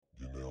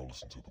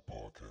listen to the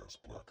podcast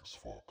Black as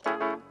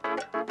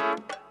Fuck.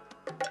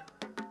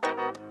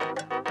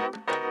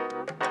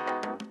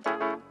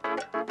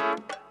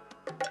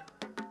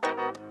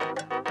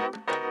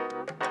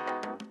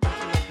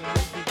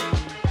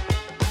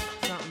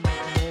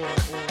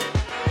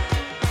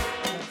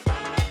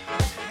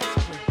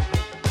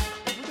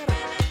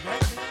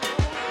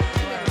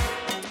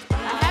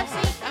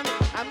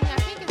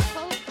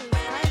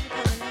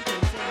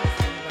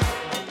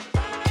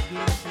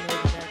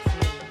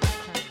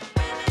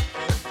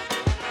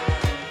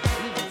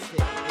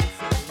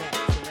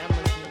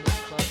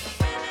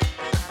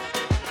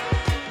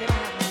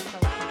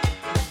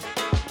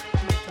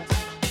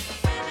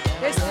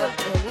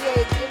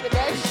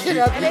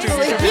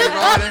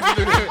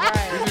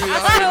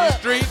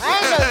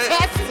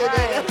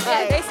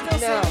 They still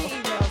send me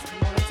emails.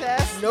 You want to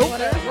test? Nope.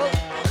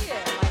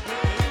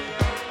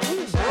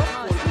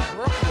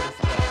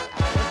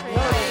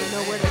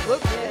 Know where to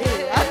look for it.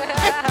 And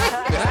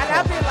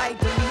I've been like,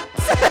 delete.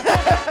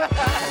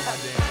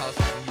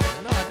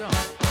 No, I don't. I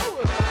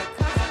was like,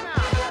 cussing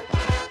out.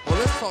 Well,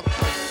 let's talk.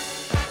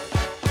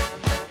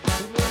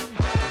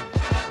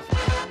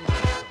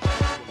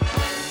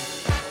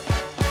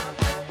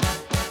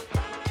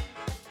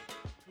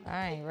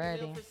 I ain't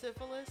ready. For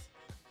syphilis?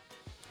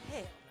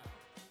 Hell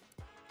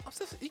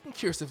You can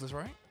cure syphilis,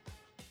 right?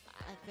 no.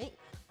 I think.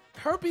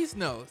 Herpes,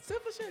 no.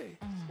 Syphilis, yeah.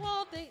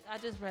 Well, I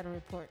just read a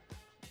report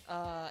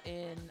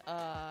in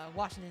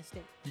Washington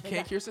State. You They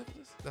can't got- cure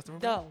syphilis? That's the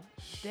report? No,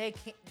 they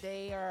can't.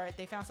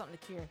 They found something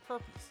to cure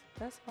herpes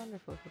That's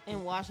wonderful.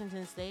 In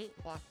Washington State,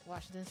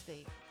 Washington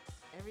State.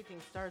 everything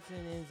starts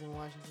and ends in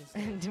Washington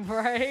State.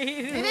 Right.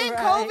 Didn't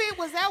right. COVID,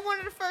 was that one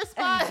of the first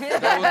spots?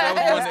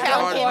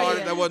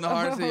 That wasn't the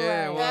hardest.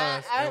 Yeah, it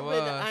was.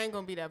 I ain't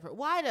gonna be that person.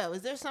 Why though?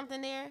 Is there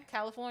something there?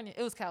 California.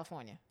 It was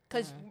California.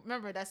 Because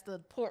remember, that's the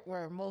port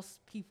where most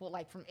people,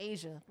 like from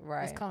Asia, is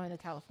Right. coming to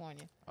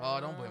California.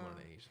 Oh, don't blame it on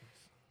the Asians.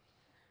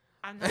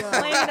 I'm not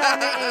blaming on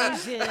the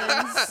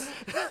Asians.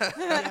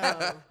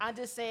 I'm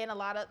just saying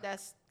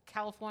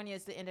California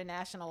is the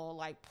international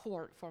like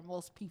port for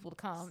most people to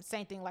come.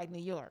 Same thing like New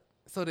York.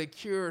 So they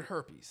cured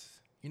herpes.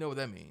 You know what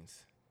that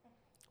means?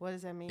 What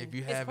does that mean? If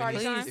you It's have party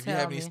any, time. if you Tell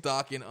have any me.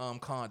 stock in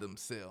condoms,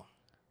 sell.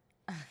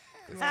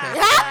 Ah!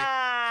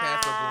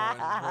 Cats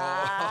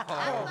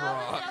are going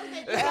raw.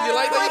 You You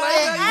like that?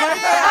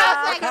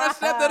 I kind of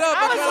stepped it up.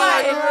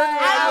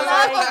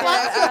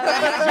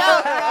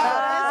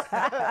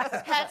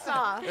 Hats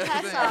off.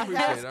 Hats off. appreciate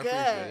That's it, I good. appreciate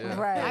it, yeah.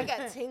 Right. I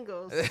got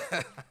tingles.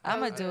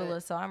 I'm a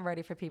doula, so I'm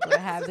ready for people to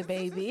have the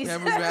babies.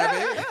 Have a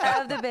rabbit.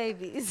 have the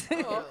babies.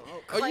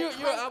 Oh, you're an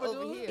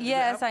Abadula?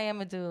 Yes, I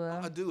am a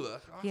doula. Abadula. I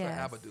Yes.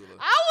 said Abadula.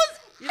 I was.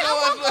 You know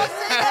what?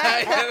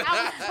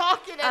 I was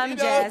talking at I'm you.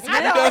 Jasmine.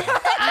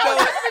 I was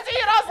like, if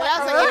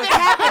it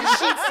happened,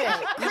 she'd say.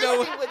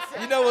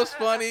 You know what's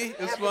funny?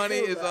 It's funny.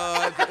 Is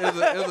a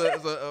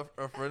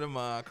friend of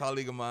mine, a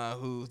colleague of mine,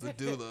 who's the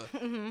doula,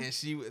 and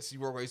she used to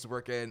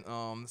work at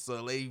so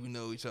a lady we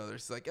know each other.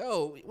 She's like,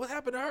 "Yo, what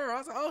happened to her?" I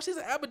was like, "Oh, she's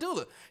an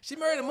Abadula. She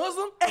married a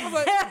Muslim." I was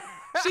like,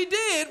 "She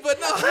did, but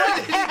no, she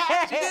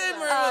did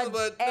marry a Muslim,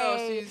 but no,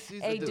 she's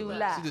a a doula.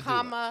 doula. She's a doula."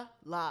 Comma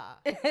la.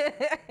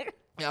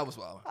 Yeah, I was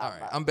wild. All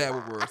right, I'm bad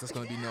with words. That's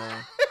gonna be known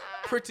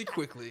pretty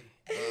quickly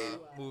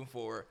moving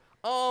forward.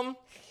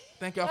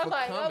 Thank y'all for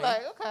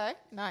coming. Okay,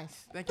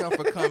 nice. Thank y'all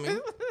for coming.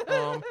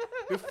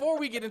 Before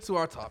we get into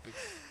our topics,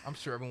 I'm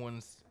sure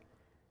everyone's,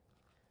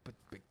 but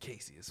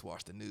Casey has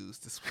watched the news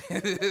this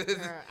week.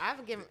 I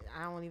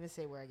won't even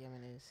say where I get my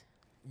news.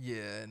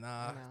 Yeah,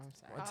 nah. No, I'm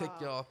sorry. I take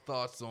y'all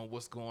thoughts on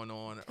what's going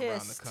on around the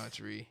Pissed.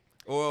 country.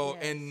 Well,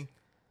 Yes. and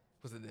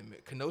was it in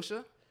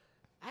Kenosha?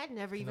 I had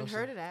never even Kenosha.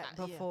 heard of that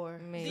Yeah. before.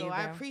 Me so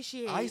I either.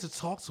 appreciate. I used to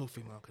talk to a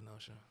female in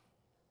Kenosha.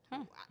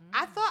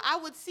 I thought I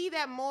would see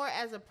that more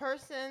as a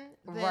person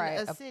than Right.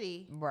 a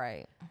city.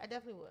 Right. I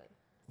definitely would.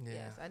 Yeah.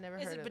 Yes, I never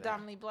Is heard it of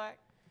predominantly black?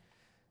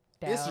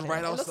 It's Doubt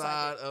right it. looks like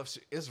outside of.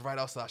 It's right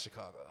outside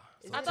Chicago.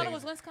 So I thought it take-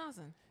 was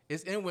Wisconsin.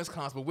 It's in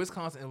Wisconsin, but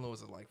Wisconsin, Illinois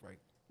is like right.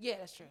 Yeah,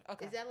 that's true.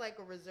 Okay. Is that like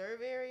a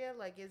reserve area?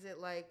 Like, is it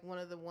like one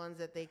of the ones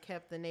that they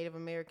kept the Native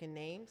American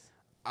names?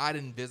 I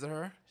didn't visit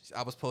her.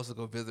 I was supposed to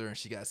go visit her, and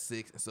she got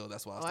sick, and so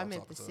that's why I Oh, I stopped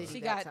meant talking the to city her.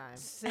 She that got time.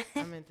 sick.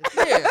 I meant the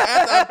city. Yeah,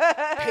 after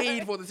I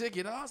paid for the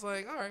ticket, I was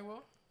like, all right,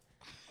 well,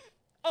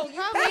 Oh, you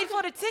Probably- paid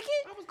for the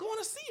ticket? I was going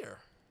to see her.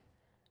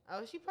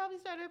 Oh, she probably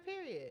started her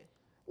period.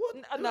 What?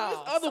 No,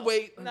 there's other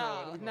way.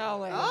 No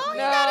way. Oh, you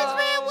No got his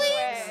red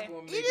way.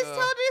 wings. You just told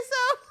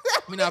yourself.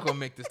 We're not gonna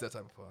make this that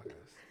type of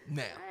podcast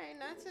now. All right,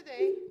 not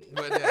today.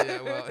 But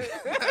yeah, well.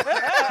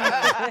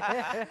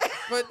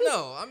 But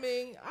no, I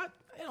mean, I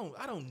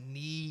don't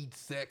need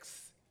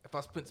sex. If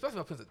I spend, especially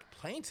if I spend a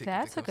plane ticket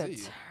That to took come a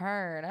see you.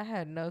 turn. I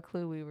had no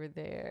clue we were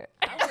there.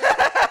 Oh,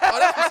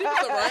 that's what she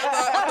was right. I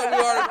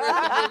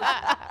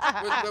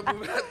thought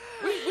we already.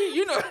 We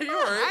you know,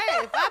 you're right.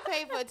 If I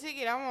pay for a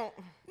ticket, I won't.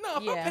 No,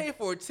 if I Yeah. pay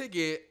for a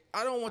ticket,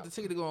 I don't want the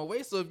ticket to go on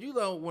waste. So if you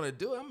don't want to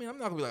do it, I mean, I'm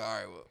not gonna be like, all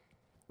right, well,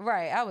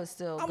 Right. I would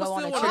still I go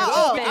would on a still trip wanna to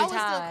go. spend I would still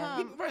time. come.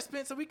 we can right,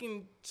 Spencer, we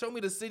can show me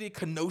the city of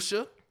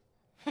Kenosha.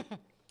 It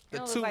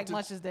don't look like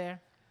much is there.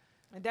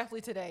 And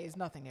definitely today is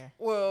nothing there.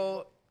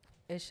 Well,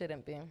 It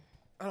shouldn't be.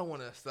 I don't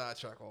want to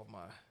sidetrack off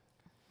my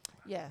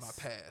Yes.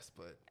 past,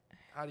 but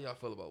how do y'all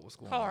feel about what's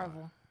going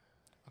Horrible. on?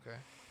 Okay.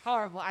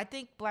 Horrible. I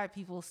think black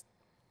people,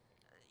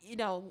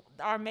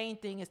 our main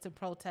thing is to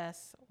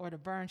protest or to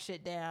burn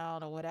shit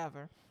down or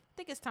whatever. I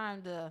think it's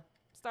time to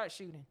start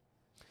shooting.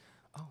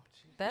 Oh,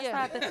 gee. That's Yeah.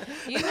 not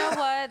the. You know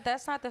what?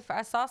 That's not the.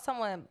 I saw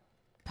someone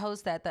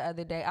post that the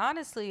other day.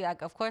 Honestly,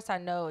 like, of course, I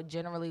know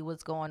generally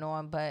what's going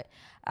on, but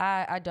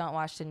I don't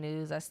watch the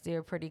news. I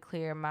steer pretty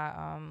clear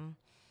my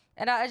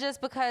and I just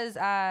because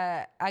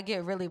I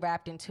get really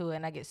wrapped into it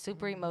and I get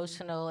super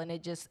emotional and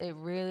it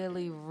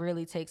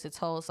really takes a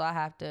toll. So I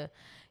have to,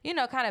 kind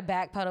of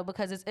backpedal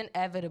because it's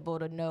inevitable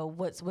to know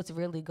what's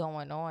really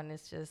going on.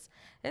 It's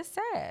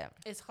sad.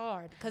 It's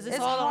hard because it's,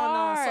 It's all on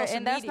hard, social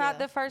and that's media. not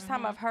the first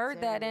time I've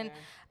heard that. And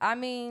I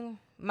mean,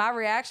 my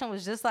reaction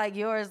was just like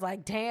yours,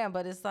 like damn.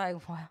 But it's like,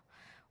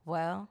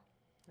 well,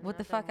 what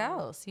the fuck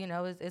else?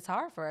 It's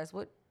hard for us.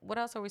 What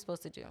else are we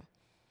supposed to do?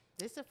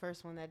 This is the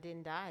first one that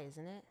didn't die,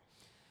 isn't it?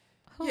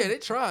 Yeah, they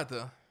tried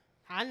though.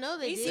 I know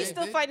they He's did.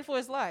 still fighting for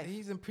his life.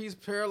 He's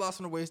paralyzed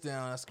from the waist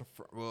down.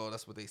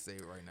 That's what they say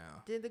right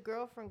now. Did the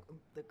girlfriend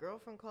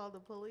call the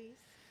police?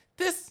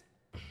 This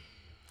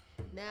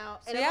Now,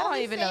 See, and I I'm don't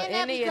only even know saying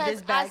that any of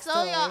this because I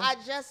saw y'all. backstory. I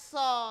just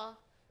saw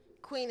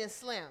Queen and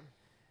Slim,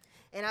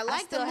 and I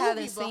liked the still movie,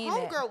 haven't but seen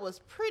it. Homegirl was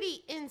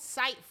pretty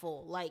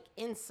insightful. Like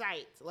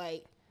insight,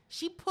 like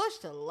she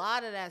pushed a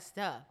lot of that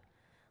stuff.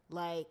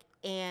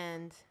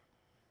 And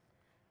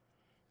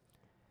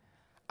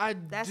I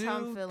That's do how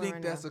I'm feeling think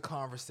right that's now. a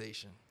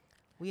conversation.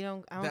 I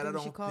don't That think I we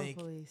don't should call the think-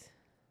 police.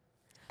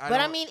 I But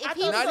I don't- mean, if I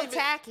he thought- was Not even-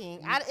 attacking,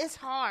 it's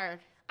hard.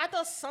 I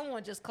thought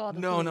someone just called the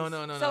No, police. no.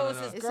 So no, it's no. his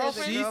It says the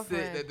girlfriend? She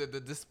girlfriend. said that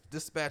the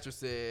dispatcher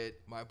said,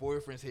 my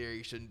boyfriend's here.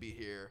 He shouldn't be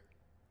here.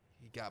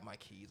 He got my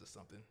keys or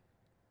something.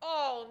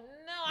 Oh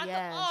no!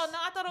 Yes.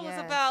 I thought it was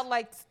Yes. about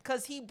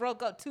because he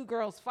broke up two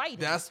girls fighting.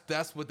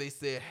 That's what they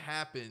said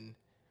happened,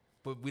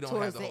 but we don't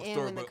Towards have the the whole end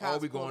story. when the But all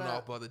cops we going pulled off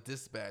up. by the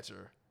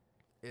dispatcher.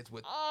 It's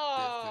what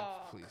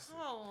oh, the police said.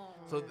 come on.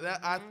 So that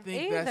I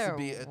think that should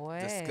be a Either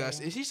way.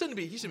 discussion. He shouldn't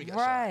be got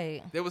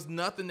Right. shot. There was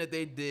nothing that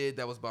they did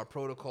that was by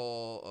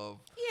protocol of.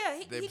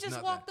 Yeah, There he was just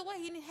nothing. walked away.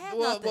 He didn't have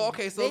Well, nothing.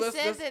 okay, so They let's.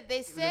 said that there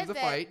was a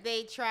fight.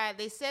 they tried.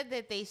 They said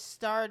that they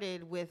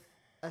started with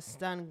a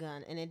stun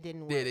gun and it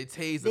didn't work. Yeah, they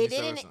tased him. They and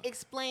started didn't some-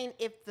 explain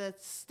if the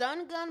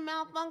stun gun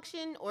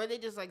malfunctioned or they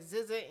just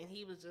zizz it and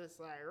he was just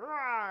like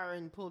rawr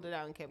and pulled it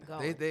out and kept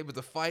going. They was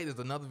a fight. There's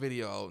another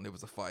video out, and there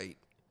was a fight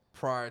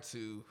prior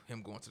to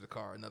him going to the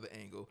car. Another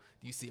angle.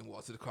 You see him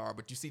walk to the car,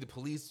 but you see the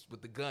police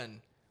with the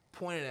gun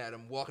pointing at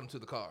him, walking him to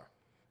the car.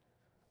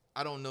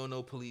 I don't know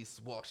no police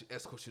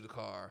escort you to the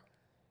car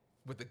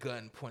with the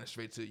gun pointed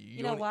straight to you.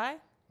 You know don't- why?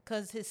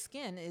 Because his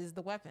skin is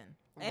the weapon,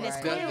 and it's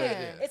Right. clear.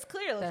 Yeah. It's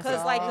clear That's because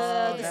all- like the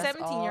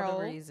that's all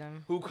 17-year-old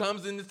reason. Who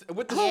comes in with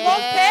the who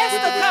walked past the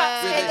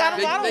cops Yeah. and got a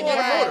they bottle of gave him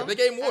water, water. They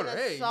gave him water. An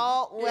Hey,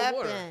 assault he had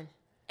water. weapon.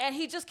 and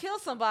he just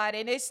killed somebody,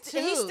 and he's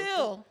Two.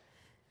 still.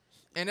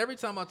 And every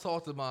time I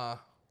talk to my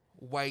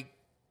white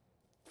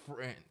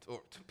friends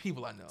or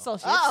people I know,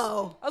 Associates.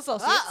 Uh-oh.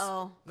 Associates.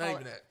 Uh-oh. not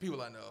even that,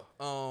 people I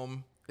know,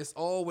 it's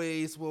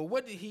always, well,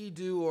 what did he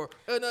do? Or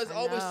no, it's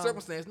always know.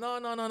 circumstance. No,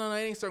 it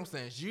ain't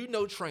circumstance. You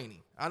know training.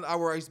 I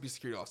used to be a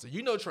security officer.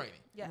 You know training.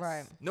 Yes.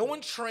 Right. No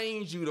one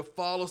trains you to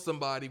follow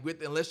somebody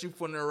unless you're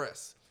for an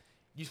arrest.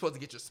 You're supposed to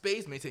get your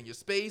space, maintain your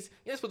space.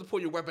 You're not supposed to pull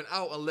your weapon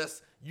out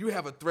unless you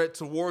have a threat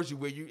towards you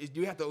where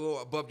you have to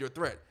go above your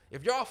threat.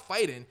 If y'all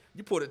fighting,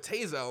 you pull the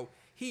taser out,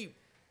 he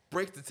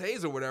breaks the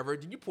taser or whatever,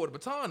 then you pull the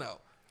baton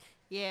out.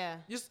 Yeah.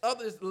 Just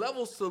other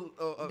levels to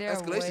There are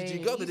escalations you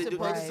go. You're They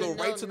supposed just to go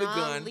right know to the gun.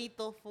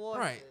 non-lethal forces.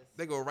 Right.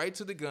 They go right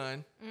to the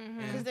gun.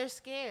 Because And they're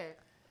scared.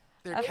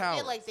 they're They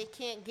cowards. feel like they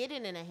can't get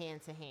it in a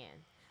hand-to-hand.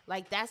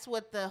 Like, that's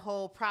what the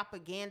whole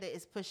propaganda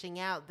is pushing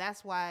out.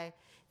 That's why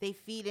they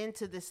feed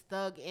into this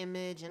thug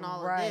image and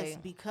all of this,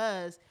 Right.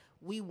 because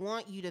we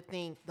want you to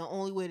think the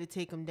only way to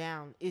take them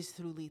down is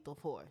through lethal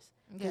force.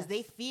 Because Yes.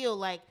 they feel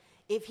like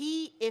if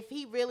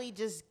he really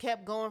just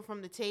kept going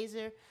from the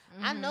taser,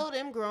 I know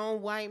them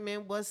grown white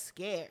men was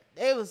scared.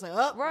 They was like,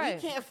 oh, Right.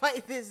 we can't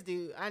fight this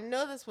dude. I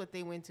know that's what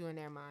they went to in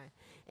their mind.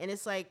 And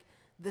it's like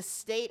the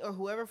state or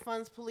whoever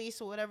funds police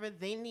or whatever,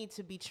 they need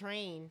to be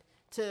trained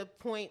to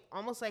point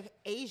almost like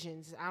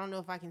Asians. I don't know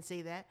if I can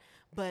say that,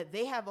 but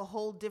they have a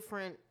whole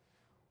different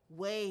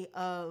way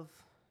of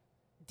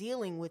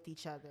dealing with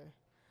each other.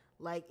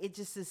 Like, it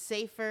just is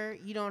safer.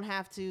 You don't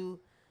have to,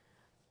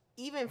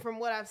 even from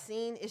what I've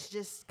seen, it's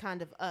just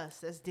kind of us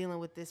that's dealing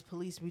with this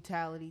police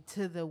brutality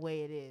to the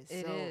way it is.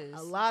 It so is.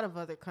 a lot of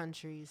other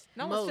countries,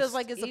 No one feels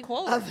like it's a even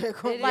quota. other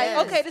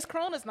Like, okay, this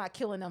corona's not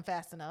killing them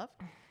fast enough,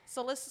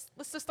 so let's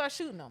just start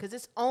shooting them. because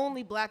it's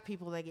only black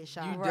people that get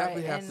shot. You Right,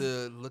 definitely have and-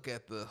 to look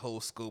at the whole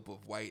scope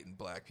of white and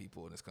black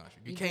people in this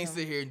country. You You can't do.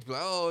 sit here and be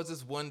like, oh, it's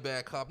just one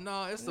bad cop.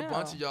 No, it's a No.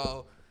 bunch of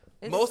y'all.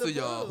 It's Most a of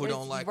y'all who group.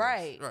 don't It's like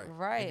right, us.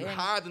 right, And you and-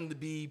 hire them to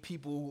be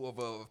people of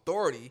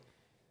authority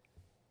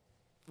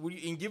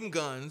and give them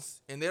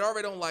guns, and they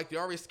already don't like, they're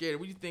already scared.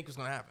 What do you think is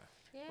going to happen?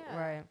 Yeah.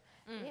 Right.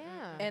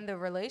 Yeah. And the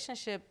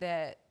relationship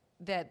that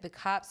the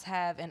cops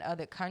have in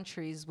other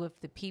countries with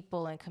the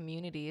people and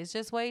community is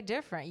just way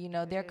different. You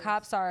know, their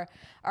cops are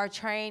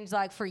trained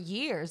like for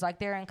years, like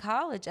they're in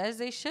college, as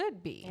they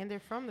should be. And they're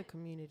from the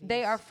community.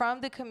 They are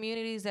from the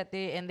communities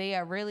and they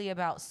are really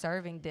about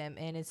serving them.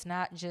 And it's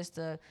not just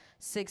a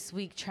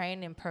 6-week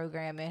training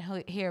program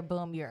and here,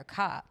 boom, you're a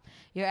cop.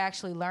 You're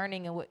actually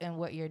learning in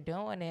what you're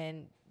doing,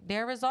 and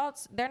their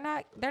results, they're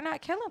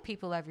not killing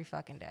people every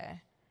fucking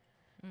day.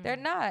 They're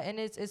not. And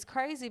it's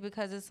crazy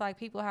because it's like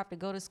people have to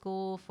go to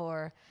school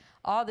for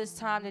all this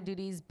time to do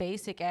these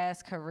basic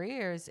ass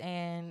careers.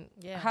 And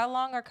how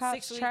long are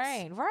cops 6 weeks.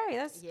 trained? Right.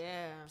 It's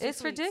 6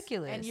 weeks.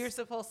 ridiculous. And you're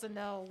supposed to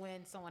know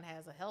when someone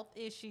has a health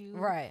issue.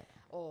 Right.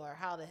 Or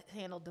how to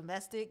handle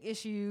domestic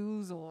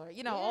issues or,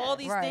 all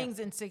these things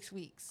in 6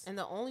 weeks. And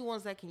the only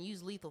ones that can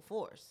use lethal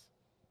force.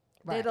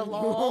 Right. They're the You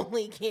law.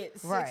 only get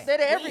 6 Right. They're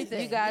the weeks.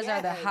 everything. You guys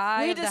are the Yes.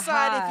 high We of the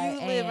decide high,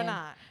 if you live or and-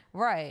 not.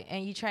 Right.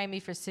 And you train me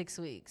for 6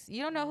 weeks.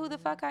 You don't know who the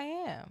fuck I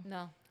am.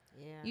 No.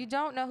 Yeah. You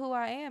don't know who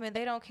I am, and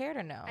they don't care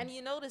to know. And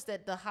you notice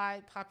that the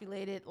high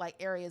populated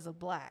areas of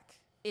black,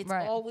 it's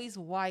Right. always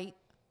white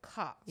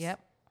cops. Yep.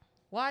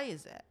 Why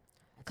is that?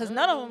 Because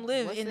none of them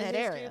live What's in the that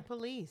history area. of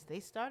police? They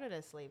started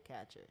as slave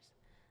catchers.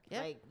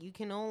 Yep. Like, you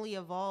can only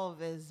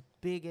evolve as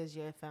big as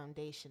your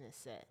foundation is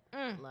set.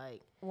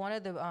 Like, One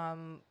of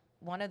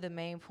the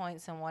main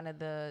points and one of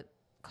the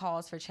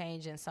calls for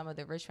change in some of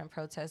the Richmond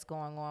protests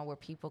going on were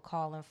people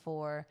calling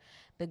for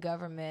the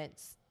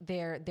government's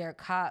their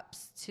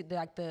cops to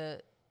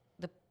the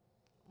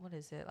what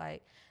is it,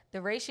 like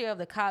the ratio of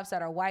the cops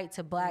that are white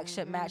to black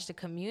should match the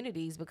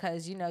communities,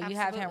 because you have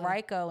Absolutely.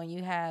 Henrico and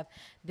you have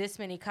this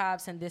many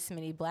cops and this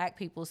many black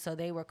people, so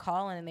they were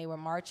calling and they were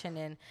marching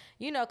and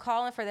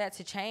calling for that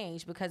to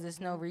change, because there's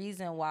no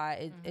reason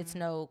why it's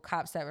no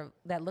cops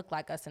that look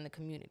like us in the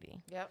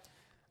community. Yep.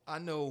 I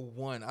know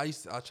one. I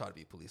tried to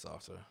be a police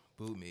officer.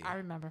 Booed me. I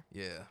remember.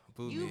 Yeah,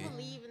 booed you me.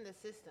 believe in the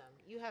system.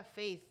 You have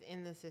faith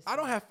in the system. I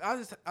don't have.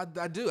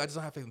 I do. I just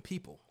don't have faith in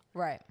people.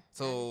 Right.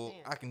 So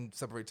understand. I can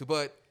separate two.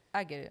 But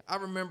I get it. I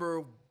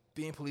remember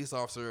being a police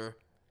officer.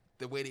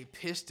 The way they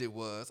pitched it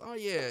was, oh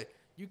yeah,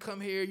 you come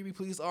here, you be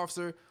police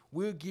officer.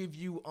 We'll give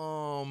you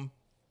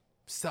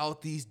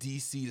Southeast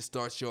DC to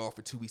start you off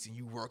for 2 weeks, and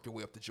you work your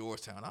way up to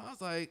Georgetown. I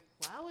was like,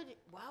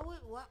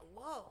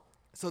 whoa.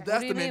 so What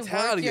that's do the you mean, work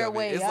mentality your of it.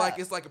 way It's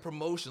up? like a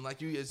promotion.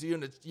 Like you're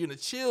in a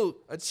chill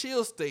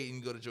state and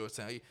you go to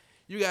Georgetown.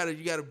 You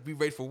gotta be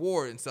ready for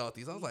war in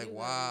Southeast. I was like, do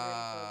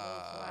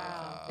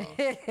wow. gotta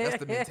be That's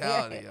the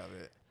mentality of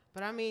it.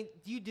 But I mean,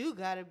 you do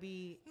gotta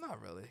be.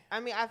 Not really. I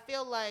mean, I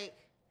feel like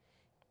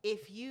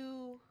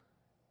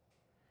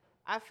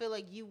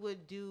you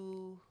would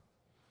do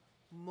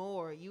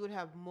more. You would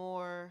have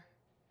more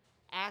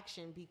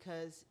action,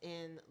 because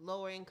in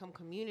lower income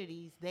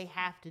communities, they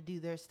have to do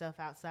their stuff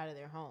outside of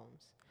their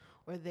homes,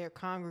 or they're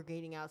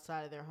congregating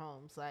outside of their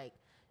homes. Like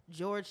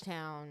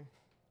Georgetown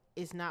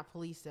is not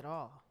policed at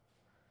all.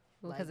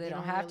 Because Like, they they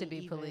don't don't have to really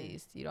be even-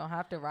 policed. You don't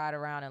have to ride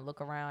around and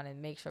look around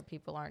and make sure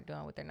people aren't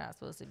doing what they're not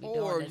supposed to be Or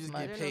doing you as just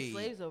much. get There are no paid.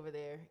 slaves over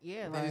there.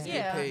 Yeah, They just like, get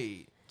Yeah.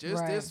 paid. Just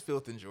Right. there's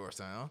filth in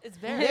Georgetown. It's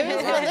very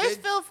There's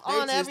filth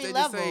on every They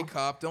level. just say,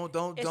 cop,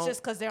 don't. It's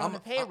just 'cause they're on the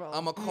payroll.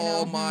 I'm gonna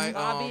call my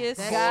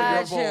Lobbyists. call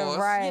Gotcha, your boss,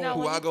 right. You know, who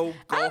when I you- go I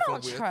golfing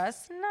don't with.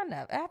 trust none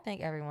of. I think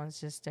everyone's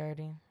just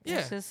dirty. Yeah.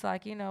 It's just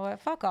like, you know what?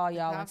 Fuck all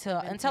y'all cops until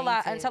have been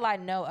until tainted. I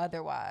know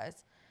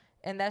otherwise.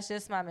 And that's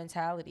just my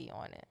mentality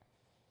on it.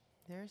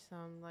 There's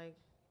some, like,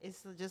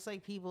 it's just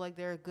like people, like,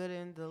 they're good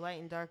in the light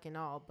and dark and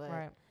all, but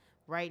Right.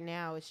 right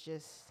now it's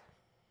just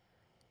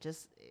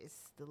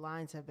it's the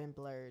lines have been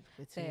blurred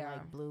between They are.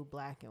 like blue,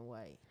 black, and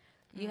white.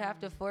 You have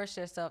to force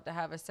yourself to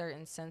have a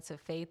certain sense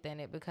of faith in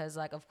it, because,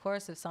 like, of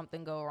course, if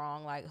something go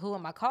wrong, like, who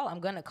am I calling?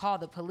 I'm going to call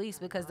the police,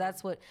 because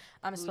that's what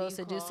I'm Who do supposed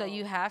you to do. So call?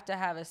 you have to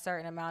have a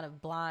certain amount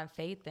of blind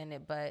faith in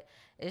it, but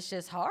it's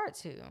just hard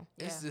to.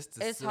 It's just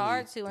the It's silly-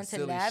 hard to the and to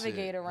silly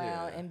navigate shit.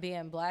 around Yeah. and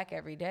being black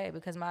every day,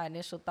 because my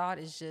initial thought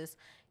is just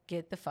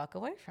get the fuck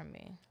away from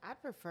me.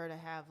 I'd prefer to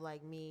have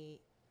like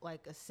me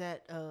like a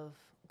set of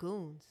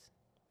goons.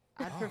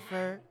 I'd Oh.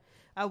 prefer.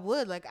 I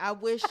would like. I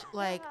wish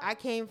like I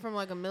came from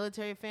like a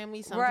military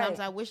family. Sometimes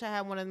Right. I wish I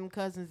had one of them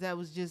cousins that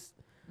was just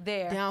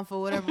There. down for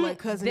whatever. Like,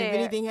 cousin, if There.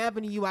 anything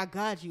happened to you, I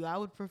got you. I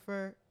would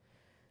prefer,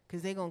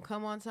 cause they gonna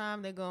come on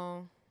time.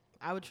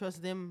 I would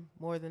trust them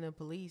more than the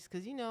police,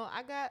 cause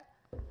I got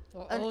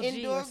Or an OG or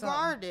indoor something.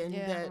 garden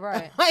Yeah. that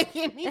Right. might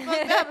get me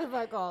fucked up if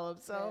I call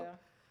them. So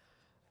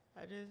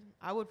Yeah.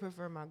 I would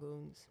prefer my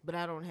goons, but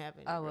I don't have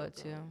any. I real would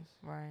too. goons,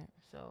 Right.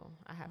 so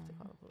I have to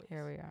call the police.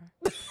 Here we are.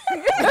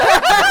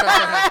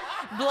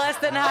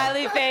 Blessed and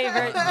highly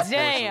favored.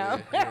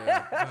 Damn.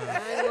 Yeah.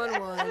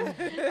 911.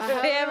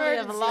 Family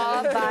of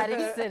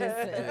law-abiding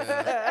citizens.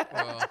 Yeah.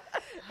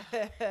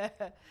 Well,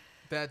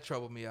 that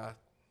troubled me. I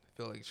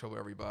feel like it troubled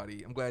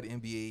everybody. I'm glad the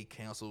NBA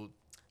canceled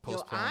Yo,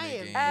 postponed I their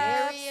am game.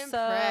 very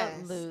impressed.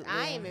 Absolutely.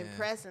 I am Yeah.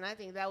 impressed, and I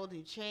think that will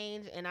do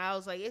change. And I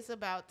was like, it's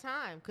about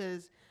time,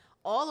 because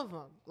all of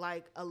them,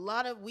 like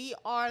we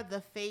are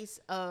the face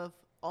of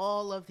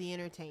all of the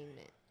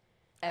entertainment.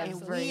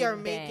 And we are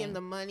making everything. the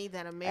money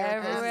that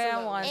America is.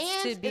 Everyone wants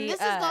to be and this is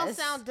gonna us.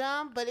 sound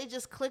dumb, but it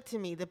just clicked to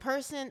me.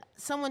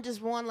 Someone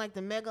just won like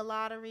the mega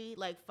lottery,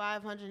 like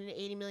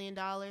 $580 million.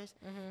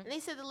 And they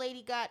said the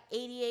lady got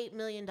 $88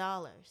 million.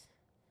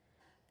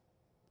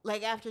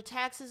 Like after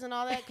taxes and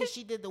all that, because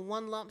she did the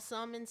one lump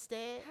sum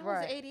instead. How was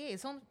Right. it 88?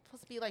 It's only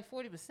supposed to be like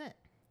 40%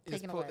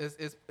 taken away.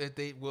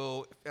 They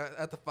will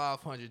at the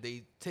 500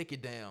 they take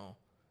it down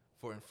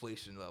for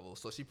inflation level.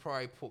 So she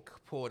probably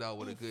pulled out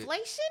with a good.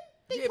 Inflation?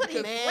 They Yeah, put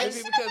because, him in.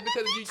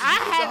 because you. I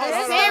had hold the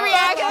on, same hold on,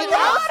 reaction. hold on,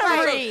 hold on.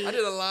 Lottery. I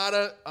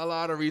did a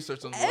lot of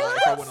research on the It's lottery.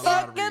 a I won a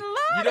lottery. fucking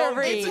You don't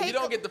lottery. get you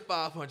don't get the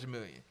 500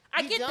 million.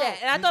 I You get don't. that.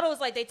 And I thought it was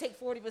like they take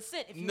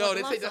 40% if you No, want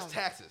they the take lump that's sum.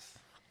 taxes.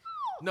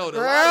 No, the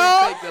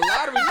Girl.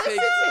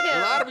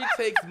 lottery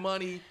takes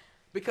money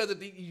because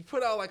if you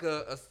put out like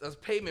a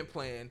payment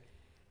plan,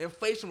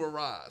 inflation will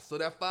rise. So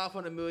that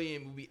 500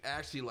 million will be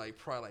actually like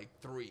probably like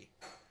 3.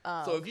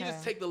 Oh, So if you just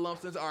okay. take the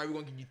lump sums, all right, we're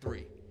gonna give you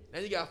 3. Now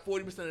you got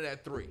 40% of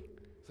that 3.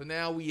 So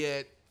now we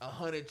at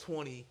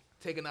 120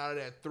 taken out of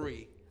that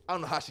 3. I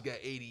don't know how she got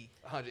 80,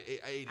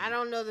 180. I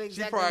don't know the She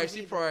exact probably, numbers she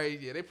either. probably,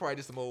 yeah, they probably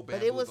did some old But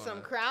bamboos it was on some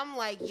that. crap. I'm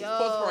like, yo. She's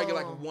supposed to probably get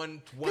like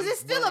one. Because it's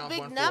still one a big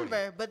 140.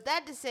 number, but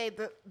that to say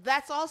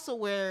that's also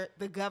where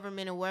the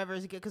government and wherever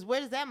is because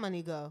where does that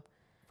money go?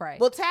 Right.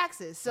 Well,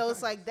 taxes. So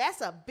it's like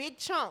that's a big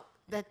chunk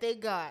that they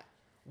got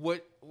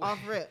What off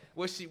rip.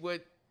 What she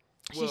what?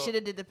 She should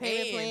have did the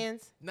payment and-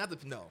 plans. Not the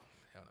no,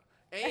 hell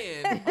no.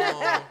 And you know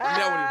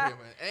what the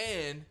payment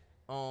and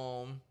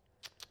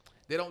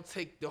they don't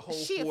take the whole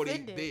She 40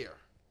 offended. there,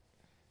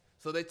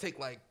 so they take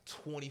like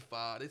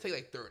 25. They take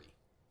like 30,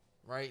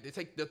 right? They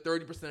take the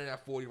 30% of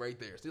that 40 right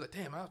there. So you're like,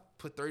 damn, I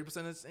put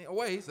 30%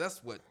 away, so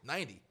that's what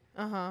 90.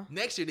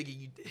 Next year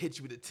they hit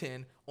you with a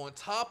 10 on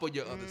top of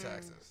your other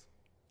taxes.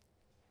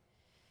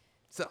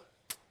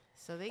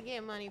 So they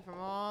get money from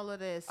all of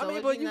this. So I mean,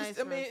 it'd but be nice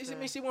for us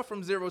to- she went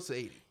from 0 to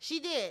 80. she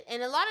did,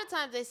 and a lot of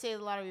times they say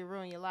the lottery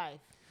ruin your life.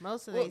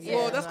 Most of Well, them.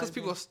 well, that's because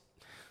people.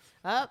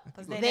 Up.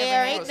 they They never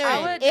are had- ignorant.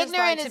 I would just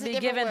Ignorant like is to a be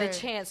different given the word.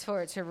 chance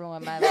for it to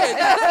ruin my life.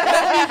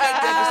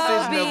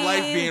 that decision of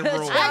life being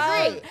ruined.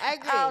 I agree. I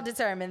agree. I'll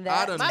determine I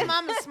that. don't My know.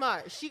 mama's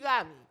smart. She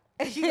got me.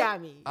 She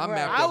got me. I Right.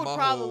 mapped I out would my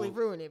probably whole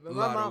ruin it, but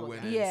my lotto mama got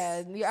winnings.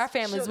 it. Yeah, our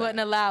families Shoulda. wouldn't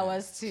allow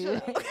us to.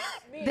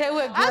 They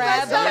would I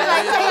grab was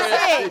like, us.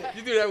 hey,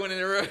 You do that one in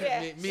the room. Yeah,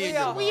 Me and we your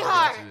are- mom we got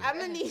hard. you. I'm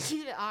gonna need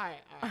you to. All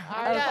right. I All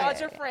called right.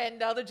 your friend,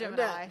 the other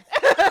Gemini.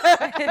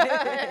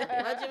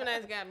 My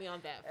Gemini's got me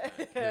on that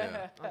front. Yeah. On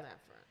that front.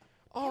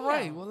 All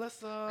right. Well,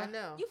 let's. I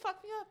know. You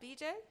fucked me up,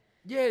 BJ.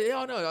 Yeah, they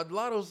all know.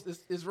 Lotto's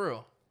is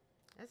real.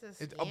 That's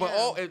a It, scam.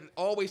 but it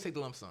always take the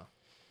lump sum.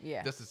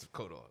 Yeah, This is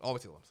code on.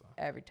 Always take the lump sum.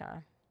 every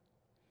time.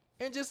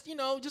 And just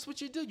just what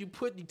you do. You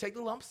take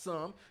the lump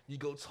sum. You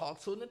go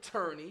talk to an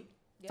attorney.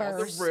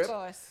 First. The rip, Of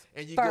course.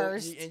 and you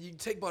First. go and you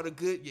take about a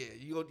good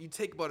you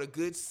take about a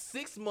good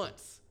 6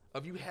 months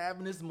of you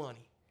having this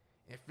money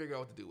and figure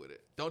out what to do with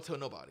it. Don't tell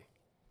nobody.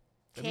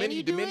 The Can minute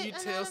you the do minute it you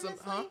tell some,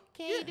 anonymously?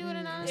 Can you do it In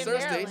anonymously?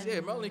 certain Maryland. states,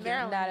 yeah, Maryland can.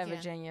 Maryland. Not in can.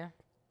 Virginia.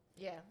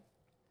 Yeah.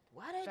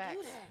 Why they Facts.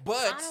 do that?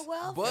 But Out of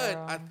welfare. but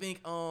I think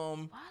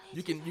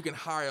you can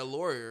hire a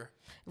lawyer.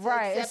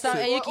 Right. accept So it.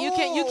 and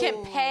you can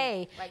Ooh.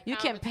 pay. Like You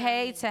power can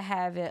pay attorney. to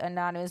have it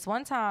anonymous.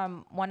 One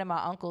time, one of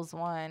my uncles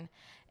won,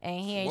 and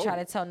he ain't Whoa. try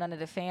to tell none of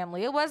the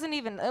family. It wasn't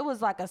even. It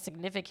was like a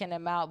significant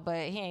amount,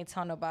 but he ain't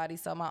tell nobody.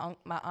 So my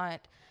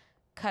aunt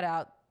cut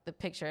out the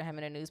picture of him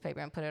in a newspaper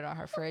and put it on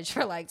her fridge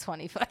for like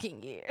 20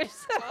 fucking years.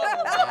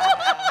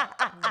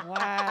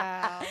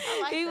 Wow.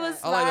 He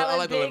was I like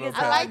smiling the big level as of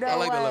I like credit. I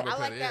like the that. level I of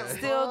like credit. that. Yeah.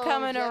 still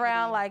coming Longevity.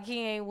 around like he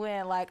ain't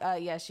win. Like,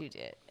 yes, you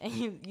did, and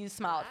you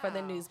smiled for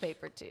the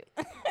newspaper too.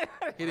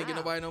 He didn't get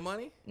nobody no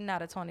money.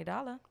 Not a $20. Wait,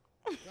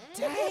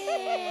 but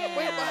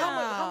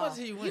how much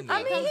did he win?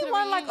 I though? mean, Come to he the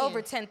won like reunion.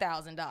 over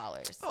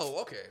 $10,000.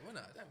 Oh, okay. Well,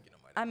 nah, I didn't get no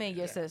money. I mean,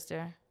 your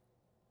sister.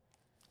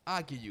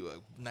 I'll give you a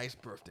nice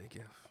birthday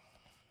gift.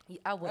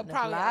 I wouldn't have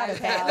Probably lied an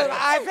about little it.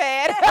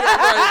 iPad.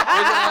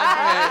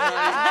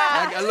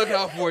 I look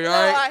out for you, all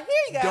right? Here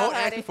you go, Don't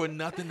ask honey. me for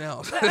nothing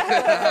else.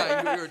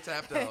 You're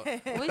tapped out.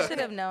 We should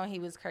have known he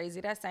was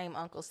crazy. That same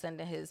uncle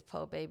sending his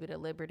po baby to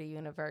Liberty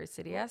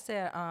University. I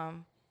said,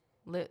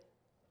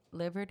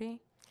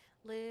 Liberty?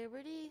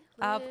 Liberty.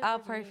 I'll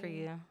pray for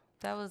you.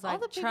 That was All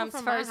like the people Trump's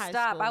from my first high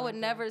stop. school I would went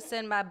there. never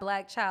send my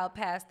black child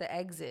past the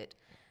exit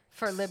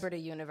for Liberty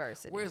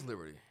University. Where's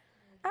Liberty?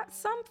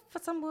 For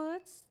some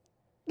woods.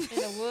 In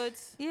the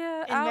woods.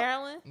 Yeah, In out-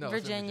 Maryland. No, it's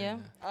in Virginia.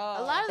 A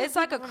lot of the It's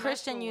like a people from my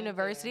Christian school went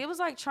university. there. It was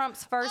like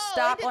Trump's first Oh,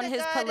 stop ain't it on the his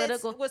guy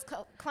that's- political. was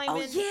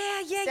claiming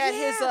yeah, that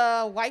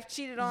his wife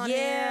cheated on him.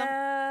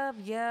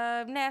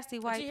 yeah, nasty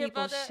white you hear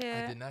people about that? I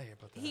shit. did not hear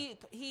about that.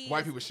 He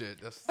White people shit.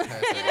 That's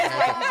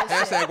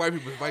hashtag white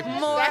people. White people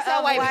More shit. That's how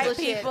of white white people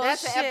shit. people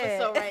That's the shit.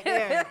 episode right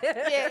there.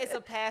 yeah, it's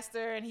a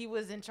pastor, and he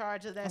was in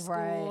charge of that school,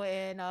 Right.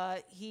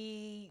 and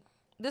he.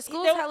 The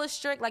school's there- hella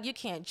strict. Like you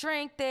can't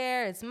drink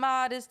there. It's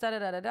modest. Da da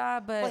da da da.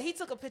 But Well, he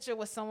took a picture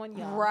with someone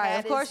young, Right,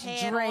 had of course,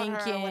 his hand on her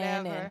or drinking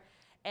whatever,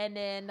 and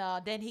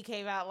then he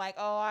came out like,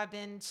 "Oh, I've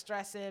been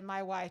stressing.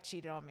 My wife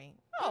cheated on me."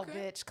 Oh,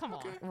 bitch, come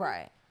on.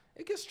 right.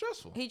 It gets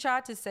stressful. He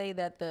tried to say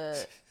that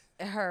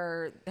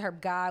her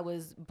guy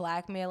was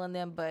blackmailing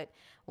them, but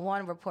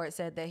one report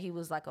said that he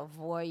was like a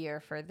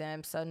voyeur for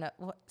them. So no,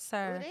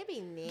 sir, They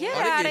be nasty. get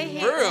Oh, they out of getting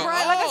here! real.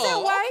 Right? Like I said,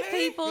 Oh, white okay.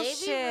 people They be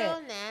shit.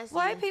 real nasty.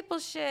 White people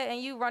shit,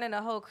 and you running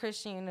a whole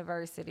Christian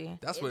university.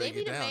 That's Yeah, where they they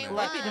be get the down. main at.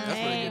 ones. That's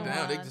where they get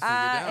down. They just get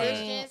I down. ain't- at.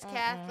 Christians,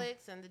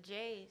 Catholics, and the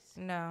Jays.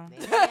 No, They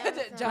be on some-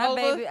 my Jehovah?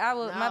 baby,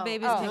 my No.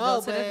 babies Oh, can no, go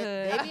to the but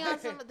hood. They be on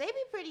some. They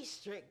be pretty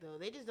strict though.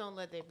 They just don't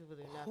let their people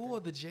do nothing. Who are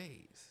the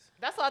Jays?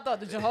 That's what I thought.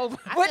 The Jehovah.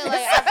 I feel like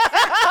That's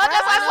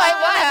like,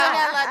 I'm wow.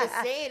 not allowed to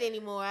say it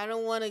anymore. I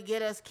don't want to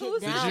get us kicked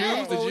Who's the down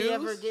Jews? before The we Jews?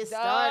 ever get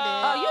started.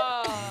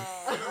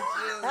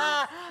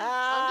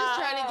 I'm just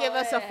trying to give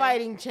us a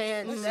fighting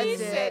chance. That's She it.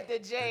 said the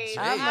Jays.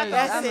 I'm a-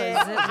 That's I'm a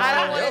it. zip I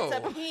don't line. want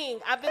it to ping.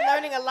 I've been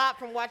learning a lot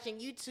from watching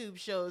YouTube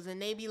shows, and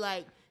they be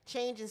like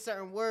changing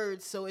certain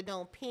words so it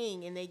don't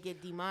ping, and they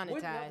get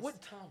demonetized.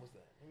 What time was that?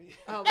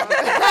 Oh, my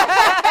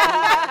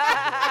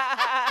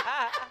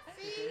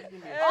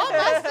all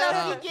my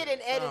stuff be getting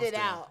edited Timestamp.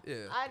 out. Yeah.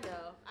 I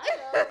know.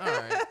 All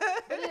right.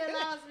 But it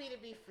allows me to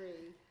be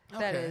free,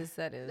 That Okay. is.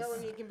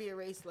 knowing it can be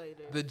erased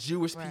later. The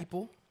Jewish Right.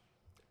 people.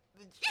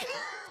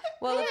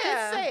 Well,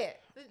 Just say it.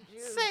 The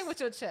Jews. Say it with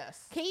your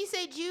chest. Can you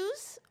say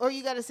Jews, or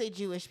you got to say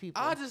Jewish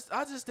people? I just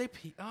they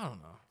I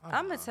don't know.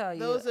 I'm gonna tell you,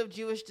 Those of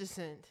Jewish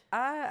descent.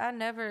 I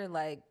never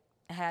like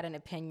had an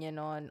opinion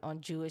on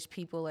Jewish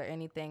people or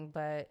anything,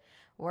 but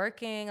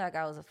working like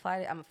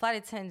I'm a flight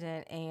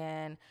attendant,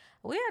 and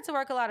we had to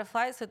work a lot of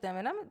flights with them,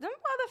 and them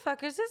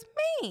motherfuckers is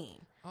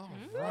mean. Oh,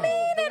 The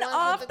And ones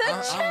off with the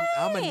curls.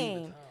 I'm gonna need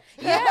chain.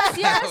 the time.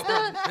 Yes,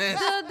 Man.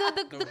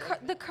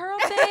 the curl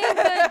thing,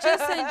 but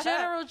just in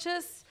general,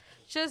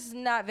 just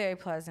not very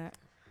pleasant.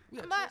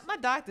 My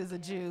doctor's a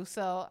Jew,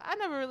 so I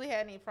never really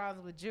had any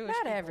problems with Jewish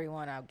Not people.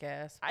 everyone, I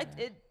guess. I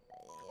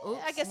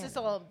guess it's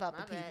all about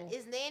My the people. bad.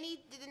 Is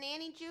the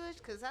nanny Jewish?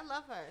 Cause I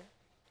love her.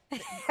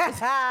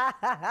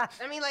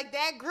 I mean, like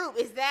that group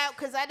is that?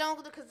 Cause I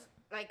don't. Cause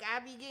like I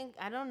be getting.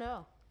 I don't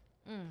know.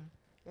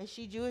 Is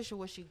she Jewish or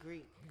was she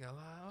Greek?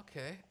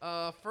 Okay.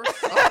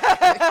 First. We gonna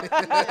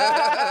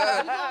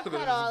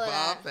cut all of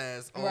that.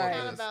 Bypass all Right.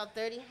 I'm this. about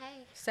 30.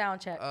 Hey,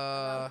 Sound check.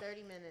 about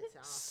 30 minutes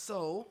off.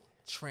 So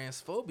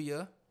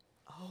transphobia.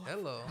 Oh,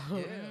 Hello.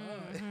 Yeah.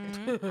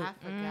 I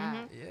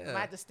forgot. Yeah. I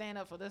had to stand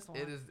up for this one.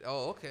 It is.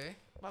 Oh, okay.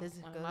 Does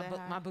it go my, that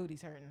high? my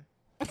booty's hurting.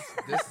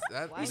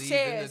 That Why? leads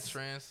Chairs. into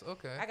trans.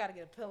 Okay. I gotta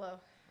get a pillow.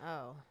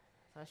 Oh,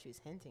 thought she was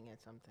hinting at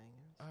something.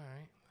 All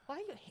right. Why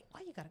you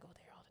gotta go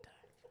there all the time?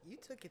 You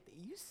took it.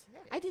 You said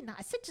it. I did not.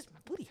 I said just my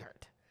booty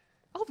hurt.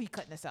 I hope you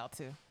cutting this out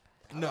too.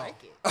 No.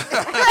 like it.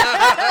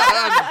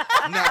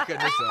 I'm not cutting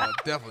this out.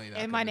 Definitely not.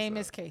 And my cutting name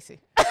this is Casey.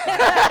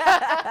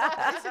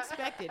 It's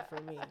expected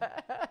from me.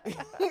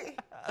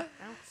 out.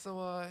 So,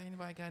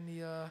 anybody got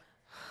any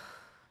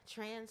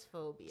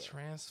Transphobia.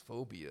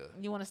 transphobia?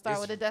 You want to start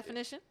It's- with a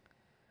definition?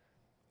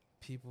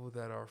 People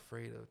that are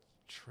afraid of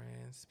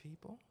trans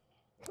people.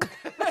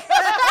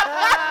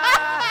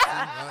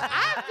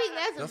 I think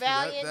that's a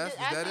valiant. Is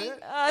I that think-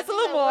 it? It's a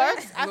little more.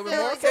 works. I A little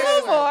feel more? like a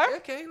little more.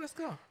 Okay, let's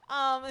go.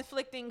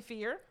 Inflicting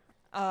fear.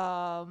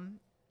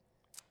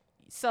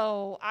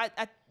 So I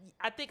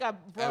think I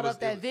brought up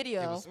that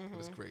video It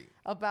was great.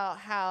 about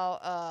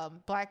how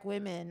black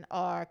women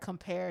are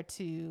compared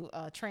to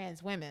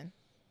trans women.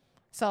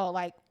 So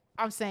like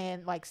I'm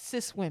saying like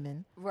cis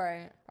women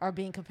Right. are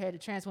being compared to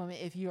trans women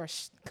if you are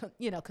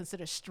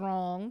considered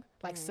strong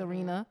like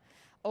Serena,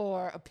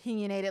 or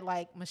opinionated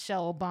like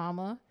Michelle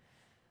Obama,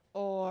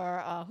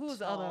 or who's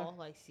the other? Tall,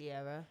 like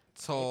Sierra.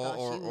 Tall thought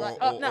or, she or,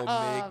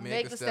 was- or,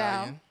 Meg Thee Thee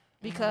Stallion.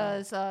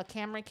 Because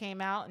Cameron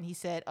came out and he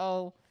said,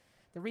 "Oh,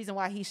 the reason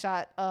why he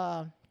shot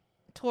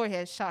Tory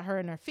had shot her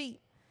in her feet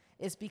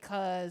is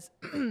because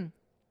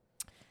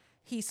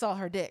he saw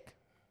her dick."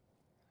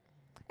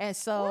 And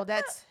so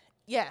that's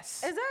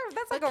yes. Is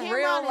that's But like a Cameron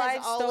real has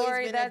life always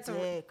story? been That's a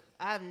dick.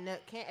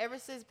 Can't ever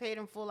since Paid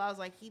in Full. I was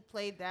like, he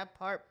played that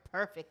part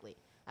perfectly.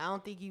 I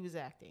don't think he was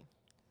acting.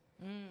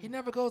 He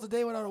never goes a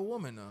day without a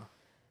woman, though.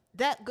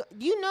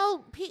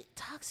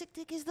 Toxic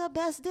dick is the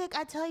best dick.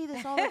 I tell you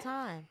this all the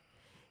time.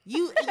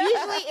 You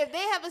usually, if they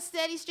have a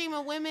steady stream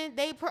of women,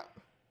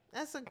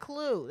 that's a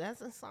clue.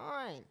 That's a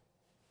sign.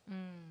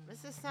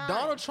 That's a sign.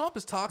 Donald Trump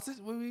is toxic.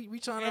 We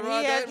trying to And ride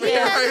he has- that. He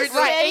has a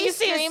Right. Right, and steady you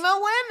see his- stream of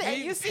women.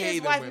 He you see his paid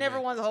the wife women. never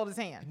wants to hold his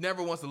hand.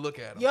 Never wants to look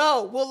at him.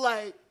 Yo, well,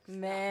 like,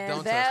 Man,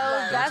 Don't touch me.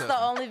 Don't that's touch the me.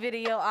 only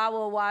video I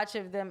will watch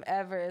of them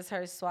ever is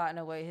her swatting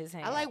away his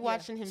hand. I like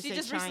watching him She say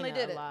just China recently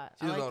did a it. lot.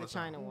 She I does like all the the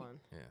time. China one.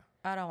 Yeah.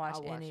 I don't watch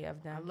I'll watch any it.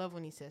 of them. I love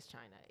when he says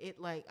China.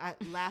 It like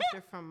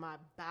laughter from my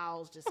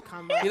bowels just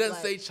come out. He doesn't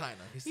like, say China.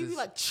 He he be says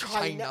like,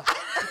 China. China.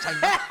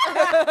 China.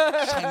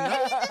 China.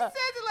 He just says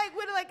it like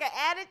with like an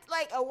attitude,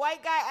 like a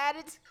white guy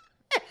attitude.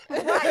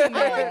 I'm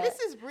like, this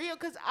is real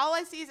because all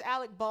I see is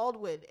Alec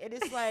Baldwin, and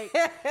it's like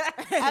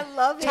I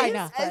love it.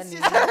 China. It's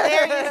just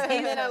hilarious, and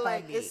He's then I so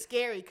like funny. it's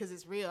scary because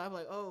it's real. I'm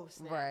like, oh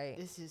snap, Right.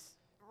 this is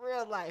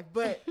real life.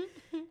 But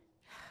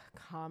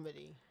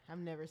comedy. I've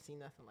never seen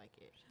nothing like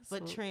it.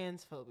 But So-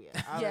 transphobia.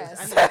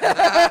 Yes.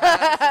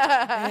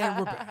 And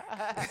we're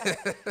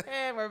back.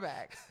 And we're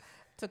back.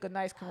 Took a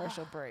nice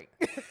commercial break.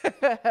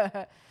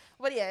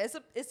 But yeah,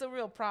 it's a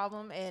real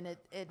problem, and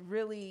it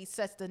really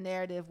sets the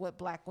narrative what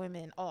black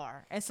women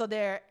are. And so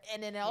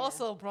and then it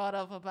also brought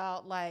up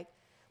about like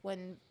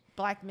when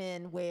black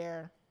men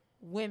wear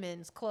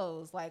women's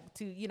clothes, like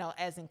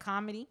as in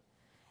comedy,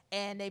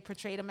 and they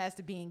portray them as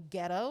to being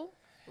ghetto,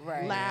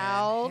 Right.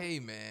 loud. Hey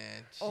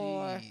man,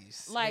 Or,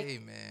 jeez. like, hey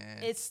man.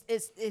 It's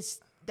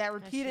that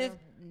repeated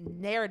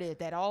narrative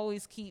that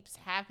always keeps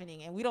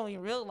happening, and we don't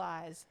even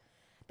realize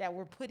that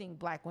we're putting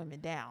black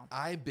women down.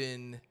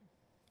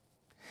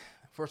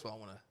 First of all, I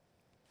want to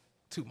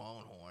toot my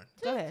own horn.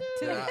 Go ahead.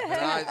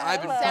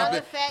 I've been Sound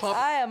effects.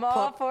 I am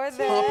all for that.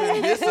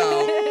 pumping this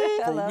I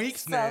out for love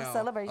weeks now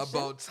self-celebration.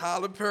 about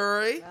Tyler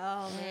Perry,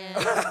 Oh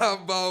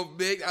man. about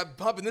Big. I'm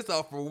pumping this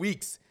out for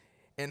weeks,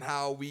 and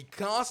how we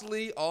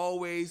constantly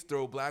always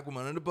throw black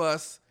women under the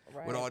bus with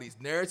Right. all these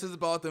narratives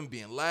about them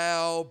being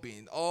loud,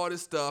 being all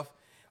this stuff,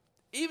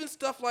 even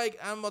stuff like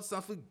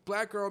stuff like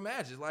black girl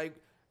magic. Like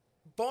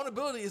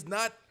vulnerability is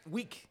not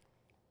weak,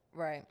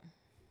 Right.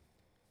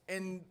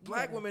 and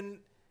black women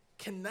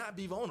cannot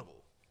be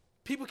vulnerable.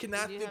 People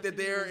cannot You think have that to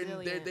be they're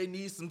resilient. they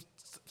need some.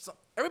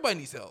 Everybody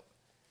needs help.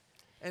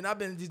 And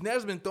these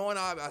narratives been throwing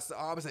out. I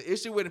always an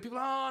issue with it. People,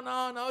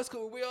 oh no, it's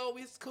cool.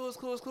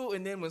 It's cool.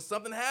 And then when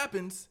something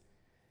happens,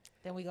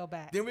 Then we go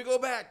back. then we go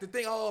back to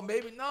think, oh,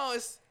 maybe no,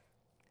 it's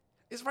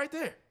right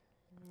there.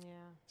 Yeah.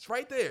 It's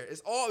right there.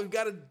 It's all we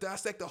got to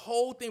dissect the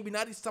whole thing. We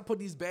not need to stop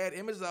putting these bad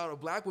images out of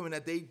black women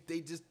that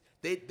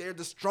they're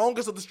the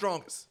strongest of the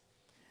strongest.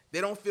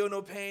 They don't feel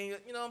no pain.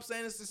 You know what I'm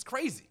saying? It's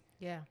crazy.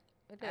 Yeah.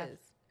 It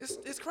is.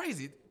 It's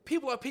crazy.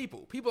 People are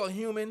people. People are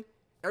human.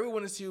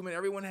 Everyone is human.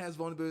 Everyone has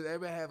vulnerability.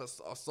 Everybody has a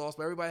soft spot.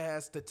 Everybody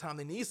has the time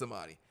they need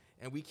somebody.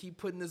 And we keep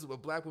putting this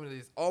with black women that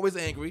is always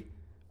angry.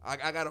 I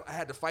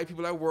had to fight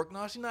people at work.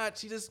 No, she's not.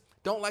 She just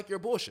don't like your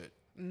bullshit.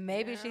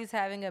 Maybe she's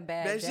having a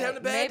bad Maybe day. she's having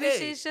a bad Maybe day.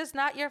 she's just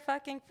not your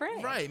fucking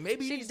friend. Right.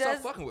 Maybe you She need to stop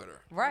does- fucking with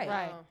her. Right.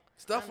 Right.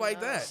 Stuff like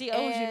that. She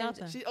owes you And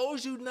nothing. She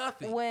owes you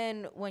nothing.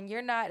 When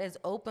you're not as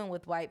open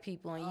with white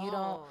people and you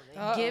Oh,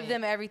 don't they give hate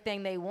them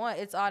everything they want,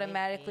 it's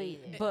automatically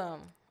hate it. boom.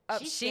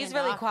 She's She's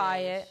really standoffish.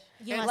 quiet.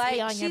 You must like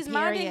be on your she's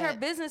minding her period.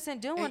 business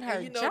and doing And her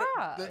you know,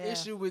 job. The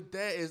issue with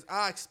that is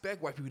I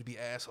expect white people to be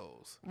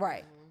assholes.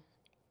 Right.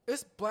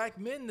 It's black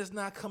men that's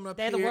not coming up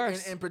They're the here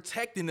worst. and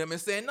protecting them and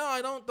saying, no,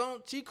 I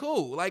don't. She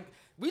cool. Like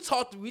we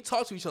talk to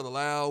each other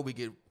loud. We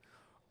get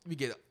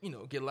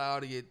get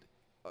loud, to get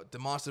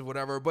demonstrative,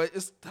 whatever. But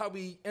it's how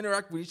we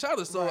interact with each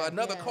other. So Right,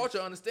 another yes. culture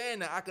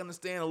understand that. I can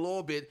understand a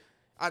little bit.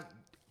 I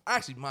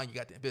actually mind you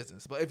got that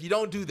business. But if you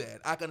don't do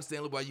that, I can understand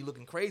a little bit why you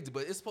looking crazy.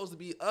 But it's supposed to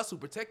be us who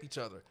protect each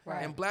other.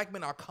 Right. And black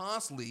men are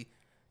constantly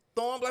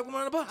throwing black women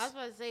on the bus. I was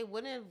about to say,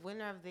 when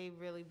have they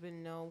really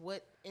been known?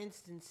 What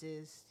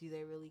instances do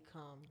they really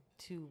come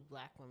to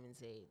black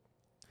women's aid?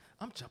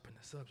 I'm jumping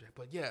the subject,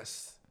 but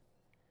yes,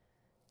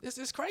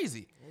 it's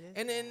crazy. It is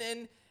And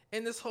then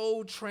and this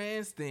whole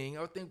trans thing,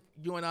 I think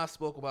you and I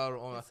spoke about it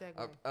on. Good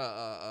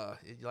segue.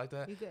 You like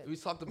that? You good. We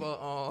talked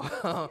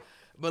about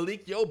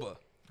Malik Yoba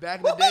back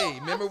in the day.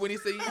 Remember when he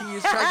said he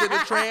was attracted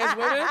to trans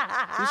women?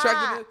 He's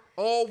attracted to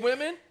all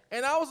women,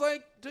 and I was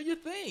like, do your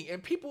thing.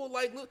 And people were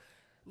like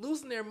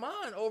losing their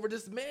mind over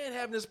this man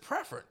having this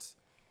preference.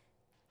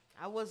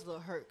 I was a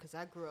little hurt because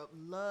I grew up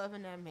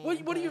loving that man. What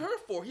are you but-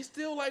 hurt for? He's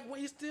still he's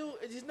still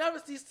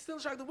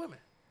attracted to women.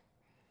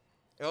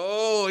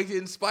 Oh, it's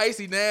getting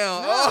spicy now.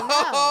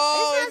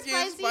 No, It's it's not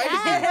getting spicy. spicy.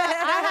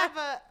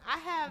 I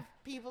have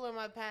people in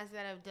my past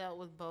that have dealt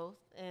with both,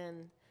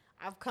 and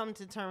I've come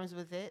to terms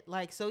with it.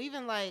 Like, so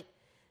even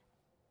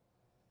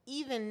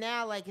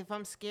now, like if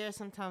I'm scared,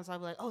 sometimes I'll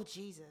be like, "Oh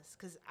Jesus,"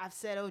 because I've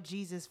said "Oh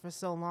Jesus" for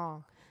so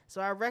long.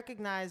 So I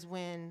recognize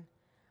when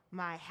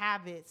my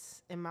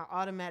habits and my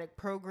automatic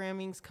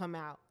programmings come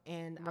out,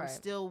 and I'm Right.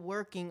 still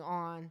working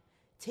on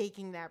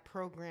taking that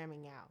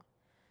programming out.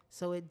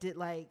 So it did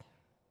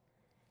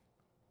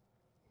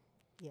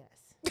yes.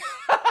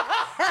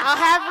 I'll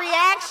have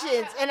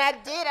reactions, and I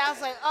did. I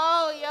was like,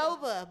 "Oh,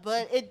 Yoba,"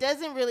 but it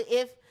doesn't really.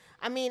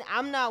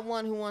 I'm not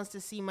one who wants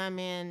to see my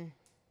man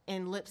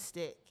in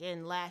lipstick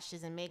and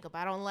lashes and makeup.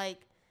 I don't like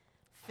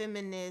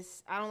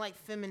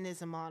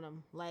feminism on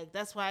him. Like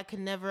that's why I could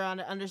never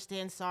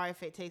understand. Sorry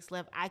if it takes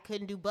left. I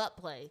couldn't do butt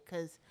play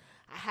because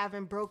I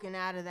haven't broken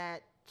out of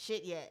that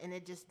shit yet, and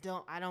it just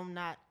don't. I'm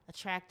not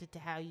attracted to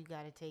how you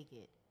got to take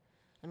it.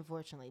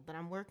 Unfortunately, but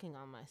I'm working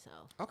on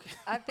myself. Okay.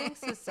 I think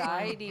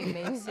society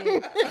makes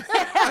it.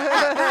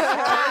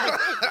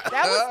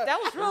 That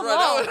was real Right,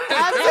 long.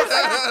 I'm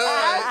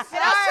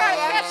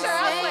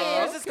sorry.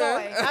 Where's this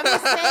going? I'm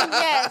just saying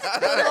yes.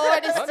 The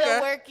Lord is Okay.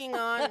 still working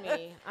on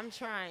me. I'm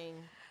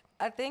trying.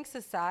 I think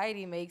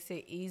society makes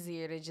it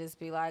easier to just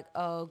be like,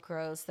 "Oh,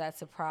 gross,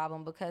 that's a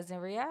problem," because in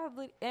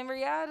reality,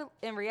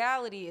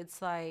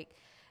 it's like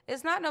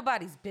it's not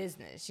nobody's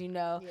business, you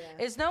know? Yeah.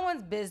 It's no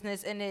one's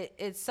business, and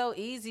it's so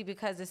easy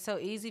because it's so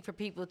easy for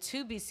people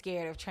to be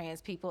scared of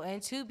trans people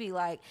and to be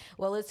like,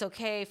 well, it's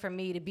okay for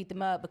me to beat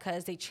them up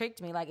because they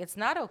tricked me. Like, it's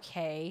not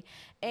okay,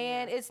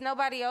 and it's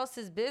nobody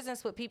else's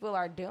business what people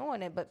are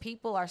doing it, but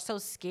people are so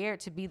scared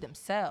to be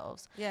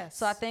themselves. Yes.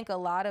 So I think a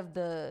lot of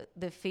the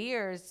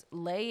fears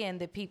lay in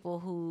the people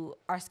who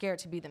are scared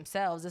to be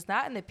themselves. It's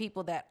not in the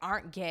people that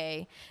aren't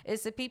gay.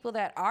 It's the people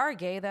that are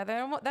gay that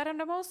are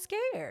the most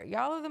scared.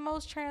 Y'all are the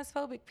most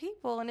transphobic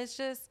people, and it's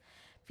just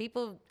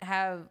people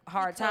have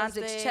hard Because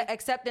times they-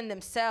 accepting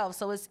themselves.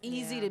 So it's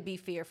easy Yeah. to be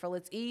fearful.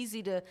 It's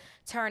easy to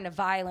turn to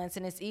violence,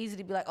 and it's easy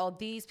to be like, oh,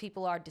 these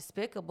people are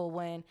despicable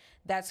when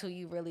that's who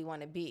you really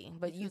want to be.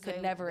 But you Because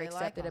could they- never they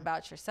accept like it 'em.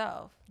 about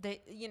yourself.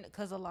 They,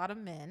 because a lot of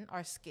men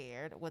are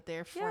scared what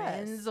their Yes.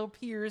 friends or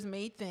peers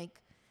may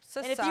think.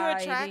 Society, And if you're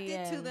attracted to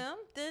and- them,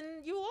 then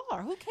you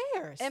are. Who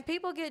cares? And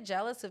people get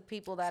jealous of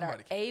people that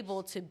Somebody are cares.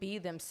 able to be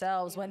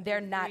themselves when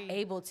they're not free.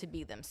 able to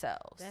be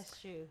themselves. That's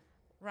true.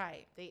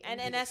 right. They And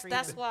envy the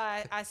that's freedom.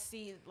 why I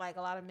see like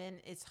a lot of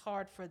men. It's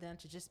hard for them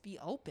to just be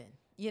open.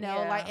 You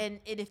know, Yeah. like and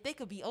if they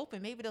could be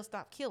open, maybe they'll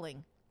stop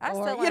killing. I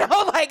Or, still you ain't-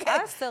 know, like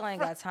I still ain't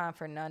got time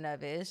for none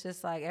of it. It's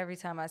just like every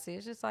time I see it,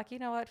 it's just like, you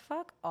know what,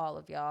 fuck all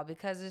of y'all,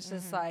 because it's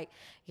just like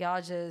you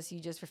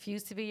just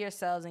refuse to be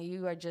yourselves, and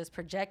you are just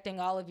projecting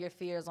all of your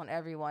fears on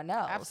everyone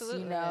else.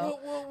 Absolutely. You know,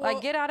 Well, like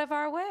get out of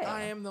our way.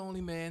 I am the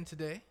only man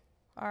today.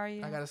 Are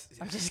you? I gotta.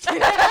 I'm just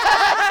kidding. I'm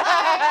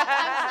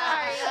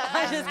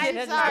just sorry.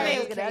 kidding. I'm sorry. I'm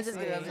just kidding. I'm just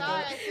kidding. I'm just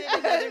Sorry,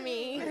 I said another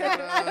me.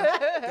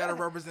 Gotta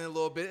represent a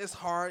little bit. It's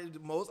hard.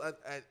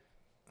 I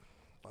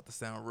about to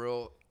sound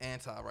real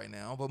anti right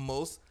now, but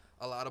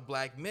a lot of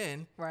black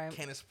men Right.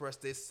 can't express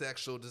their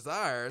sexual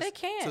desires They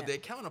can't. to their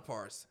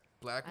counterparts,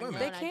 black I know, women.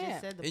 They and I can't.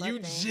 just said the And butt you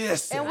thing.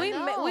 just said And we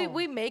I know.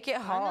 make it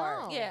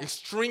hard. know. Yeah.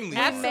 extremely We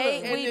hard.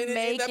 make- And we then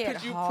make that it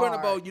picture you put hard.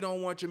 about you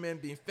don't want your men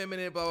being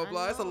feminine, blah blah I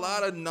blah. It's a know.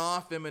 lot of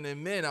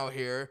non-feminine men out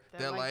here That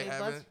that like their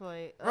having butts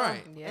play.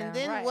 right. Ugh. Yeah. And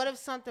then Right. what if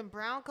something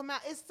brown come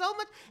out? It's so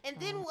much. And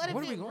then what if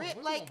Where are we it going? rip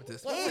Where are we like? going with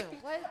this?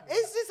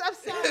 It's just I'm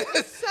sorry.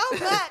 It's so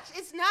much.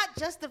 It's not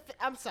just the.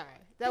 I'm sorry.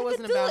 That They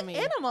wasn't can do about me.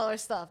 animal or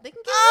stuff. They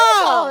can get Oh!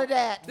 rid of all of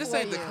that. This for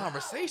ain't the you.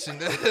 conversation.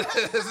 That's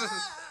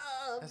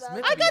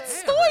meant I to be got had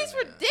stories right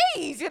for now.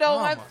 days. You know, Oh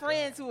my my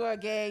friends who are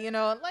gay. You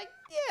know, like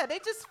yeah, they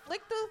just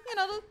flick the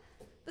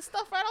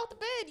stuff right off the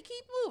bed. You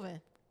keep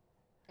moving.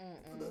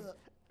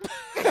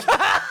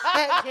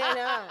 I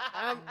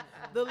cannot.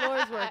 The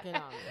Lord's working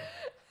on me.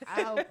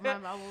 I hope I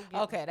will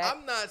get. Okay, that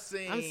I'm not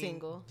saying I'm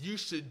single. you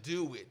should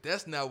do it.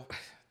 That's not.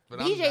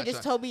 But I'm BJ not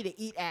just trying- told me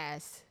to eat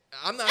ass.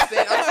 I'm not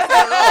saying at all.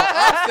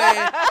 I'm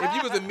saying if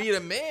you was to meet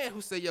a man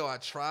who said, "Yo, I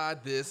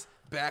tried this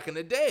back in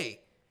the day,"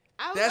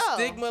 I that know.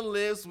 stigma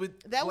lives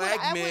with That would- black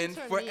that would men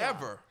turn me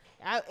forever.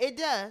 It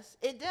does.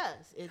 It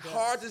does. It does.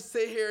 Hard to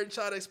sit here and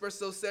try to express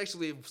so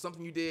sexually if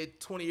something you did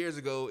 20 years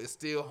ago is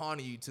still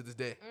haunting you to this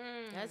day.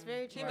 That's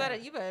very true. you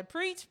better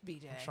preach,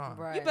 BJ. Trying.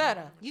 Right. You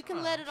better. You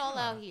can let it all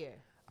out here.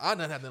 I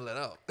don't have to let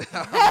up.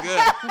 I'm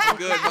good. I'm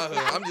good in my hood.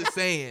 I'm just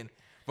saying,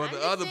 for I'm the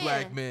just other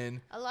black saying.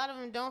 men, A lot of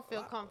them don't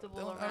feel comfortable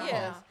don't around at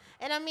all. us.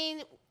 And I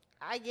mean,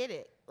 I get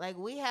it. Like,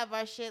 we have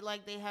our shit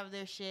like they have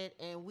their shit,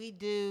 and we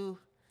do.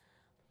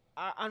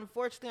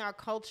 Unfortunately, our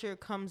culture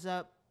comes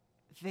up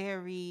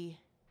very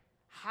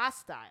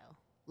hostile.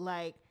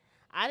 Like,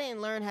 I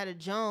didn't learn how to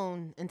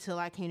Joan until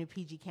I came to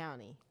PG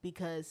County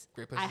because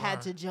Great place I to had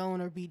learn. to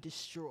Joan or be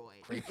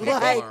destroyed. Great place to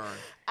Like, learn.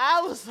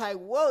 I was like,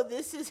 whoa,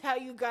 this is how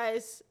you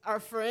guys are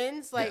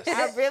friends? Like,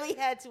 Yes. I really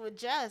had to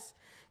adjust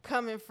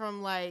coming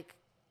from, like,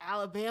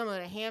 Alabama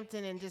to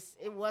Hampton, and just,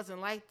 it wasn't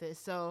like this.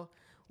 So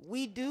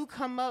we do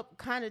come up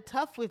kind of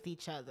tough with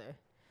each other.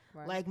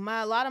 Right. Like,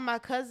 a lot of my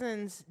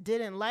cousins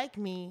didn't like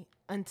me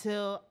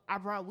until I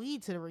brought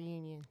weed to the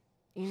reunion,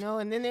 you know?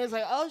 And then they was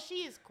like, oh,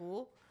 she is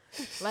cool.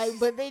 Like,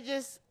 but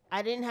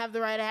I didn't have the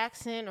right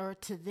accent, or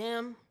to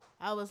them,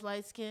 I was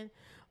light-skinned.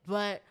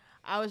 But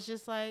I was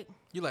just like,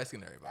 You light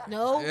skinned everybody.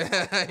 no.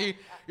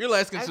 You're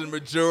light skinned to the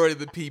majority of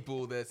the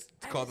people that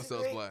call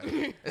themselves black.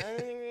 I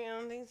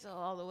don't think so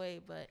all the way,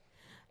 but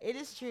it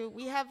is true.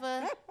 We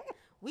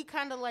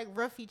kind of like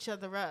rough each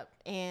other up,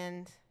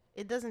 and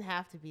it doesn't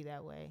have to be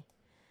that way.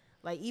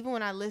 Like, even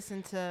when I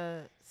listen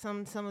to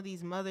some of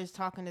these mothers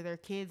talking to their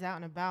kids out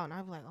and about, and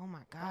I'm like, oh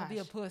my gosh. Don't be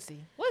a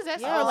pussy. What is that?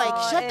 Yeah, supposed like,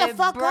 to shut the it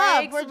fuck up.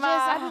 breaks We're just, my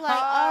I'd be like,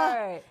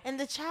 heart. and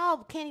the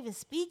child can't even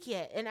speak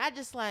yet. And I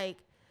just like,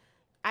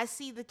 I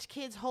see the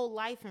kid's whole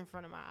life in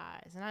front of my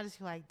eyes, and I just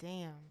feel like,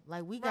 damn,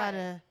 like, we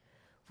gotta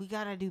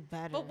do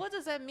better. But what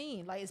does that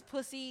mean? Like, is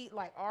pussy,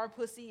 like, our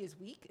pussy is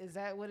weak? Is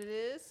that what it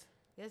is?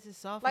 Yes, it's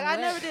soft. Like, and I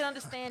wet. never did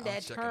understand I'm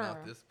that checking term.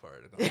 out this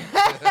part.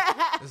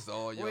 This is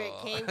all y'all. Where it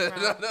came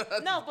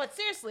from. No, but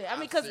seriously, I I'm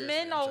mean, because seriously,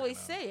 men I'm always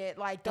checking say it,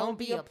 like, don't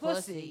be a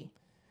pussy.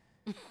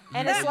 pussy.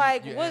 And it's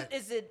like, you what had-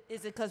 is it?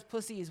 Is it because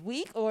pussy is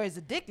weak, or is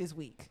the dick is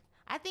weak?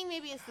 I think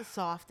maybe it's the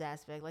soft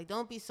aspect. Like,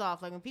 don't be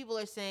soft. Like, when people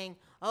are saying,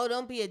 oh,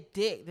 don't be a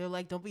dick, they're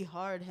like, don't be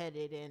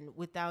hard-headed and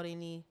without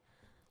any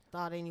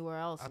thought anywhere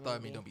else. I thought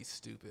it mean maybe. don't be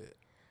stupid.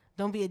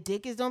 Don't be a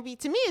dick is don't be,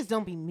 to me, is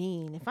don't be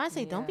mean. If I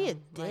say don't be a Yeah,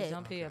 dick, like,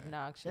 don't be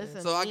obnoxious.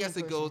 That's a So I mean guess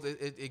it person. goes.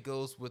 It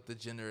goes with the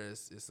gender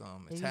is if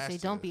you attached. say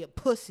to don't it. be a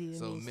pussy,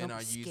 So means men don't are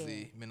be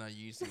scared.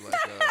 usually like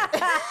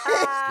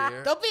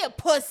scared. Don't be a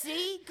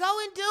pussy. Go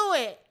and do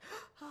it.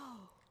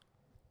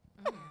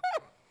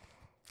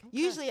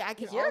 Usually I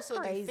can You're also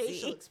crazy. do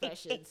facial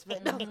expressions,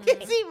 but no one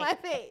can see my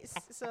face.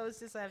 So it's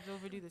just I have to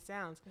overdo the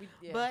sounds.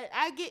 yeah. But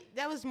I get,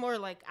 that was more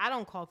like, I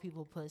don't call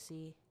people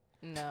pussy.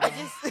 No. I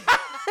just,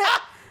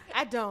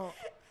 I don't.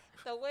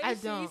 The way I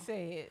she don't.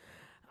 say it.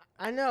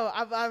 I know.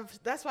 I've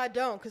that's why I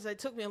don't, because it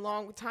took me a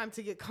long time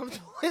to get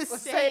comfortable with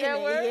Say saying that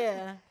it. word?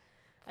 Yeah.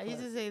 I used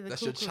to say the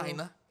That's your cuckoo.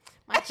 China.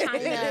 My China.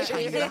 I used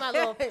to say my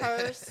little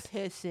purse.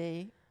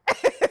 Pissy.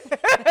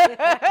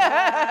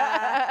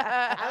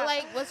 I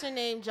like, what's her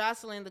name?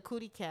 Jocelyn, the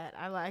cootie cat.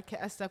 I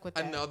stuck with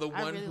that. Another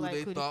I one really who like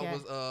they Cootie thought Cat.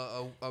 was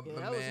a Yeah,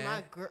 man. that was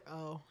my girl.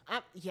 Oh,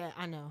 yeah,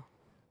 I know.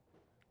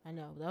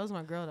 That was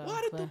my girl though.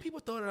 Why do but- people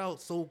throw it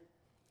out so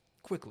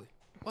quickly?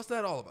 What's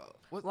that all about?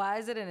 Why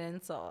is it an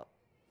insult?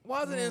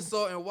 Why is it an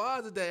insult, and why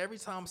is it that every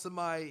time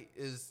somebody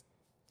is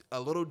a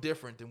little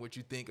different than what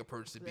you think a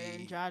person to the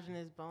be?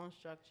 androgynous bone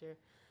structure?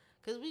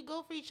 Because we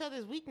go for each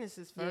other's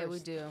weaknesses first. Yeah, we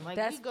do. Like,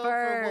 That's we go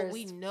for what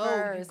we first, know.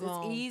 first. You It's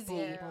gon' easy.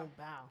 boom, boom,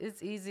 bow.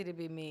 It's easy to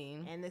be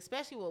mean. And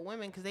especially with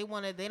women, because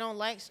they don't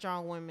like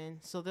strong women,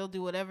 so they'll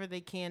do whatever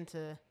they can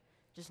to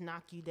just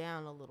knock you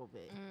down a little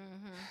bit.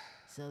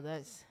 So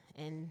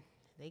and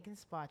they can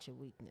spot your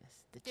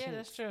weakness. The Yeah, chinks.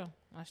 that's true.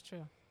 That's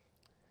true.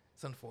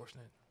 It's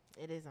unfortunate.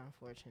 It is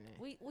unfortunate.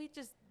 We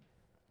just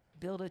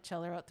build each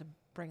other up to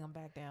bring them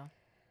back down.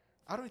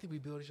 I don't think we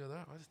build each other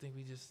up. I just think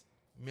we just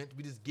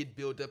get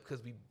built up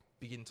because we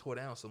be getting tore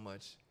down so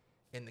much,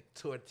 and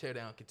the tear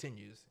down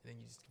continues, and then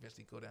you just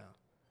eventually go down.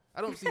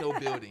 I don't see no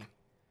building.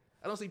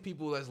 I don't see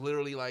people that's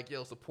literally like,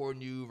 yo,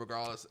 supporting you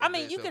regardless. I of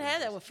mean, their you can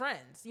have that self-interest. with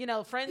friends. You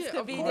know, friends Yeah, could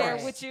of be there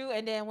course. with you,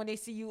 and then when they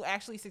see you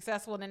actually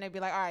successful, then they'd be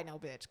like, all right, no,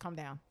 bitch, calm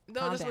down. No,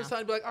 calm this down. was time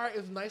to be like, all right,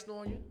 it's nice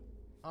knowing you.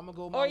 I'm gonna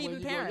go my Or way. even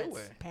You go your parents.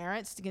 way.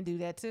 Parents can do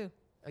that too.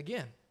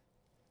 Again,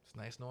 it's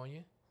nice knowing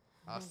you.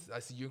 I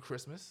see you in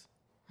Christmas.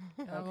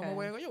 And I'm Okay. going my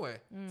way, go your way.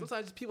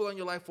 Sometimes people are in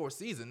your life for a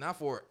season, not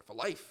for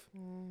life.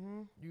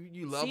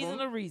 You love Season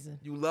them. of reason.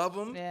 You love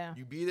them. Yeah.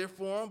 You be there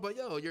for them. But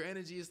yo, your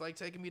energy is like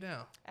taking me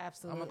down.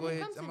 Absolutely. go It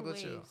ahead. comes I'm in gonna go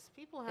chill. waves.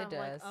 People have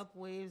like does. up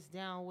waves,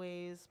 down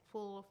waves,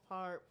 pull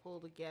apart, pull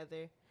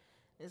together.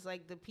 It's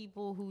like the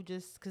people who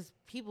just, because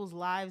people's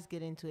lives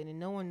get into it and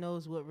no one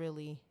knows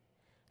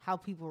how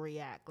people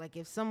react. Like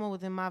if someone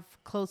within my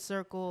close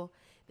circle,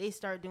 they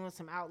start doing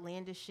some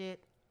outlandish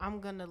shit, I'm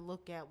going to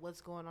look at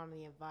what's going on in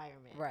the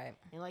environment. Right.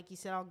 And like you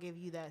said, I'll give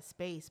you that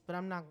space, but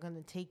I'm not going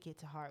to take it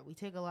to heart. We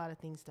take a lot of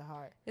things to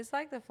heart. It's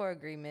like the 4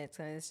 agreements,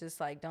 and it's just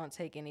like, don't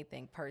take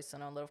anything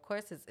personal. Of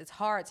course, it's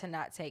hard to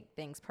not take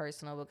things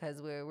personal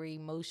because we're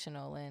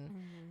emotional, and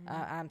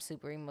I'm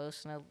super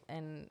emotional.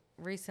 And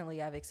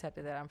recently, I've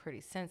accepted that I'm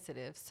pretty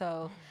sensitive.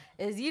 So,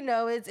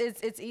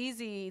 it's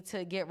easy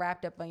to get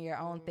wrapped up on your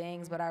own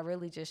things, but I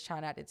really just try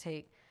not to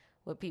take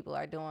what people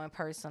are doing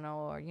personal,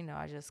 or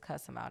I just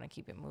cuss them out and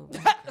keep it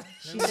moving.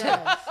 She does.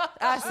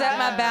 I set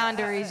my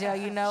boundaries, yo.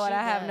 You know what? She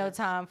I have no does.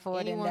 time for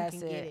it, and Anyone that's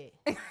can it.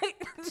 get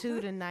it.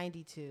 2 to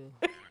 92.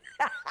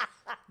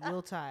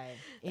 You'll tie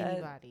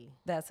anybody.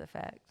 That's a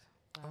fact.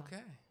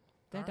 Okay.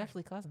 They're All right.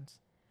 definitely cousins.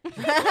 Not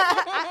with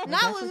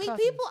definitely me. cousins.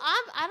 People,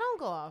 I don't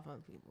go off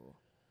on people.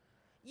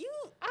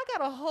 I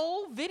got a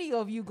whole video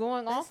of you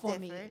going That's off on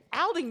me, different.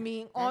 outing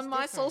me on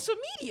my different. social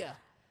media.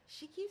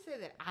 She keeps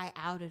saying that I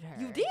outed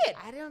her. You did.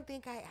 I don't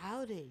think I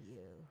outed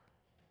you.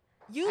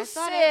 You I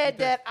thought said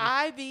that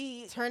I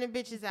be Turning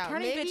bitches out.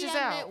 Turning Maybe bitches I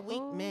out. meant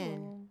weak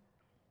men.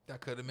 That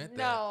could have meant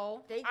that.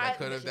 no. Thank That you.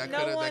 could have. That no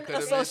could have. one That could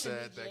have meant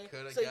associated that. That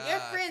could have. So your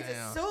friends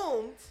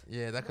assumed,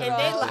 Yeah, that could and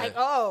have. they like,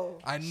 oh,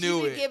 I she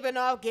knew be it. giving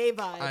off gay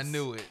vibes. I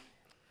knew it.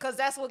 Because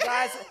that's what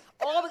guys.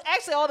 all the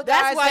guys.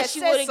 That's why that she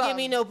said wouldn't give something.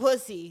 me no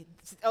pussy.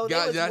 Oh, they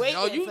was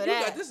waiting you for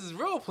that. got this is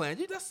real plan.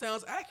 That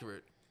sounds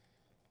accurate.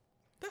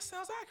 That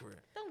sounds accurate.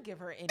 Don't give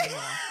her any more.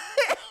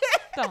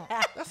 Don't.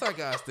 That's how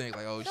guys think.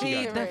 Like, oh, she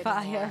Feed got. the right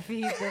fire. anymore.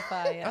 Feed the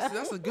fire.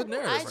 That's a good I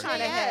narrative. try Right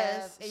to there.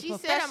 have a She said I'm a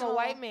professional-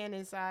 white man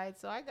inside,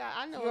 so I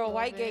know. You're a little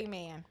white bit. gay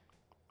man.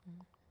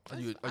 Are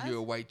you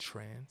a white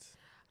trans?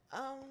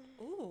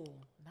 Ooh,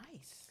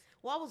 nice.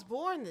 Well, I was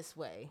born this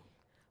way,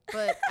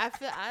 but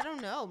I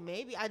don't know.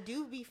 Maybe I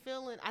do be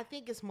feeling. I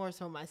think it's more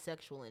so my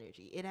sexual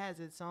energy. It has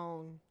its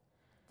own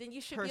Then you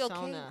should be okay.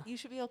 Persona. You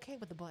should be okay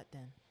with the butt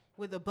then.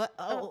 with a butt.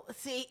 Oh,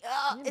 see,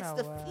 You it's know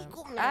the what?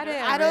 fecal I matter.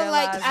 didn't I don't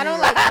like. realize I you don't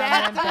were like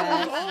coming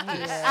bathroom.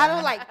 back. Yeah. I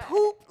don't like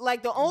poop.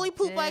 Like the only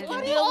poop I Did can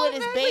you? deal with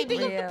is baby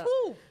Think of Yeah. the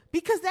poo.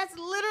 because that's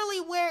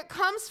literally where it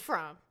comes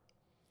from.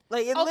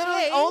 Like it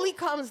literally Okay. only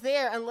comes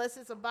there unless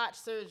it's a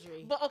botched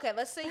surgery. But okay,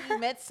 let's say you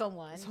met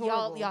someone, It's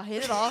y'all horrible.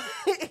 hit it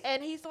off,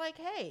 and he's like,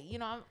 "Hey,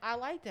 I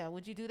like that.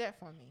 Would you do that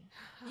for me?"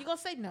 You gonna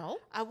say no?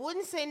 I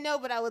wouldn't say no,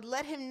 but I would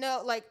let him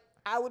know. Like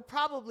I would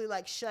probably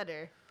like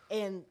shudder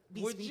and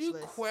be Would you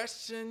speechless.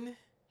 question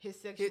His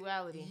it?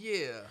 sexuality.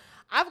 Yeah.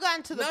 I've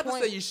gotten to the Not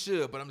point. to say you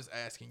should, but I'm just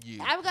asking you.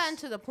 I've gotten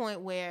to the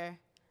point where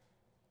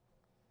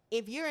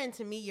if you're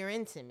into me, you're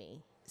into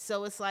me.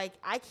 So it's like,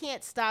 I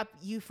can't stop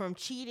you from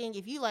cheating.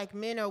 If you like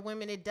men or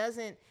women, it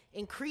doesn't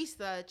increase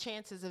the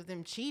chances of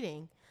them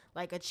cheating.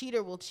 Like, a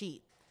cheater will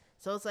cheat.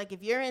 So it's like,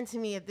 if you're into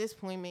me at this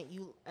point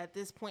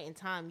in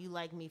time, you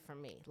like me for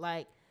me.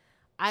 Like,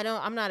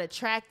 I'm not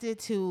attracted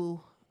to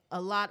a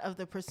lot of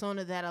the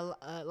persona that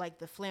like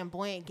the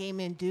flamboyant gay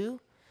men do.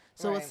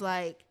 So it's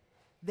like,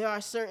 there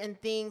are certain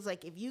things,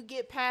 like, if you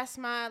get past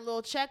my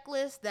little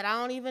checklist that I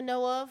don't even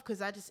know of,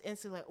 because I just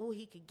instantly like, oh,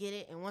 he could get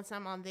it. And once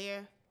I'm on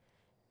there,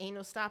 ain't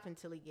no stopping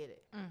till he get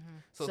it.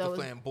 So it's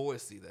the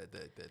flamboyancy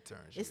that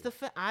turns you. It's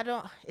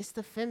it's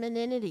the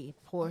femininity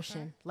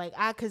portion. Like,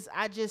 I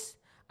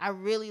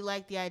really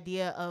like the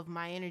idea of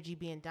my energy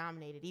being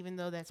dominated, even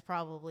though that's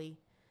probably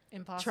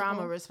Impossible.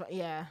 trauma response.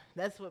 Yeah,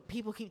 that's what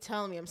people keep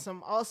telling me.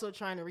 I'm also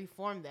trying to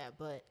reform that,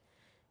 but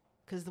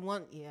because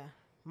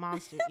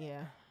monster,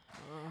 yeah.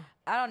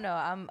 I don't know.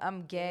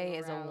 I'm gay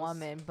as a aroused.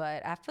 woman,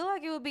 but I feel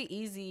like it would be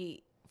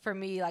easy for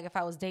me, like if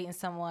I was dating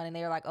someone and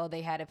they were like, oh,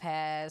 they had a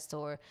past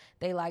or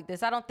they like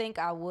this. I don't think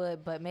I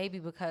would, but maybe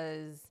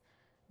because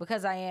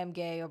I am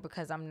gay or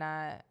because I'm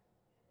not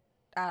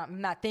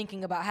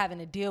thinking about having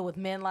to deal with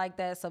men like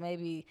that. So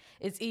maybe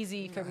it's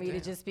easy for me to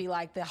just be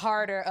like the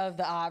harder of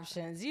the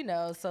options, you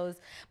know?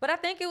 But I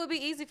think it would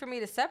be easy for me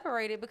to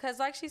separate it because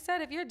like she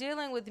said, if you're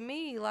dealing with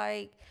me,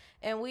 like,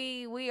 and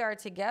we are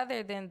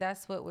together, then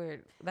that's what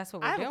we're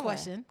doing. I have a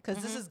question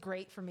because this is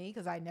great for me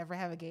because I never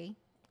have a gay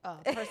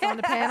person on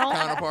the panel.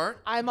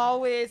 Counterpart. I'm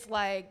always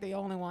like the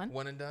only one.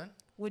 One and done.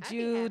 Would I'd be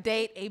you happy.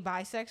 date a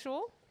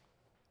bisexual?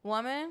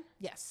 Woman?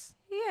 Yes.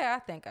 Yeah, I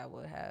think I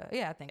would have.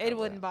 Yeah, I think I It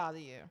would. wouldn't bother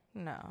you.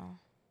 No.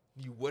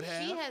 You would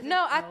have. She has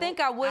No, I think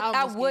I would.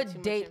 I almost gave too would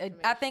much date. I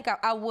information. think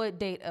I would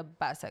date a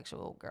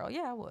bisexual girl.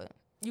 Yeah, I would.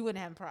 You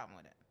wouldn't have a problem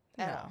with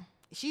it. At No. all.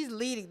 She's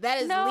leading. That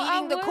is No,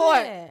 leading the I court.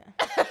 wouldn't.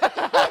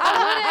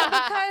 I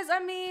wouldn't because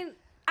I mean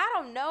I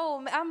don't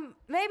know.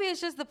 Maybe it's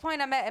just the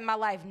point I'm at in my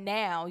life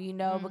now, you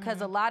know,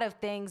 because a lot of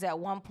things at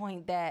one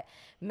point that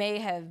may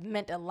have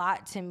meant a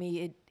lot to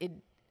me,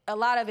 a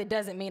lot of it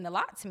doesn't mean a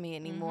lot to me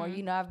anymore.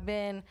 You know, I've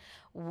been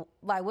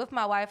like with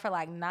my wife for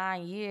like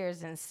 9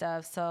 years and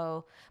stuff.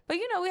 So, but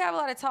you know, we have a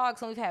lot of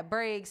talks and we've had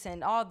breaks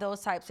and all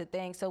those types of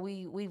things. So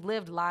we've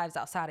lived lives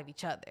outside of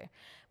each other.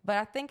 But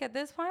I think at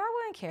this point, I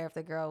wouldn't care if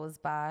the girl was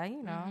bi,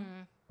 you know.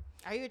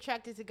 Are you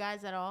attracted to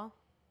guys at all?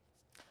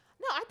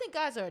 No, I think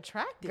guys are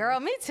attractive. Girl,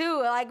 me too.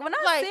 Like when I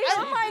Like, see it,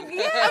 I'm like,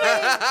 yeah.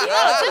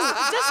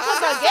 just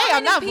because I'm gay,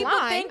 I'm not people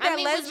blind. think I that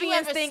mean, would you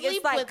lesbians ever think it's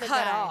sleep like with a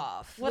cut guy?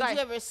 off. Would you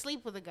ever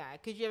sleep with a guy?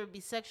 Could you ever be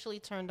sexually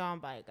turned on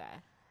by a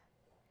guy?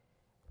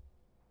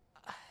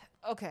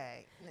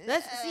 Okay.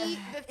 Let's see.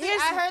 The thing,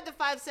 I heard the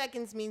 5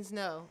 seconds means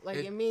no. Like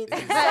it means.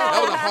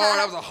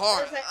 That was a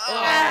hard.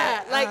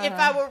 Like if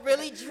I were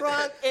really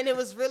drunk and it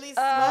was really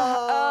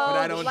small. But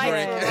I don't lights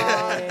drink. were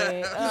on,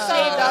 he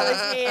shaved all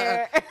his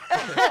hair.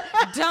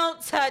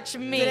 Don't touch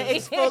me. Did an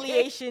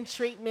exfoliation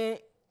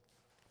treatment.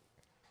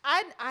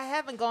 I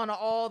haven't gone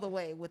all the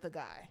way with a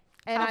guy.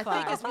 And How I far?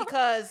 think it's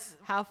because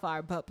How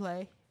far butt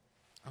play?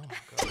 Oh my god.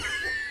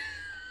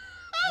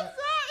 I'm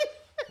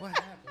sorry. What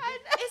happened?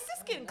 it's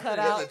just getting cut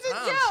There's out. a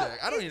time joke. check.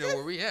 I don't even know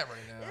where we at right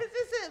now.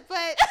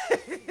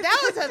 But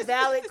that was a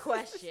valid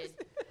question.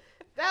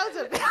 That was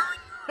a valid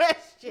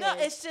question. No,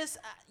 it's just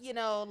you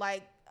know,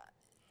 like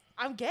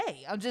I'm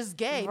gay. I'm just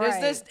gay.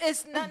 Right. There's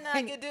it's nothing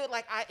I can do.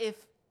 Like if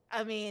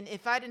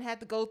I didn't have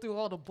to go through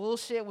all the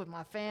bullshit with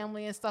my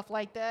family and stuff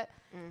like that,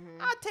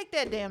 I'd take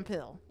that damn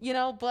pill. You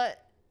know,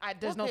 but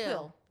there's What no pill?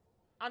 pill.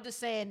 I'm just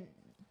saying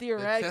The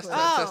theoretically.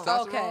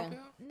 testosterone okay. pill?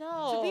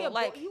 No, to be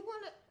like you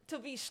want to. to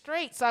be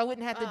straight, so I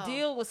wouldn't have to Oh.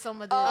 deal with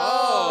some of this.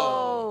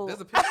 Oh,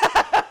 there's a pill.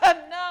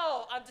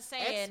 No, I'm just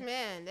saying.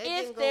 X-Men. That If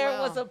didn't go there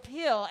well was a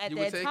pill at You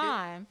would that take it?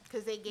 time,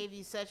 because they gave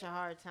you such a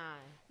hard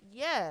time.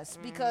 yes,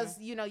 because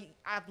you know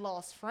I've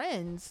lost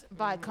friends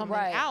by coming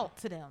Right. out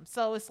to them.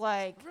 So it's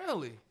like,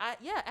 Really?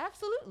 yeah,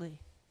 absolutely.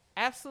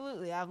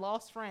 I've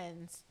lost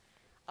friends,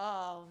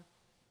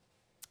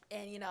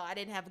 and you know I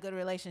didn't have a good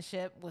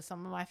relationship with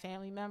some of my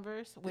family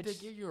members. Did Which they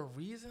give you a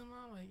reason,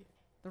 Mom? Like,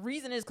 the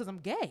reason is because I'm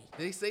gay.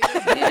 they say that?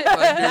 Like, you're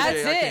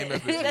That's gay, I can't it.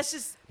 mess with you. That's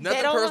just they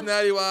Nothing don't-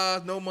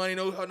 personality-wise, no money,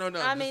 no.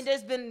 I mean,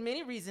 there's been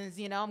many reasons.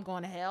 You know, I'm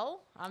going to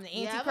hell. I'm the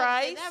Yeah, I'm about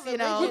to say Antichrist. that You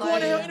know, religion- we're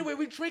going to hell like- anyway.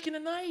 We're drinking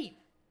tonight.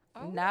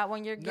 Not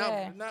when you're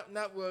gay.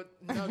 Not what.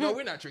 No,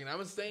 we're not drinking.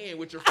 I'm saying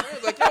with your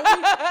friends, like, yo, we're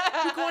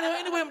going to hell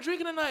anyway. I'm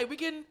drinking tonight. We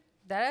getting.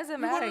 That doesn't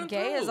We matter. running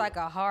Gay is through. like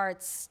a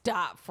hard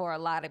stop for a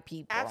lot of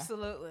people.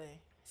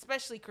 Absolutely.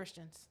 Especially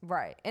Christians.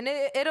 Right. And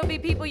it'll be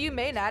people you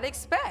may not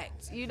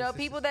expect. You know,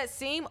 people that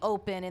seem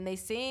open and they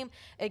seem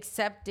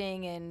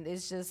accepting, and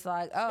it's just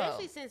like, oh.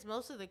 Especially since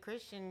most of the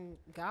Christian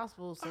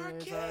gospel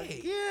singers are gay.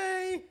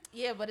 gay.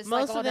 Yeah, but it's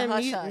Most like of on the them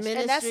hush mu- hush.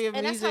 ministry of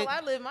And that's how music-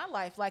 I live my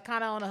life, like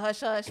kind of on a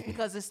hush hush,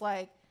 because it's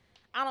like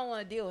I don't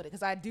want to deal with it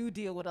because I do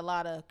deal with a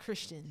lot of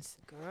Christians.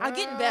 I'm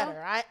getting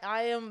better.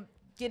 I am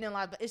getting a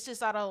lot, but it's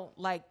just I don't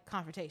like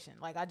confrontation.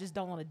 Like I just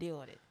don't want to deal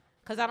with it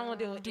because I don't want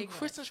to deal with Do ignorance.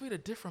 Christians read a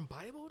different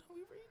Bible than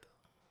we read?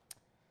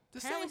 The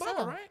same Apparently Bible,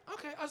 so. right?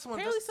 Okay, I just want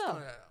Apparently to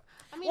so.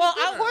 I mean, Well, a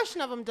good I-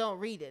 portion of them don't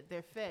read it;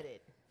 they're fed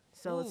it.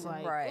 So it's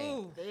like,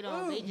 right. they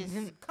don't. They just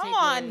Come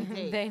take on. what they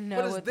take. They know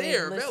But it's what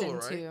there, they listen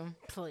available, to.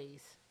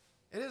 Please.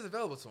 It is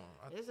available to them.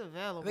 It's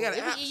available. They got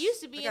It apps.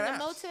 used to be They in got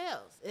the apps.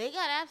 motels. They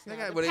got apps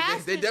now. The But they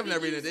pastors definitely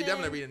be read it. They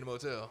definitely using- read it in the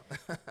motel.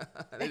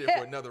 They did it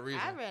for another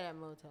reason. I read at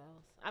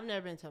motels. I've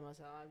never been to a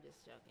motel. I'm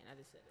just joking. I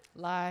just said it.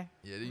 Lie.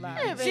 Yeah, you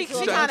Lie. She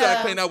try kinda- to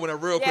clean up with her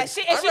real Yeah, quick.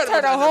 she I read turned about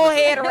her that whole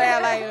episode. head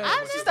around like I've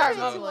she never started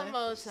been to a mumbling.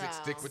 motel.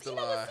 Stick with the You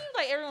know, lie. it seems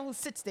like everyone who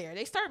sits there,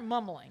 they start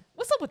mumbling.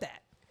 What's up with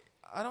that?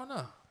 I don't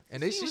know.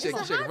 And she was shaking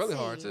a hot really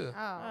hard seat. too.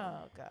 Oh.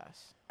 Oh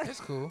gosh. It's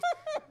cool.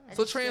 I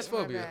So just shake my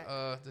transphobia.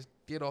 back. Just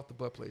get off the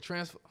butt plate.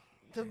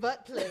 The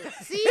butt plate.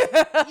 See, you bring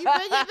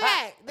it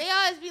back. They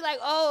always be like,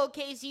 "Oh,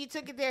 okay, so you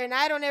took it there, and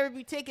I don't ever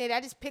be taking it.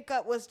 I just pick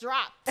up what's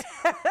dropped."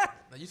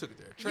 No, you took it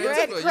there. You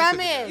breadcrumb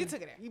in. You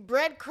took it there. You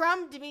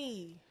breadcrumbed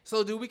me.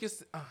 So do we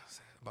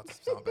about to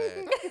sound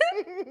bad.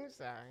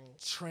 Sorry.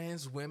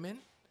 Trans women.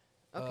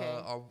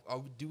 Okay.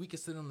 Do we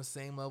consider them the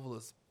same level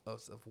as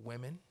of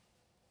women?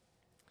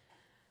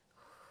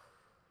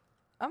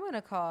 I'm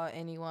gonna call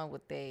anyone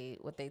what they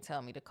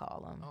tell me to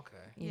call them. Okay.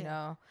 You Yeah.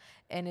 know,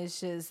 and it's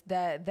just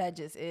that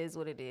just is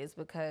what it is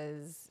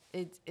because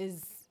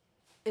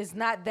it's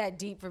not that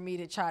deep for me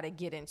to try to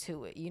get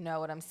into it. You know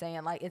what I'm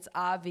saying? Like it's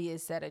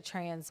obvious that a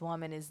trans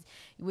woman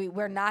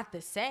we're not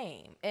the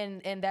same,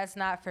 and that's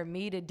not for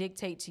me to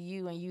dictate to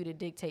you and you to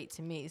dictate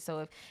to me. So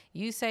if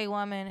you say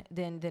woman,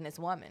 then it's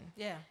woman.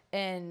 Yeah.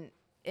 And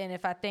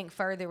if I think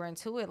further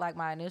into it, like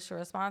my initial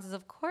response is,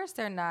 of course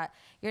you're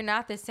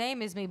not the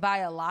same as me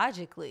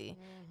biologically.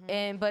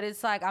 But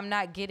it's like I'm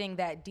not getting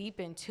that deep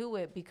into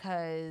it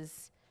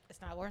because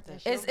It's not worth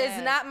it.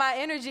 it's not my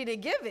energy to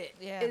give it.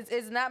 Yeah.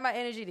 It's not my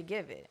energy to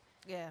give it.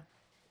 Yeah.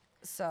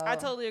 So I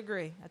totally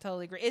agree.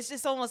 It's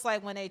just almost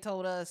like when they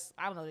told us,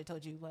 I don't know what they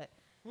told you, but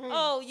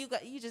oh,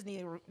 you just need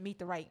to meet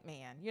the right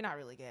man. You're not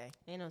really gay.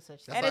 Ain't no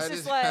such thing. And it's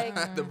just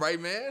like the right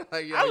man.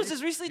 Like, I was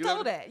just recently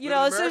told that. You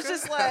know, so it's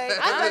just like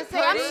I was gonna say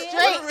I'm pretty.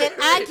 straight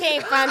and I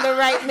can't find the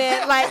right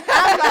man. Like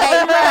I'm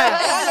like, bruh,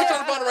 I'm not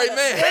trying to find the right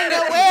man. ain't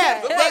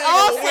nowhere. Somebody They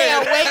all gonna say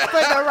win. wait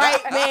for the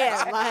right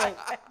man.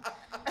 Like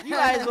you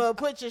might as well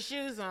put your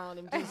shoes on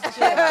and just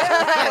chill.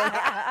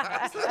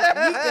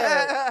 You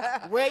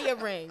good. Wear your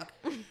ring.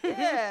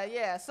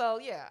 yeah. So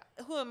yeah,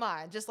 who am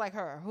I? Just like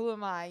her. Who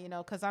am I? You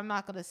know, because I'm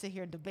not gonna sit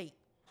here and debate.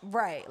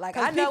 right. Like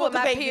 'Cause I know people what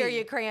my debate me.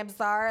 period cramps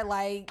are.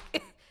 Like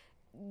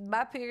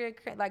my period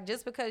like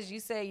just because you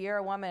say you're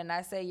a woman and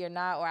I say you're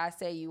not or I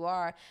say you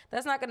are,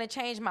 that's not going to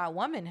change my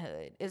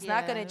womanhood. It's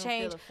not Yeah, going to don't feel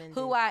change offended.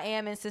 who I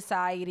am in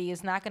society.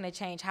 It's not going to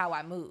change how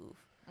I move.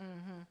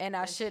 And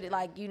I should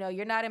like, you know,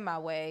 you're not in my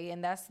way.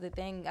 And that's the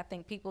thing. I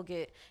think people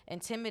get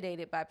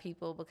intimidated by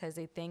people because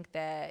they think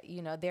that,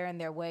 you know, they're in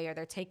their way or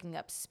they're taking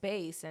up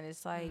space. And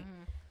it's like,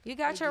 you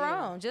got They your do.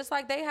 own, just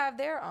like they have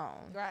their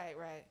own. Right.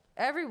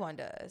 Everyone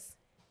does.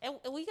 And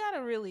we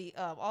gotta really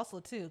also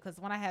too, because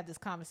when I have this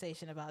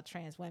conversation about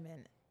trans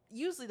women,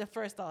 usually the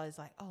first thought is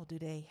like, oh, do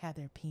they have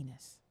their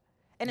penis?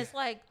 And it's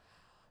like,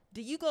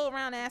 do you go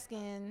around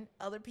asking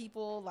other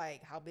people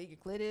like how big your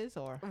clit is,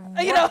 or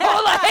you know,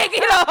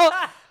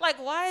 like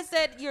why is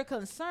that your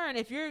concern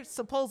if you're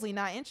supposedly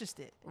not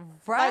interested?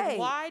 Right. Like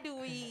why do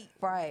we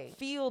Right.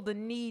 feel the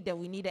need that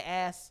we need to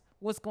ask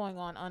what's going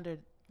on under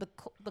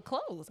the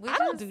clothes? We I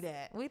don't just- do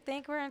that. We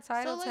think we're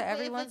entitled like, to but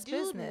everyone's if a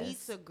dude business.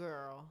 meets a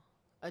girl,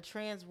 a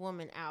trans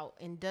woman out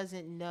and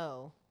doesn't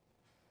know,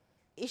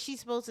 is she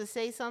supposed to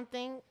say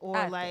something or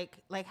I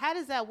like how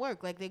does that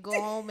work? Like they go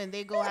home and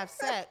they go have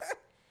sex,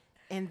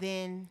 and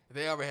then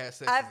They already had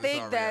sex. I it's think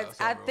already that's.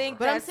 it's I already think over.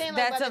 But I'm that's saying,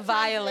 like, that's by a the time they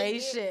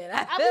violation. get-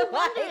 I I feel be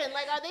wondering,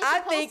 like, are they I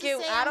supposed think to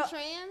it. say I I'm don't.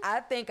 trans? I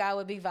think I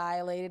would be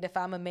violated if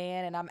I'm a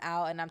man and I'm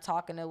out and I'm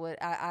talking to what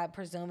I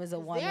presume is a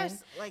woman,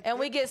 there's, like, and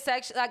we get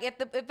sexual. Like if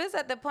it's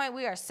at the point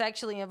we are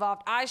sexually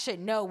involved, I should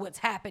know what's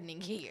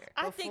happening here.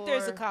 I think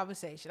there's a before-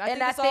 conversation. And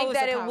think I it's think always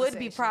that a it would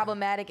be conversation.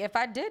 problematic if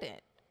I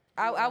didn't.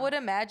 I would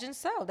imagine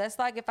so. That's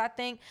like if I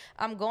think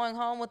I'm going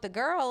home with a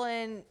girl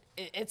and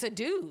it's a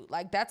dude,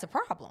 like that's a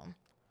problem.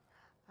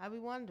 I be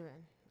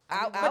wondering.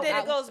 But then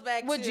it goes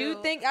back Would to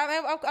you think?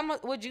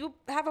 Would you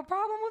have a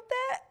problem with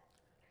that?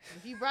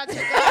 If you brought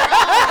your girl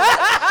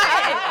home,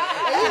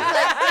 and he's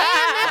like,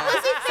 damn, that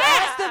pussy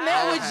fat. Ask the I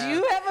man, would would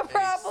you have a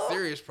problem?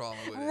 serious problem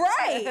with it.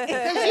 Right.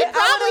 She I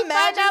probably would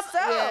imagine found so.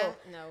 out-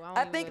 Yeah, no, I don't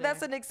I even think go that's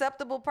there. an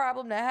acceptable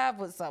problem to have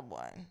with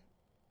someone.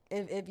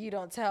 If you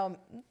don't tell me,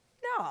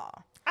 no.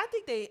 I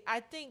think the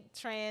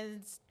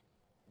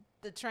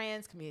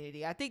trans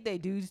community, I think they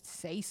do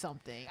say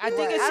something. I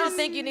think it's I don't just,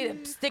 think you need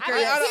a sticker I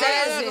that don't-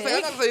 says I'm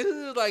it. not gonna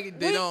say like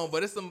they don't,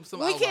 but it's some.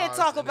 we can't outliers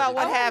talk and about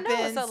what everything. Oh, no,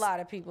 happens. it's a lot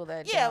of people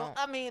that Yeah, don't.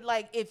 I mean,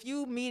 like if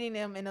you meeting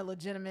them in a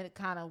legitimate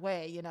kind of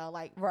way, you know,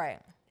 like Right.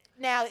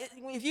 now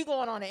if you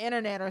going on the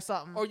internet or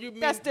something, Or you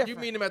meet that's different. you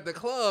meet them at the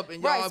club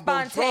and Right, y'all both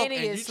drunk and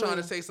you spontaneously. trying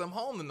to say something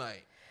home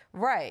tonight.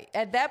 Right.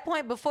 At that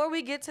point, before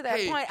we get to that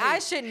Hey, point, hey, I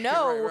should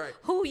know right.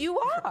 who you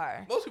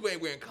are. Most people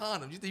ain't wearing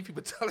condoms. You think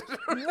people tell us?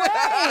 Right.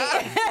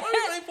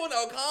 Most ain't putting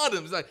out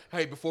condoms. It's like,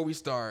 hey, before we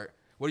start,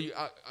 what do you?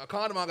 A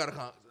condom? I got a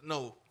condom.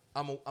 No,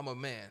 I'm a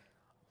man.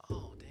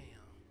 Oh damn.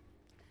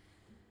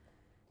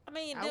 I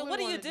mean, I then what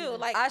do wouldn't you wanna do?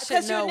 do Like, I should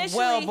 'cause you know initially,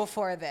 well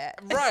before that.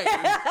 Right.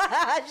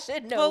 I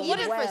should know But what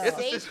if well. For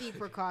safety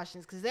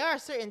precautions, because there are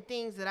certain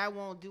things that I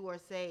won't do or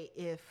say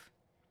if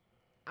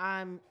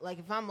I'm like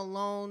if I'm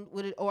alone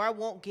with it, or I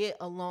won't get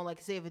alone.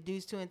 Like say if a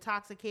dude's too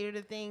intoxicated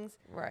or things,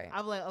 Right.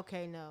 I'm like,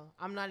 okay, no,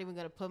 I'm not even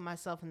gonna put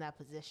myself in that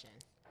position.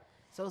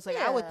 So it's like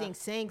I would Yeah. think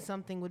saying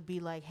something would be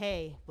like,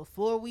 hey,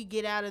 before we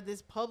get out of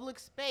this public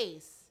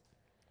space,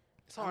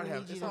 It's hard to I'm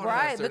have. gonna It's need hard you to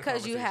have Right, certain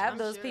because you have I'm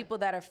those sure. people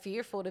that are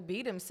fearful to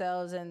be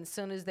themselves, and as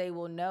soon as they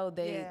will know,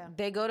 Yeah.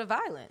 they go to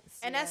violence.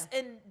 and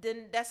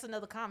then that's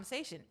another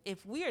conversation.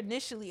 If we're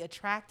initially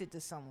attracted to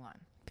someone,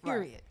 Right.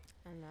 period,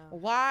 I know.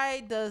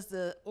 why does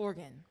the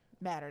organ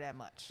matter that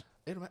much?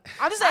 It might-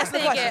 I'm just asking the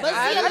think question. it- But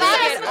I see, a think lot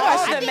it of all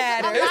I that think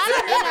matters. A lot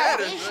of men are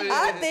Matters, issues.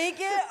 yeah. I think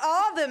it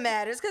all that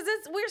matters because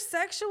we're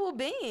sexual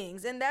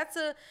beings, and that's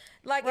a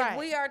like Right. if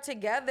we are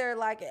together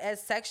like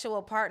as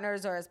sexual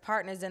partners or as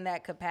partners in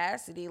that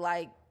capacity,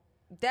 like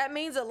that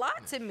means a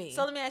lot to me.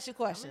 So let me ask you a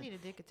question. need a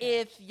dick attached.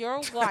 If your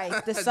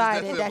wife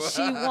decided that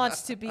she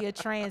wants to be a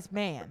trans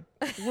man,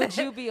 would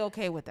you be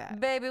okay with that?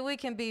 Baby, we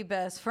can be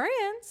best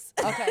friends.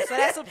 Okay, so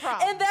that's a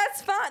problem. And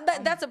that's fine.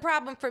 That's a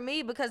problem for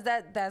me because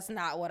that's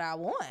not what I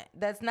want.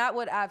 That's not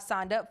what I've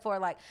signed up for.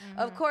 Like,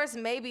 of course,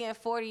 maybe in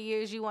 40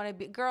 years you want to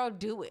be, girl,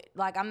 do it.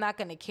 Like, I'm not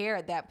going to care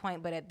at that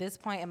point. But at this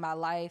point in my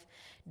life,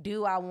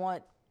 do I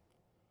want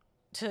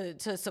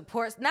to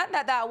support? Not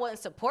that I wouldn't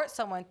support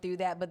someone through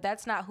that, but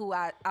that's not who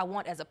I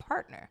want as a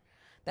partner.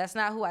 That's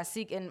not who I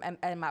seek in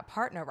my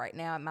partner right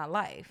now in my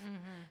life.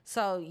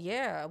 So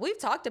yeah, we've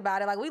talked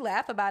about it. Like we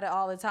laugh about it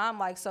all the time.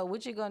 Like, so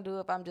what you gonna do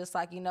if I'm just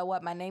like, you know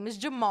what, my name is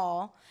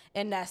Jamal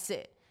and that's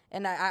it.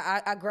 And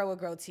I grow a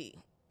goatee.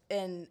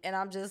 And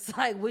I'm just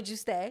like, would you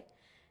stay?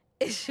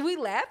 We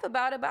laugh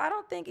about it, but I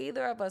don't think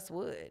either of us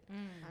would.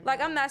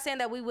 Like, I'm not saying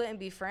that we wouldn't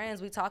be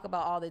friends. We talk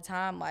about all the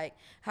time, like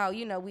how,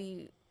 you know,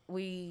 we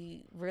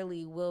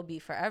really will be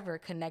forever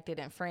connected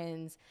and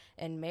friends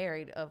and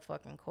married, of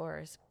fucking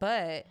course.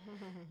 But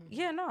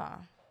yeah, no,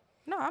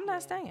 I'm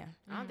not staying.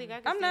 I don't think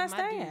I can. I'm not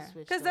stand my staying dude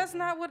switched because that's over.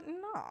 not what.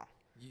 No,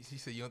 You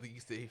said you don't think you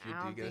stay if you I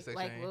do don't get a think sex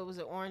like change? what was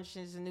it, Orange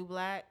is the New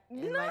Black?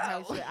 And like how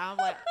you said, I'm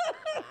like,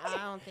 I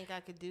don't think I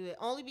could do it.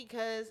 Only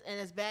because, and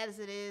as bad as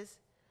it is,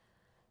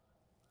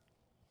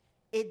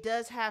 it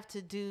does have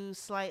to do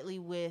slightly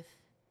with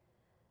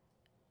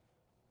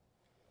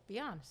Be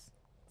honest.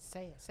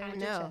 Say it. Say it I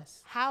with your know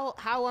chest.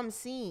 how I'm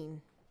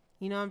seen.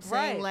 You know what I'm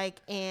saying? Right.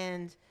 Like,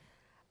 and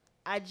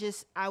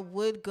I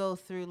would go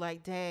through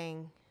like,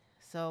 dang,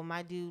 so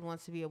my dude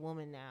wants to be a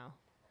woman now,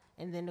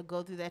 and then to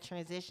go through that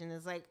transition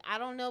is like, I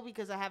don't know,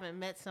 because I haven't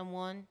met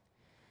someone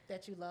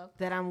That you love.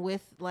 that I'm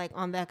with, like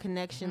on that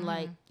connection,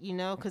 like, you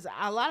know, because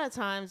a lot of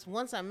times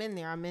once I'm in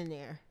there, I'm in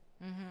there.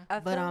 I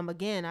But feel-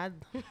 again,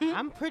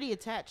 I'm pretty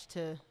attached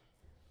to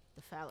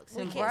the phallic We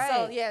symbol. can't,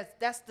 so Right. yes,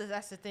 that's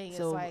the thing.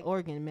 So it's like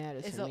organ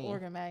matters it's to an me.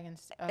 organ magging.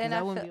 And I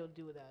I wouldn't fe- be able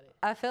to do without it.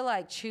 I feel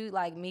like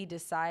like me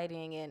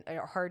deciding and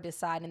or her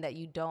deciding that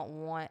you don't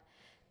want,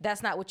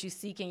 that's not what you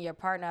seek in your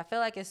partner. I feel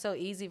like it's so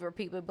easy for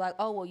people to be like,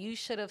 oh, well, you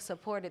should have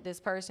supported this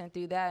person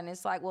through that. And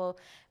it's like, well,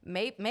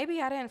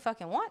 maybe I didn't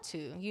fucking want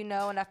to, you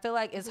know? And I feel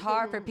like it's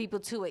hard for people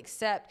to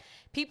accept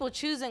people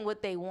choosing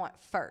what they want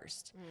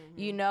 1st.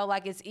 You know,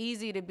 like it's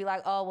easy to be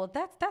like, oh, well,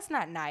 that's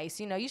not nice.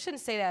 You know, you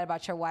shouldn't say that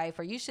about your wife,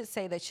 or you should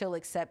say that she'll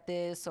accept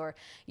this, or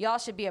y'all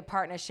should be a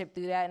partnership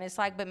through that. And it's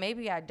like, but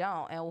maybe I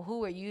don't. And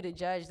who are you to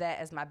judge that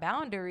as my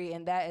boundary?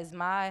 And that is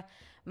my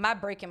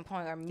breaking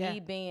point, or me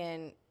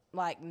being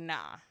like, nah.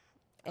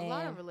 A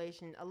lot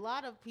And a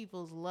lot of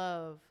people's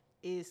love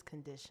is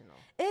conditional.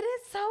 it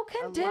is so A lot-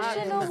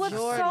 conditional with so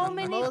majority,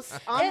 many, most,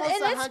 and almost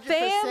it's 100%.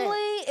 family.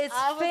 It's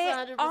Almost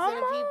 100% of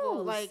people.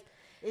 almost. Like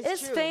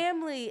It's true.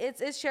 family.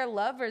 It's your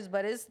lovers,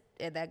 but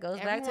that goes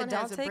back Everyone to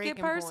has don't a take it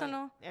breaking personal.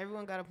 point.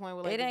 Everyone got a point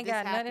where like, It if ain't this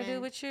got nothing to do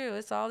happened, with you.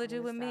 It's all to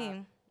do with then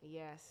me.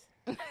 Yes,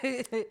 That's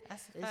a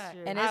it's fact.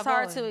 true. And I've it's hard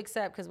always- to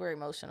accept because we're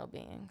emotional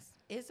beings.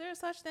 Is there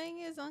such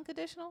thing as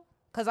unconditional?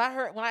 Because I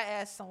heard when I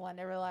asked someone,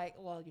 they were like,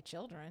 "Well, your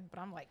children," but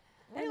I'm like,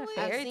 Ain't a really?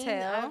 fairy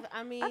tale.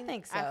 I mean, I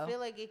think so. I feel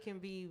like it can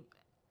be.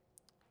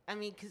 I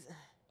mean, because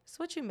It's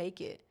what you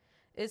make it.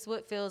 It's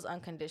what feels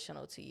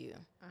unconditional to you.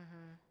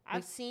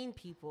 I've seen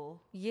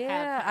people.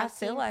 Yeah, I I've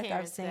feel seen like I've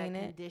parents that seen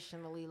it.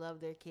 conditionally love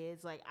their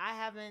kids. Like I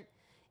haven't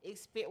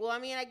experienced. Well, I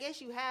mean, I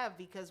guess you have,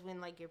 because when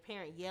like your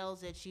parent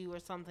yells at you or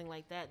something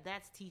like that,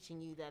 that's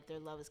teaching you that their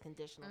love is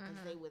conditional,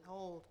 because they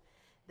withhold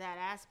that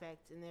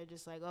aspect and they're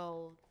just like,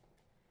 oh.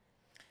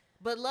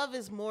 But love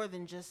is more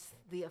than just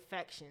the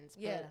affections.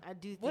 Yeah, but I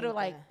do think What are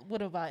like? that-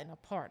 What about in a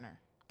partner?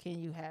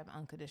 Can you have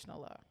unconditional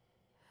love?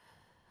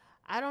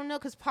 I don't know,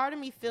 because part of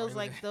me feels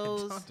like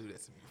those. Don't do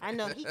that to me. I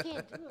know he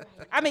can't do it.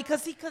 Right. I mean,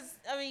 because he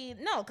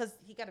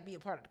got to be a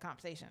part of the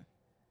conversation.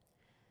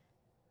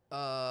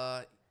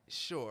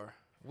 Sure.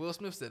 Will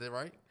Smith said it,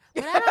 right?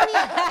 But I don't even.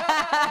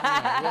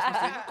 Yeah, Will Smith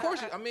said, of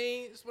course. I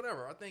mean, it's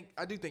whatever.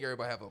 I do think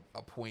everybody have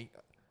a point,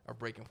 a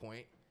breaking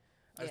point.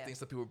 I just Yeah. think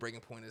some people's breaking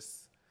point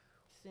is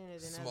Sooner than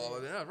smaller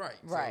others. than others. Right.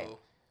 Right. So,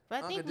 But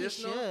I think we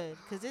unconditional? should,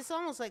 because it's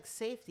almost like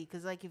safety.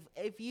 Because like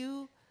if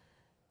you,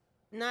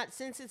 not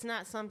since it's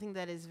not something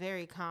that is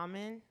very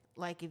common.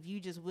 Like if you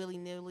just willy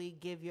nilly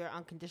give your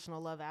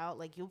unconditional love out,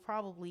 like you'll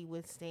probably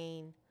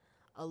withstand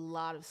a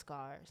lot of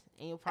scars,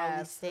 and you'll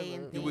probably stay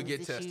in Absolutely. things You would get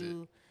that tested.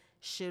 you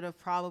should have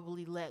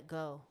probably let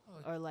go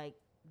or like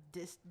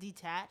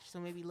detached. So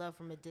maybe love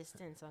from a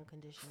distance,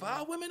 unconditional.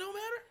 5 women don't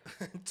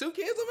matter. 2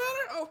 kids don't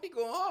matter. Oh, we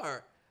going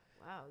hard.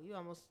 Wow, you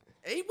almost.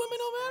 8 women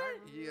don't matter.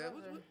 Yeah.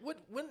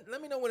 When?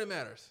 Let me know when it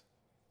matters.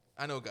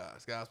 I know,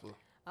 guys. Gospel.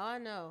 Oh, I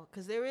know,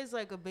 because there is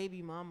like a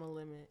baby mama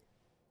limit,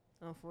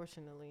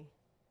 unfortunately.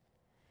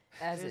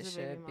 As There's it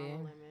a baby should be. mama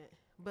limit.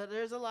 But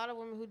there's a lot of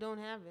women who don't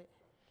have it.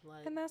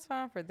 Like And that's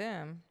fine for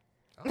them.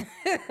 Oh.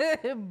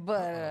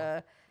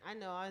 But I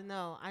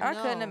know. I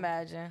couldn't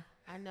imagine.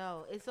 I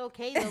know. It's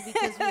okay though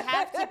because we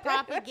have to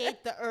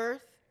propagate the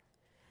earth.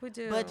 We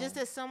do. But just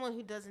as someone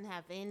who doesn't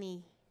have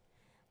any,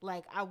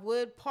 like I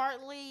would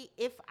partly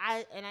if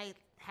I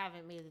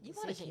haven't made a You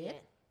want a decision kid?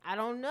 yet. I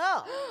don't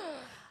know.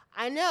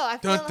 I know. I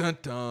feel Dun dun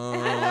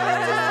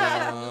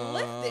dun.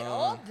 Lifted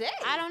all day.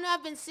 I don't know.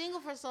 I've been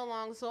single for so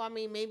long, so I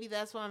mean, maybe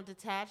that's why I'm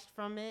detached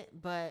from it.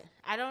 But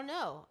I don't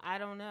know.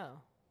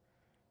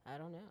 Wow.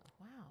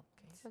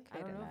 It's okay I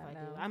don't to know not if I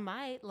know. do. I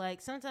might.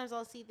 Like sometimes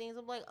I'll see things.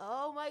 I'm like,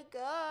 oh my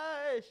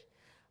gosh.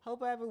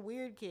 Hope I have a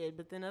weird kid.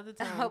 But then other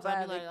times hope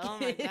I I'll be have a like, oh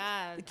my kid.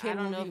 god. The kid I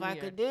don't will know be if I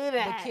weird. could do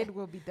that. The kid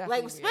will be definitely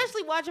like weird.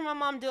 especially watching my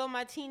mom deal with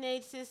my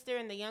teenage sister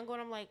and the young one.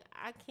 I'm like,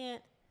 I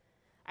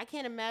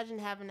can't imagine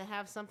having to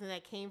have something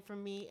that came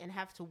from me and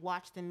have to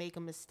watch them make a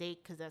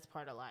mistake because that's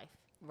part of life.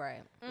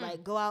 Right.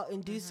 Like go out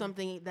and do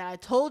something that I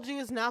told you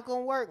is not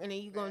gonna work, and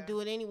then you're gonna do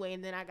it anyway,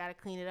 and then I gotta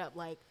clean it up.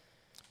 Like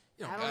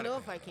You I gotta don't know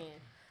if clean I it can. up.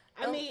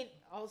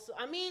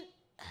 I mean,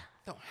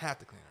 Don't have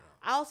to clean it up.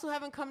 I also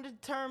haven't come to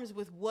terms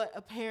with what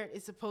a parent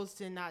is supposed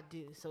to not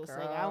do. So it's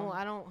like Girl.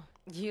 I don't.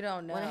 You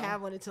don't know. Wanna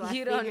have one until I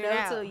you don't figure know it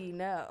out. till you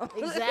know.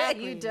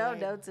 Exactly, you don't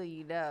like- know till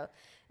you know,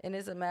 and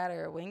it's a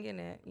matter of winging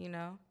it. You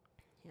know.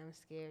 Yeah, I'm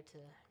scared to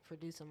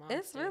produce a monster.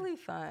 It's really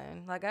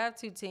fun. Like I have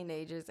 2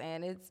 teenagers,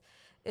 and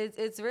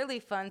it's really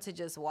fun to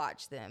just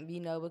watch them, you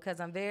know, because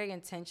I'm very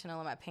intentional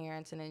in my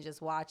parenting and just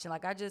watching.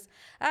 Like I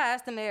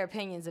ask them their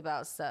opinions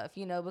about stuff,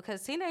 you know,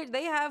 because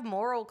they have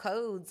moral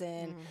codes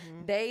and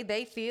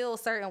they feel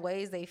certain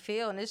ways they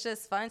feel, and it's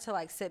just fun to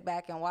like sit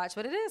back and watch.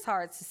 But it is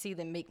hard to see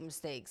them make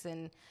mistakes,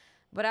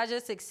 but I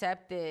just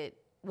accept it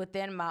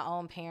within my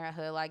own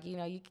parenthood. Like, you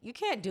know, you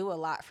can't do a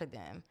lot for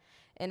them.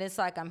 And it's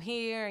like, I'm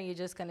here and you're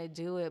just going to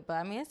do it. But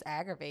I mean, it's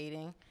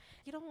aggravating.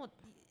 You don't want.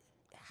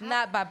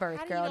 Not by birth,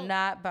 how do you girl. know-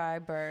 Not by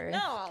birth.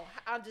 No,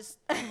 I'm just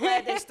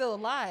glad they're still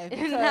alive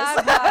because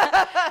Not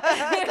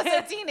by, because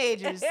they're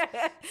teenagers.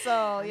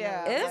 So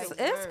yeah, it's like,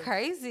 it's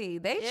crazy.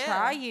 They Yeah.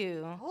 try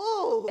you.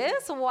 Ooh,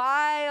 It's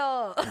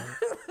wild.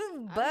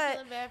 I'm But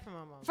feeling bad for my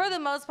mom. for the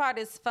most part,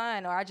 it's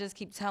fun. Or I just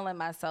keep telling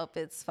myself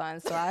it's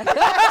fun, so I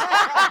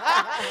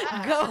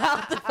go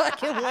out the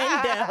fucking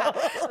window.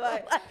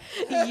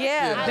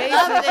 Yeah, I basically.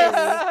 love this.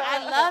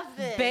 I love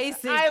this.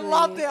 Basically, I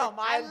love them.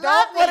 I love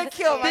don't want this.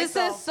 to kill This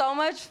myself. is so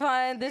much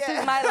fun. This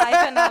is my life,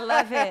 and I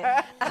love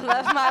it. I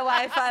love my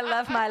wife. I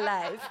love my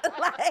life.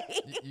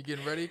 Like You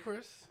getting ready,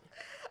 Chris?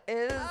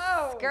 it's,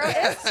 Oh. girl,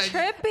 it's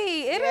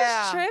trippy. It is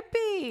Yeah.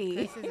 trippy.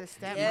 This is a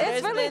step. Yeah, It's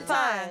there's really been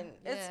fun. time.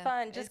 It's Yeah.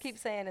 fun. Just keep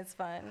saying it's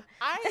fun.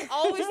 I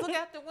always look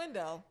out the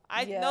window.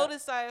 I Yeah.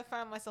 notice I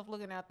find myself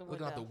looking out the Looking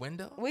window. out the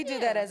window? We do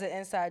that as an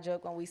inside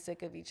joke when we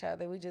sick of each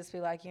other. We just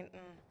be like,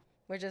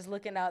 we're just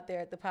looking out there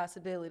at the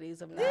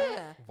possibilities of not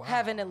Wow.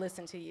 having to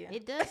listen to you.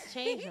 It does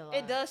change a lot.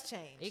 It does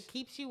change. It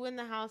keeps you in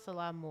the house a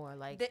lot more.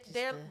 Like just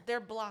They're the-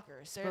 they're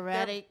blockers. They're-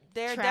 sporadic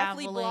They're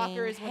definitely traveling, blockers when you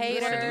want to do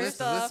haters. Listen,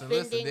 stuff. listen,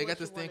 listen. spending They what got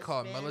this you thing wanna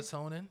called spend.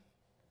 melatonin.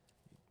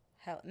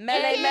 Hell,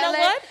 melee, you know melee.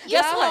 what?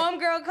 Guess My what?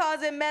 homegirl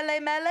calls it melee,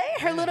 melee.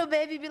 Her Yeah. little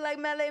baby be like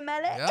melee,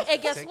 melee. Yep.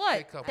 And guess Take- what?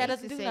 take a couple. That I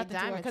used doesn't to do say nothing to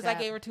her diamond because I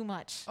tap. gave her too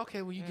much.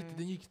 Okay, well, you get to,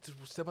 then you get to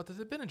step up to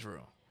the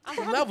Benadryl. There's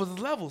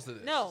levels to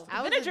this. No,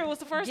 I was Benadryl was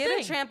the first Get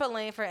thing. a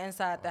trampoline for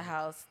inside the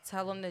house.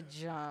 Tell them to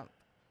jump.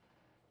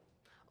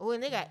 Oh,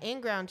 and they got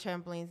in-ground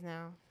trampolines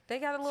now. They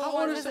got a How little old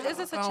one. is Is it?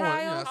 this a I don't want-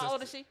 child? yeah, How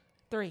old is she?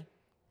 3.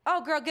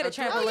 Oh, girl, get a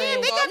That's- trampoline. Oh, yeah,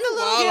 they got the You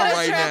little wildin' kid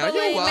right now. You Trampoline,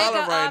 make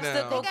wildin' an right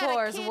obstacle now. They got a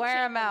course. kid Wear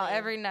them out trampoline.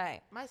 every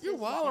night. My You're sister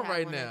wilding had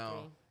right one at now.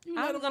 3. You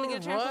I'm let them gonna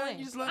get a run, trampoline.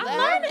 You just let I'm them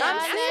learning. run, I'm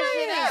I'm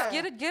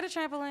serious. Get a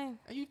trampoline.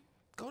 and you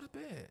go to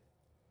bed.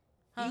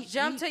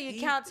 Jump till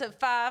you count to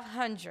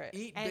 500.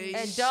 Eat, And- bathe,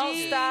 And don't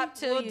She stop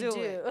till will you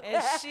do it.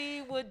 And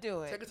she would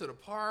do Take it. her to the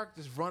park.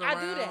 Just run I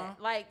around. do that.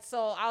 Like,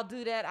 so I'll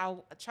do that.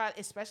 I'll try,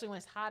 especially when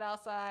it's hot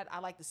outside. I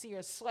like to see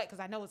her sweat because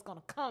I know it's going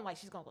to come. Like,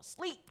 she's going to go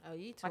sleep. Oh,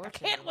 you Like, I torture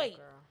can't them, wait.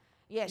 girl.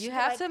 Yeah, she You be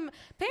have like,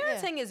 to.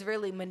 Parenting is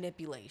really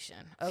manipulation.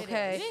 is.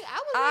 Okay. Yeah,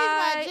 I was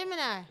raised by a I-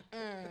 Gemini.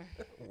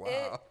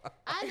 Wow.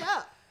 I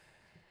know.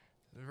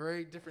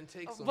 Very different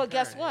takes on But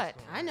guess parenting. what?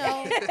 I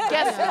know.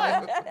 Guess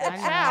what? I The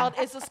know. child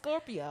is a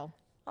Scorpio.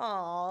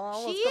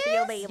 Oh, She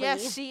Scorpio is? baby.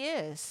 Yes, she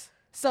is.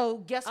 So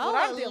guess Oh,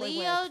 what I'm a dealing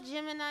Leo, with?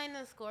 Gemini, and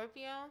a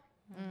Scorpio.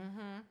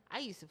 I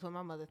used to put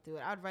my mother through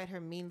it. I'd write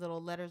her mean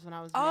little letters when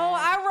I was Oh,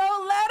 mad. I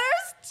wrote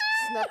letters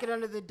too. Snuck it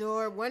under the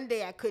door. One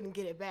day I couldn't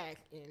get it back,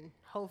 and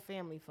whole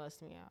family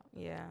fussed me out.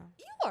 Yeah.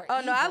 You are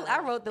Oh no, evil. I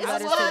wrote the It's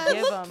letters what I to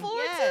give look them.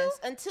 forward Yes,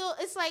 until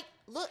it's like,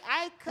 look,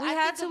 We I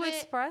had think to of it,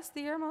 express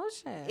the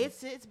emotion.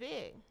 It's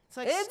big. It's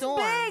like It's storm.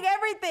 big,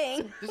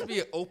 everything. Just be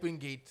an open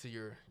gate to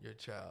your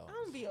child.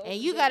 And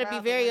you got to be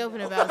very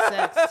open about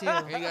sex too.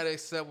 And you gotta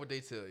accept what they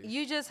tell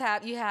you.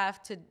 You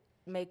have to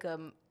make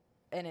an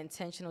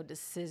intentional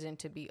decision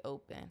to be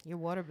open. Your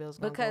water bill's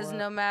gonna Because go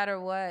no up. matter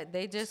what,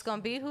 they just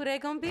gonna be who they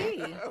gonna be.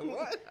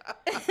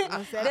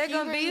 Once that They're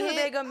gonna fever be who hit,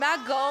 they gonna.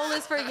 My goal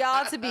is for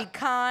y'all to be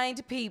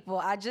kind people.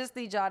 I just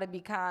need y'all to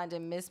be kind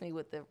and miss me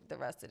with the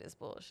rest of this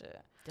bullshit.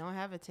 Don't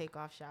have a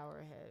takeoff shower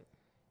head.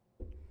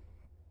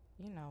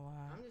 You know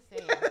why?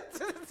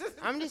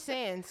 I'm just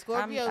saying.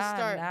 Scorpios I'm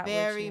start not with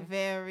very, you.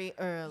 very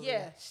early.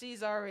 Yeah,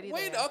 she's already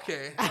Wait, there.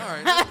 okay. All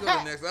right, let's go to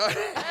the next. All right.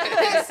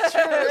 It's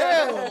true.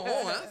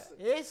 Oh, that's-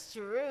 It's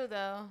true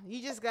though.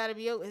 You just gotta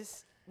be.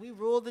 We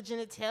rule the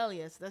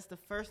genitalia, so that's the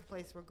first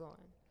place we're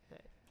going.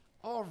 But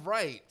all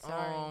right.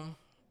 Sorry.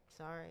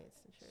 Sorry,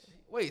 it's the truth.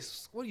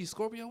 Wait, what are you,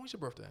 Scorpio? When's your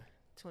birthday?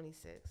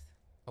 26th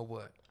Or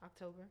what?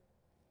 October.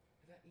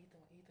 Is that Ethan?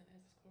 Ethan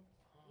is a Scorpio?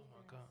 Oh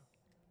my God.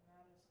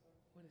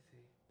 What is he?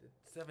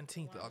 The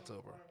 17th of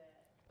October.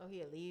 Oh,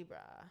 he a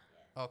Libra.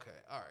 Okay,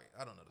 all right.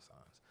 I don't know the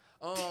signs.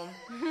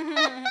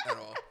 At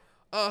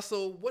all.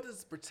 So what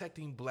does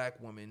protecting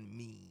black women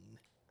mean?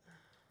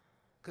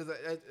 Because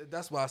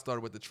that's why I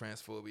started with the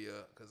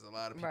transphobia. Because a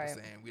lot of people Right.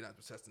 saying we're not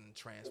protecting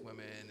trans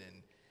women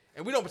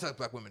and we don't protect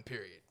black women.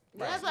 Period.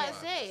 That's what I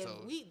say.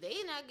 So,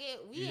 they not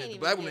get. We yeah, ain't the even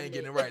black women ain't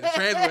getting getting it right. The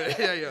trans women,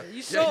 yeah.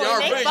 You Yeah, y'all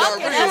they real,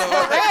 fucking, y'all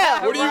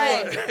that's real. for real. What do you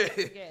Right.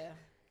 want? Yeah.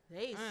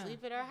 They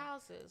sleep at our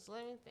houses.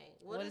 Let me think.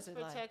 What What does is it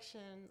like?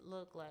 protection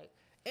look like?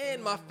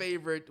 And one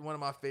of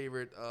my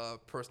favorite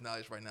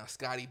personalities right now,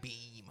 Scotty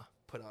Beam,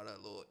 put out a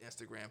little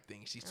Instagram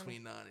thing. She's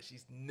 29 and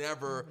she's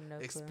never No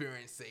clue.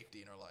 experienced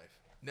safety in her life.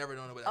 Never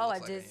known what that Oh,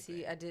 looks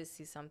like I did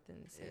see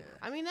something. Say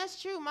that. I mean,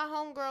 that's true. My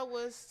homegirl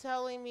was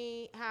telling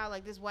me how,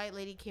 like, this white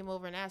lady came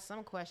over and asked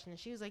some question. And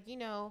she was like,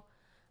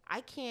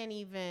 I can't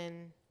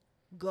even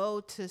go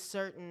to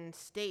certain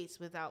states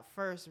without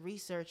first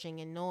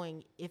researching and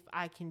knowing if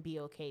I can be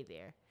okay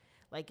there.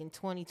 Like, in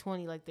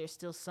 2020, like, there's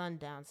still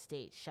sundown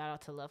states. Shout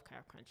out to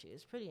Lovecraft Country.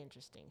 It's a pretty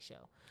interesting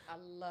show. I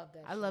love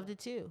that. I loved it,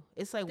 too.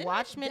 It's like Did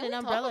Watchmen we and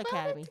talk Umbrella about it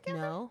Academy. together?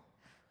 No.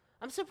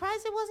 I'm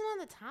surprised it wasn't on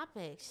the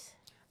topics.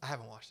 I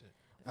haven't watched it.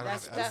 I don't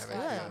That's have- I don't that's have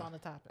why it. it's good. not on the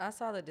topic. I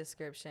saw the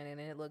description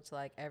and it looked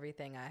like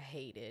everything I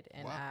hated,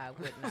 and Wow. I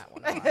would not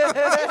want to watch it.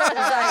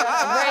 It's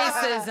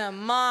like racism,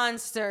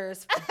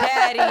 monsters,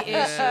 baddie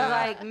issue.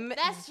 Like,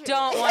 That's true.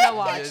 don't want to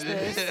watch Yeah,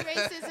 this. It's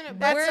racism, but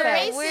That's the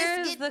right. racists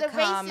Where's get the the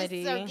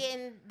comedy?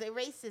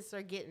 racists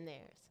are getting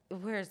theirs.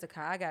 Where's the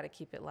I gotta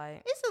keep it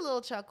light. It's a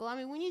little chuckle. I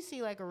mean, when you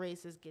see like a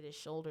racist get his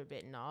shoulder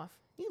bitten off,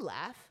 you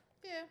laugh.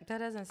 Yeah. That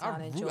doesn't I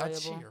sound enjoyable.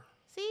 cheer.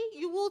 See,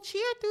 you will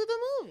cheer through the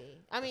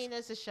movie. I mean,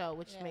 it's a show,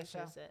 which Yeah, makes show.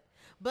 sense.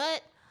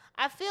 But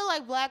I feel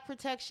like black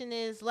protection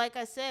is, like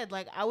I said,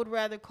 like I would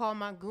rather call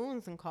my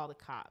goons than call the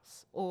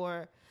cops.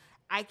 Or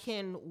I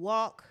can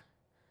walk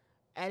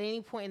at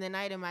any point in the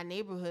night in my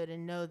neighborhood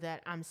and know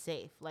that I'm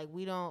safe. Like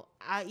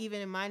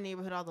even in my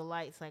neighborhood, all the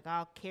lights, like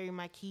I'll carry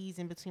my keys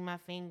in between my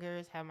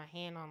fingers, have my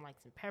hand on like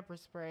some pepper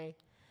spray.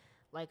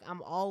 Like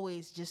I'm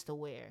always just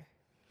aware.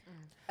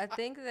 I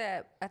think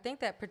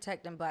that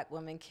protecting black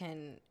women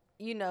can,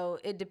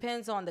 it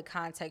depends on the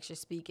context you're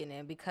speaking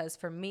in, because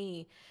for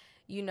me,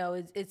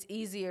 it's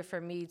easier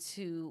for me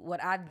to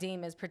what I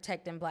deem as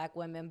protecting black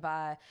women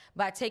by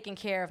taking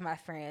care of my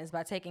friends,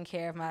 by taking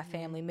care of my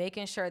family,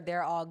 making sure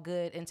they're all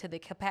good into the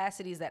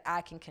capacities that I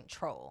can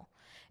control.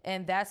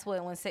 And that's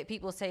what when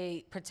people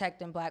say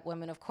protecting black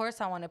women, of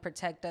course I want to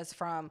protect us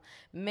from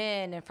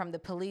men and from the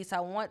police. I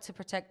want to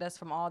protect us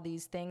from all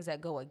these things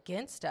that go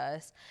against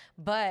us.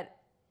 But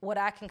what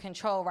I can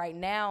control right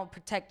now,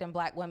 protecting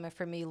black women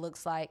for me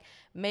looks like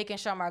making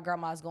sure my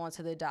grandma's going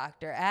to the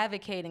doctor,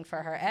 advocating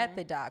for her at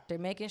the doctor,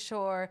 making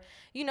sure,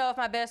 if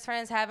my best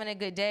friend's having a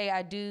good day,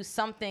 I do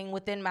something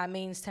within my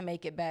means to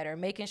make it better,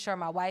 making sure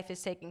my wife is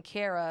taken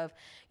care of,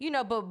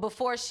 but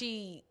before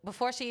she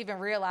even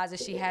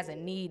realizes she has a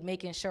need,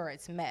 making sure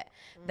it's met.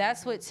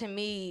 That's what, to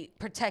me,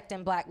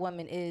 protecting black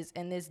women is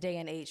in this day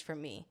and age for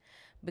me.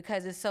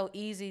 Because it's so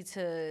easy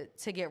to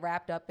get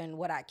wrapped up in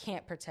what I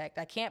can't protect.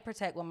 I can't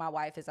protect when my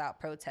wife is out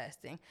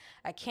protesting.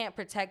 I can't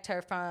protect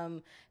her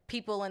from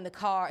people in the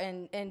car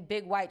and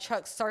big white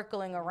trucks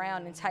circling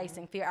around,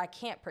 enticing fear. I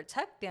can't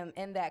protect them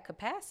in that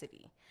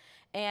capacity.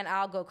 And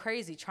I'll go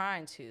crazy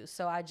trying to.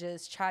 So I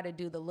just try to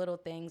do the little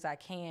things I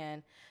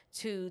can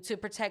to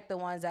protect the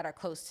ones that are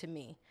close to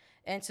me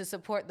and to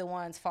support the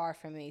ones far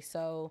from me.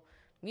 So,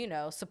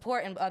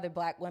 supporting other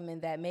black women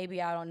that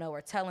maybe I don't know,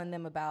 or telling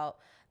them about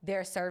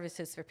their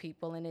services for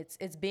people. And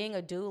it's being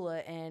a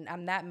doula, and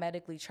I'm not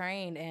medically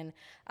trained, and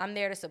I'm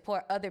there to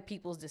support other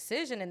people's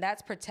decision, and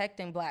that's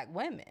protecting black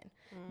women.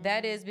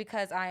 That is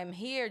because I am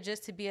here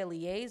just to be a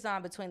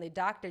liaison between the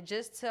doctor,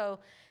 just so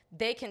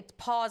they can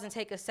pause and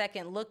take a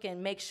second look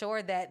and make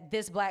sure that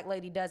this black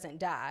lady doesn't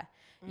die.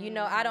 You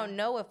know, I don't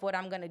know if what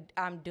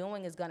I'm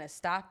doing is gonna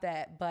stop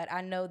that, but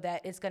I know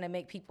that it's gonna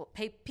make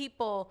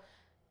people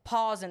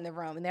pause in the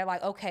room, and they're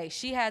like, okay,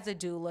 she has a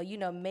doula. You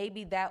know,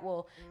 maybe that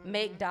will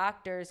make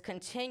doctors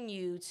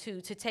continue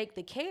to take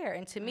the care.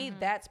 And to me,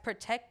 that's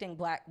protecting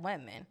black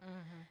women.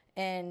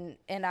 And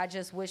I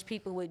just wish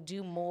people would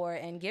do more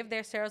and give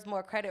themselves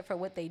more credit for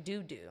what they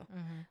do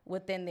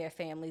within their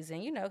families.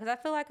 And, you know, because I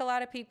feel like a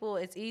lot of people,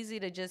 it's easy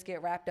to just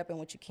get wrapped up in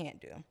what you can't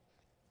do.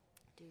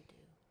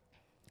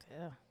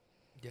 Yeah.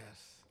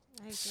 Yes.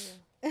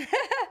 I do.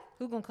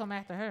 Who gonna come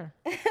after her?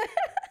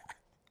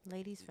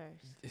 Ladies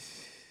first.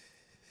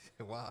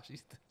 Wow,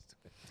 she's.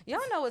 Y'all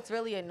know what's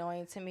really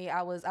annoying to me?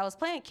 I was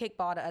playing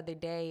kickball the other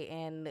day,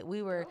 and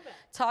we were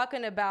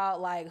talking about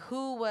like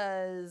who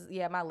was,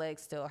 my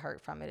legs still hurt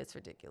from it. It's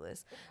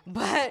ridiculous.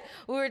 But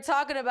we were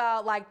talking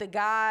about like the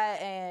guy,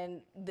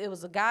 and it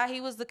was a guy, he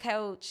was the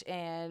coach,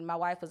 and my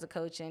wife was a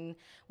coach, and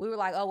we were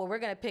like, oh, well, we're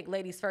going to pick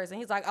ladies first. And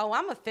he's like, oh,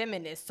 I'm a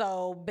feminist,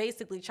 so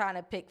basically trying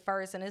to pick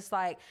first. And it's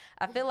like,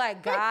 I feel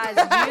like guys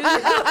use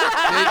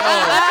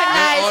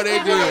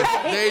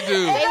They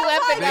do. They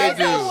weaponize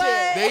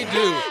that They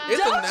do.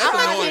 That's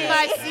annoying.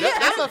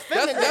 I'm a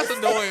feminist. That's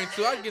annoying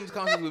too. I get into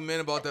conflict with men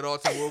about that all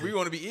the time. Well, we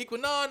want to be equal.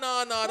 No.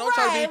 Don't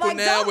try to be equal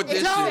now with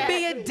this don't shit.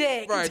 be a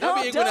dick. Right.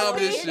 Don't be equal now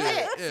with this be a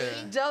shit. dick.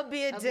 Yeah. Don't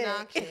be a dick.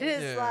 Obnoxious.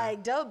 It's Yeah.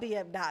 like, don't be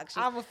obnoxious.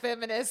 I'm a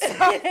feminist.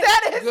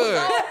 That is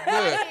Good.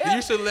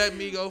 You should let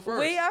me go first.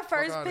 We are Fuck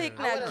first outta pick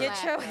here. now. would've Get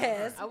laughed your at her.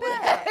 ass I would've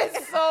back. laughed.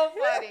 It's so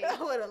funny. I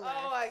would have laughed.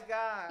 Oh my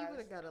god. He would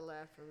have got a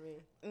laugh from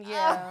me.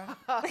 Yeah.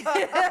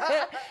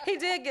 He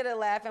did get a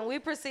laugh, and we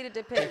proceeded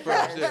to pick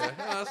First, first. yeah.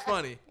 No, that's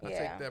funny. I Yeah.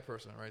 take that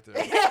person right there.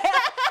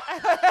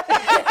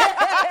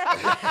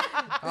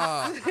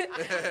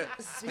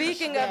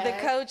 Speaking of the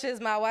coaches,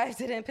 my wife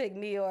didn't pick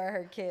me or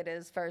her kid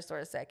as first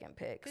or second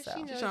pick. 'Cause So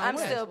she knows I'm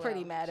you still well.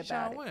 pretty mad She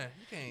trying about to it. win.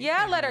 You can't- Yeah,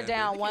 I you let her can't do that.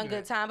 down You one can't do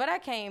good that. time, but I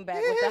came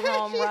back with the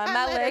home run.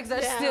 My let her legs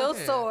are down. still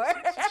Yeah. sore.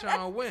 She's trying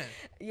to win.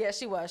 Yeah,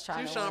 she was She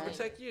trying was to trying to win.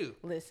 protect you.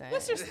 Listen,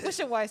 What's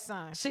your wife's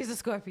sign? she's a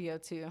Scorpio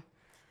too.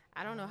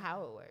 I don't know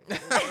how it works. No,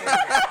 because I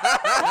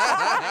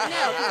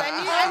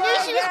knew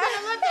she was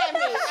gonna look at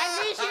me.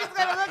 I knew she was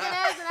gonna look at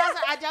us, and I was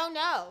like, I don't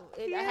know.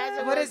 It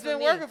hasn't But worked it's for been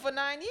me. working for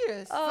 9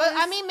 years. Oh, But,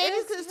 I mean, maybe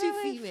it's 'cause it's two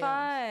really females.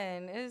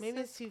 Fun.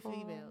 Maybe it's two cool.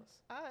 females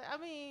I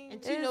mean,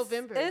 and two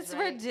Novembers. It's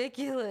right?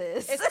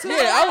 ridiculous. it's too.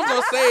 Yeah, I was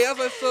gonna say, I was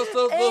like, so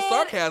little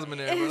sarcasm in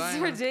there, but I It's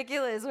ain't.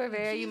 ridiculous. We're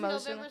very She's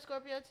emotional. November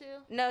Scorpio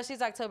too. No,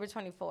 she's October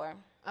 24.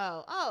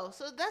 Oh,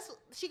 so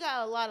she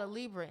got a lot of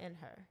Libra in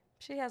her.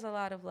 She has a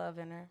lot of love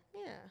in her.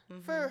 Yeah,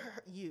 for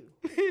her,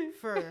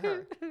 for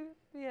her.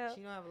 Yeah.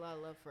 She don't have a lot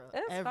of love for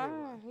It's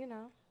everyone. fine, you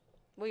know.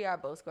 We are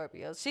both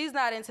Scorpios. She's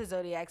not into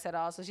zodiacs at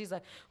all, so she's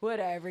like,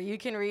 whatever. You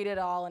can read it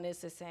all, and it's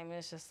the same.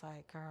 It's just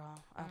like,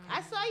 girl. Okay.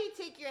 I saw you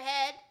take your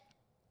head.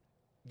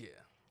 Yeah.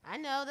 I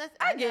know that's.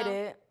 I get know.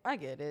 it. I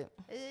get it.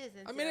 It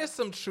is. I mean, there's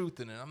some truth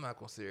in it. I'm not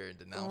gonna sit here and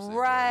denounce it.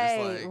 Right,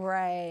 But it's like,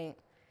 right.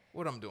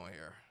 what I'm doing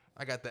here.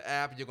 I got the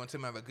app. You're gonna tell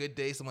me I have a good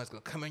day. Someone's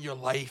gonna come in your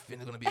life, and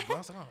it's gonna be. I was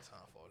like, I don't have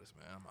time for all this,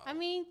 man. I'm out. I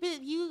mean,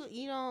 but you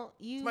don't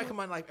Somebody come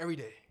in my life every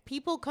day.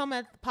 people come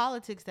at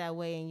politics that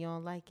way, and you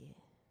don't like it.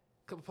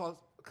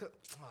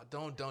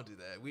 Don't do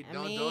that. We I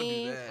don't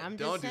mean, do that. I'm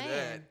don't just do saying.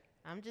 that.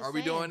 I'm just. Are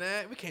we saying. doing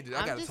that? We can't do that.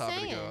 I I'm got a just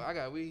topic to go.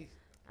 saying.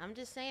 I'm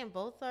just saying,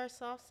 both are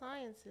soft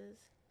sciences.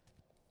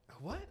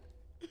 What?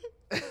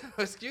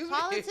 Excuse me.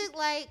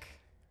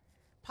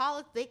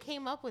 Politics, they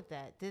came up with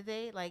that, did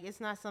they? Like, it's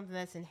not something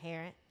that's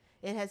inherent.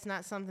 It has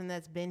not something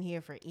that's been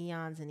here for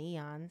eons and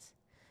eons.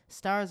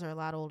 Stars are a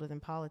lot older than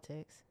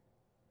politics.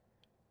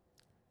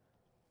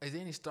 Is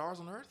there any stars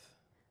on Earth?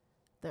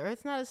 The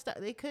Earth's not a star.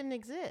 They couldn't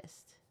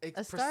exist.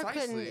 A star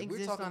Precisely. couldn't We're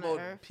exist talking on about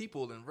Earth.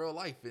 people in real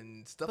life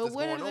and stuff But that's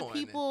what are going the on.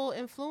 people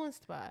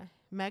influenced by?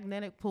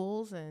 Magnetic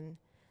pools and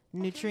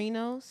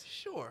neutrinos?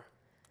 Sure.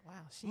 Wow.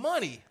 she's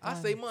Money. I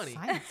say on money.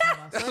 science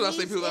about That's what I say.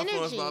 Money's People are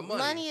influenced energy. by money.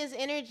 Money is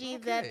energy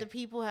that Okay. the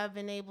people have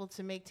been able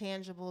to make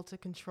tangible to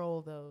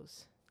control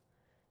those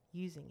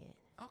using it.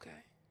 Okay.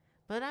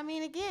 But I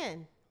mean,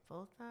 again,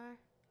 both are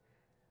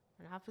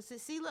on opposite.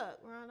 See, look,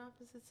 we're on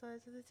opposite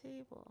sides of the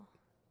table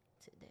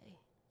today.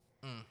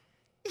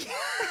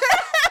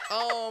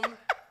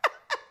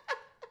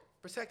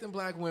 Protecting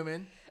black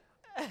women.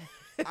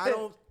 I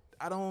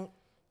don't.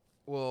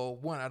 Well,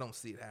 one, I don't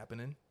see it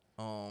happening.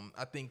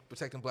 I think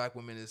protecting black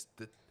women is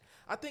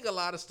I think a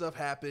lot of stuff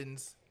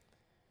happens,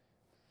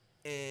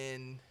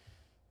 and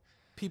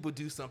people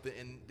do something,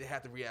 and they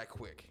have to react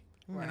quick.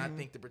 And I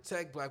think to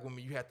protect black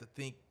women, you have to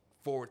think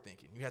forward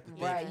thinking. You have to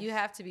think. Right. You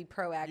have to be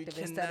proactive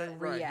instead of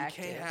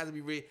reactive. You can't have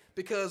to be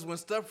because when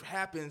stuff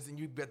happens and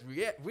you get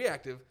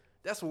reactive,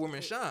 that's where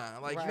women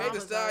shine. Like Right. Meg Thee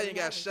Mama's Stallion already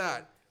got happened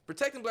shot.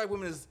 Protecting black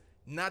women is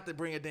not to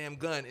bring a damn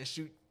gun and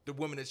shoot the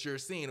woman that you're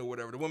seeing or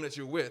whatever, the woman that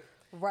you're with.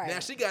 Right. Now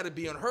she got to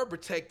be on her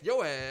protect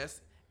your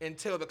ass and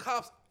tell the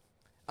cops,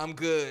 I'm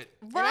good.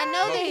 And I know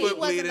My that he foot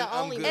wasn't bleeding, the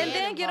I'm only good. man And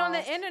then get on the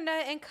involved.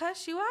 internet and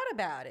cuss you out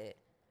about it.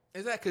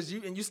 Is that because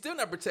you still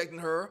not protecting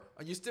her,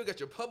 or you still got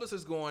your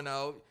publicist going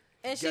out,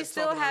 And got she's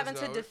still talking about having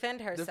this to girl.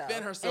 defend herself.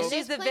 Defend herself. And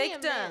she's the There's plenty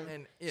of victim. men.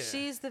 And yeah.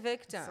 She's the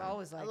victim. It's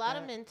always like a lot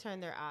that. of men turn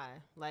their eye.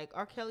 Like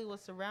R. Kelly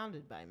was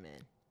surrounded by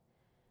men.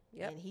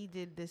 Yep. And he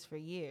did this for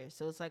years.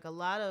 So it's like a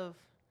lot of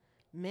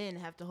men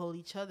have to hold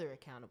each other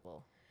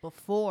accountable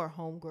before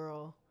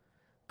homegirl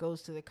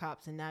goes to the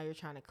cops and now you're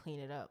trying to clean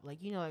it up. Like,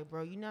 like,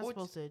 bro, you're not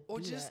supposed to or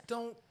do just that.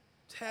 don't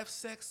have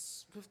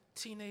sex with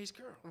teenage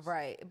girls.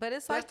 Right. But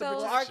it's That's like the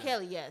those. Well, R.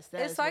 Kelly, yes.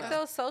 that It's is like right.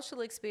 those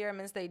social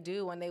experiments they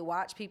do when they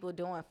watch people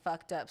doing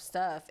fucked up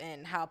stuff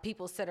and how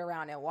people sit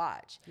around and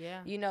watch.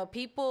 Yeah.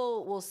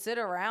 People will sit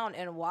around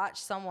and watch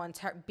someone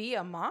be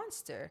a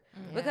monster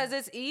because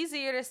it's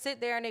easier to sit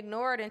there and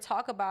ignore it and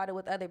talk about it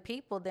with other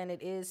people than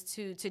it is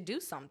to do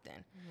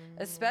something,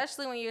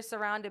 especially when you're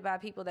surrounded by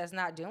people that's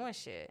not doing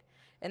shit.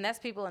 And that's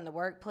people in the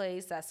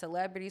workplace, that's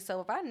celebrities.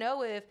 So if I know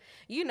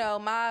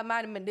my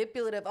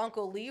manipulative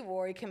Uncle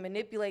Leroy can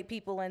manipulate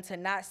people into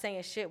not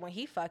saying shit when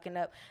he fucking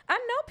up, I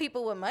know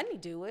people with money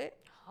do it.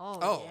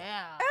 Oh.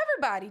 Yeah.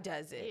 Everybody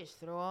does They it. just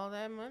throw all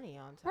that money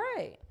on top.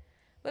 Right.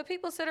 But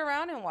people sit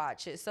around and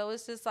watch it. So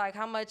it's just like,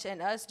 how much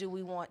in us do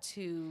we want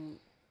to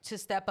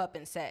step up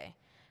and say?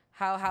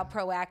 How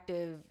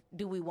proactive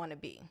do we want to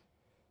be?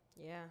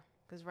 Yeah.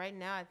 Because right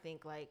now I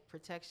think like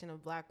protection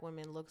of black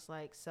women looks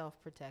like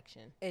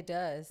self-protection. It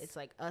does. It's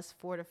like us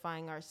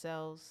fortifying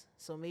ourselves.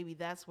 So maybe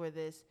that's where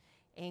this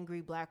angry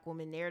black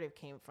woman narrative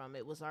came from.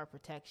 It was our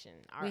protection.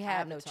 Our we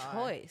have no avatar.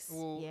 choice.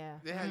 Well, Yeah.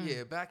 They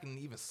had, back in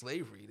even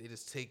slavery, they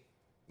just take,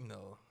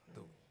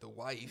 the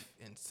wife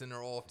and send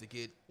her off to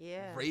get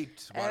Yeah.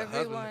 raped while the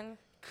husband Everyone-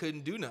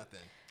 couldn't do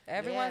nothing.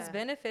 Everyone's Yeah.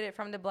 benefited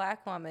from the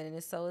black woman, and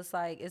it's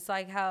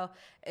like how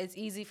it's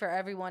easy for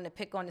everyone to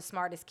pick on the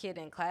smartest kid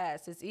in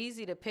class. It's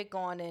easy to pick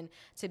on and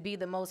to be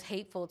the most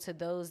hateful to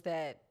those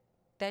that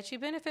you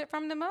benefit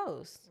from the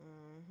most.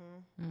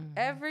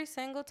 Every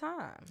single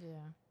time. Yeah.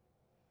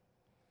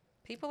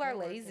 People are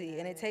lazy,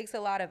 and it takes a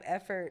lot of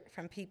effort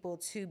from people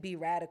to be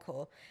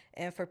radical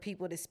and for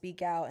people to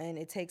speak out, and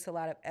it takes a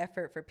lot of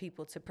effort for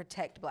people to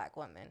protect black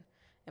women.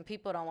 And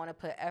people don't want to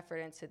put effort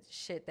into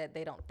shit that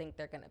they don't think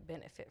they're going to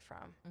benefit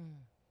from.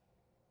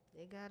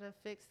 They gotta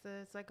fix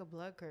it's like a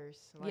blood curse.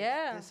 Like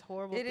Yeah, this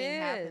horrible it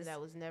thing happened is. that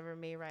was never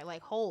made right.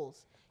 Like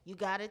holes. You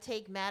gotta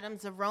take Madame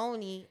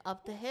Zeroni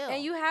up the hill.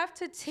 And you have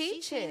to She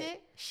teach seen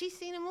it. She's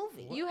seen a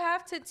movie. You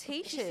have to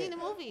teach She's it. seen a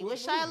movie What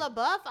with Shia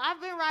LaBeouf. I've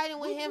been riding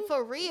with him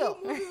for real.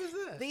 What movie was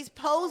that? These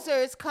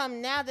posers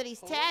come now that he's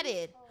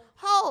tatted.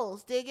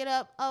 Holes, dig it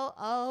up.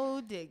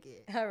 Oh, dig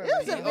it. I It remember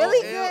was a you.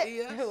 really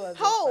H-O-L-E-S? good It was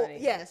hole. funny.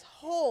 Yes,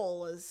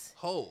 holes.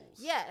 Holes.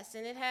 Yes,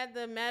 and it had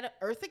the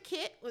Eartha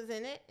Kitt was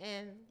in it,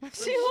 and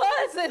She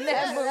was in Yeah,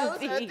 that that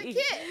was movie. Eartha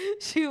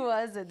Kitt. She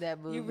was in that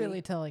movie. You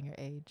really telling your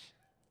age.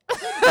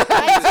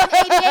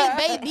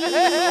 1988, baby.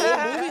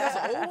 Movie? That's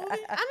an old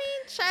movie? I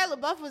mean, Shia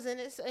LaBeouf was in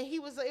it. So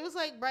it was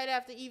like right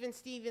after Even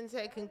Stevens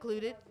had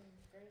concluded.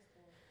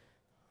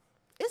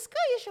 It's good.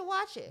 You should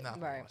watch it. Nah,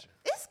 I'm Right. watching.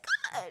 It's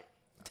good.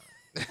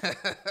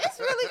 It's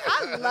really.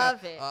 I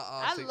love it.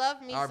 I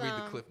love me I'll some. read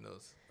the clip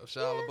notes of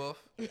Shia LaBeouf.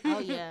 Oh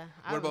yeah.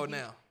 What about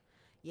now?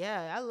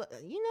 Yeah, I told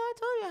you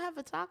I have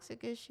a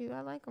toxic issue.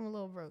 I like him a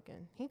little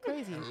broken. He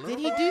crazy. Did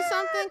he do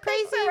something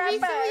crazy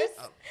recently?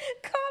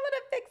 Call it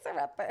a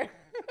fixer-upper.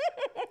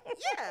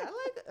 Yeah, I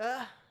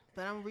like.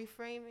 But I'm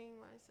reframing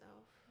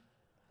myself.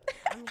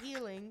 I'm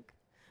healing.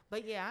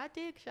 But yeah, I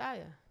dig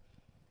Shia.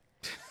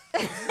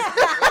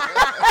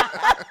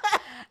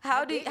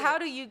 How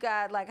do you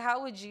guys, like,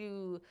 how would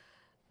you,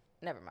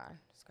 never mind,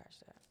 scratch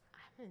that.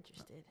 I'm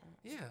interested.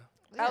 Yeah.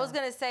 I was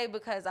gonna say,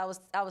 because I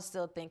was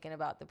still thinking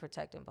about the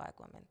protecting black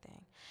women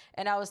thing,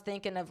 and I was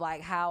thinking of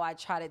like how I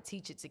try to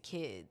teach it to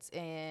kids,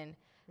 and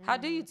how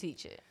do you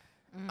teach it?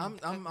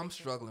 I'm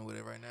struggling with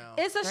it right now.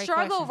 It's a Great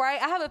struggle, question.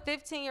 right? I have a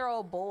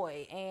 15-year-old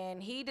boy,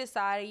 and he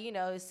decided,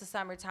 it's the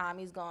summertime,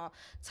 he's gonna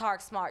talk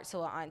smart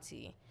to an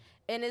auntie,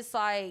 and it's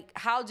like,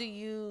 how do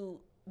you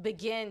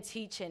begin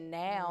teaching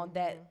now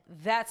that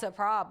that's a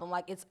problem?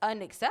 Like, it's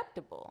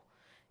unacceptable,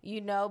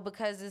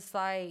 because it's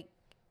like,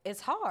 it's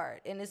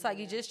hard. And it's like,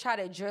 you just try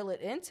to drill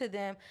it into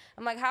them.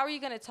 I'm like, how are you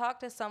going to talk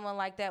to someone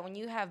like that when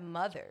you have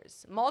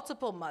mothers,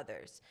 multiple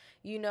mothers,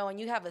 and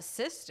you have a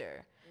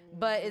sister?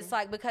 But it's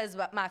like, because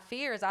my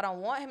fear is I don't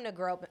want him to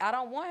grow up. I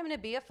don't want him to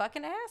be a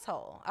fucking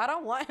asshole. I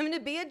don't want him to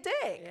be a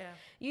dick. Yeah.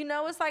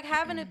 It's like,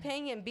 have an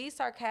opinion, be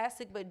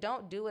sarcastic, but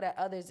don't do it at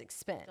others'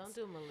 expense. Don't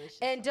do malicious.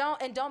 And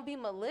don't be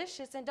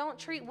malicious, and don't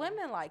treat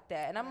women like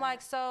that. And I'm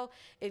like, so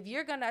if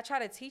you're gonna, I try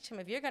to teach him,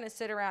 if you're gonna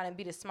sit around and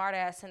be the smart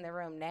ass in the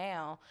room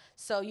now,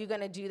 so you're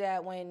gonna do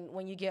that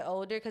when you get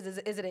older, because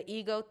is it an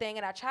ego thing?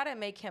 And I try to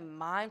make him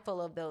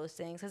mindful of those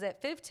things, because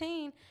at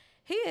 15,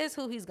 he is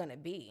who he's gonna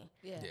be.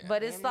 Yeah.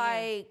 But it's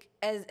like,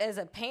 as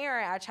a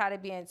parent, I try to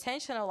be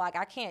intentional. Like,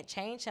 I can't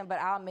change him, but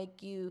I'll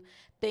make you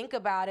think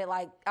about it.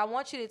 Like, I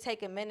want you to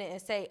take a minute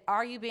and say,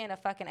 are you being a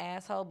fucking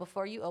asshole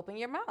before you open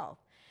your mouth?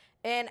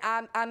 And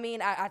I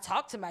mean, I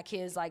talk to my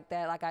kids like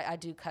that. Like, I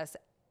do cuss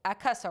I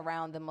cuss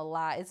around them a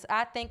lot.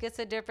 I think it's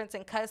a difference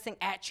in cussing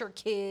at your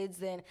kids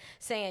than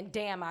saying,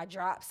 damn, I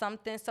dropped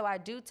something. So I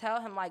do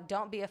tell him, like,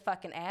 don't be a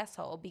fucking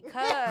asshole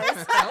because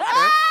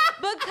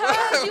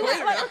you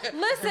like,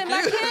 listen,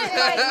 my kid,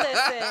 like,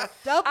 listen.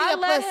 Don't be I a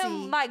let pussy.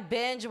 him like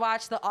binge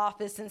watch The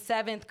Office in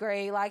 7th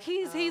grade. Like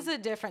he's a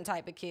different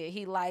type of kid.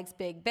 He likes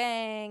Big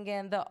Bang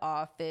and The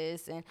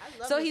Office, and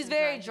love so me he's some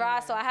very dry dry.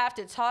 humor. So I have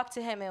to talk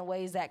to him in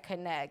ways that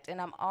connect.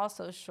 And I'm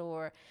also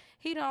sure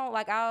he don't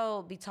like.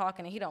 I'll be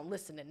talking and he don't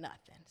listen to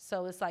nothing.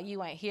 So it's like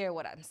you ain't hear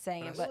what I'm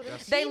saying, but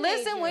that's- they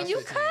listen when you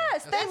That's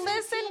cuss. They that's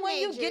listen when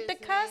you get to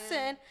teenagers, man.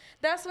 cussing.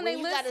 That's when When they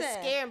you listen. gotta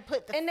scare and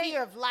put the And they-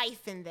 fear of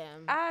life in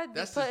them. I be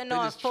That's putting they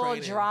on just full train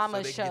 'em drama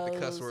so they shows. get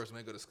the cuss words when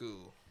they go to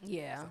school.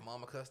 Yeah. If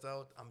mama cussed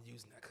out, I'm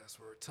using that cuss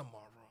word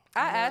tomorrow.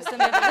 I asked him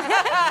if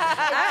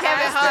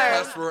That's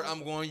the cuss word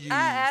I'm going to use. I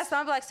asked him,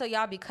 I'm like, so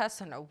y'all be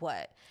cussing or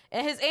what?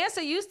 And his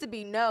answer used to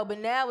be no, but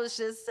now it's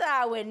just,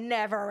 I would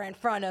never in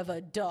front of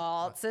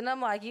adults. And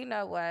I'm like, you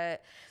know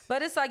what?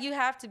 But it's like you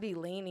have to be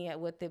lenient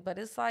with it. But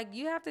it's like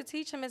you have to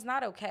teach him it's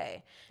not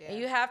okay. And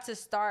you have to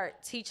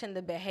start teaching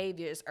the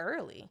behaviors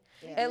early.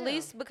 At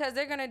least because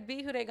they're going to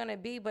be who they're going to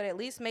be, but at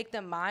least make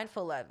them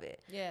mindful of it.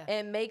 Yeah.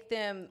 And make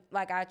them,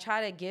 like I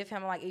try to give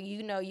him, like,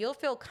 you know, you'll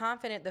feel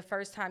confident the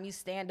first time you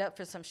stand up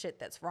for some shit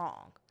that's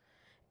wrong.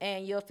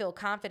 And you'll feel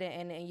confident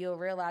in it, and you'll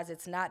realize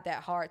it's not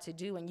that hard to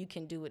do and you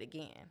can do it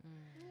again.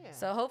 Yeah.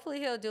 So hopefully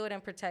he'll do it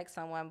and protect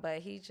someone, but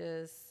he's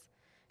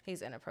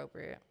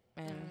inappropriate.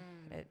 And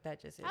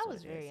that just is I what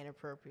was it very is.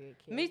 inappropriate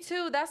kid. Me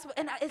too. That's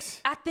and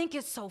I think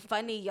it's so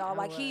funny, y'all.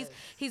 Like he's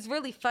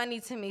really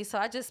funny to me. So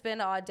I just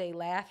spend all day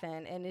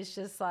laughing, and it's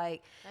just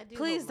like, I do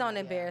please hope don't my-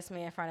 embarrass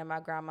me in front of my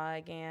grandma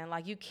again.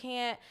 Like you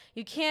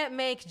can't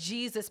make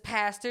Jesus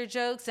pastor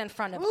jokes in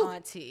front of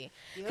Auntie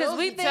because Those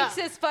we be think tough.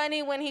 it's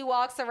funny when he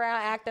walks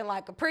around acting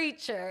like a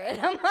preacher, and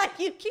I'm like,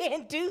 you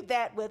can't do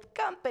that with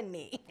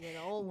company. Yeah,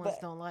 the old ones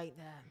But- don't like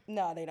that.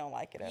 No, they don't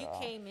like it at You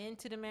all. came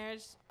into the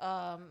marriage.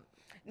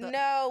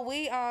 No,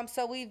 we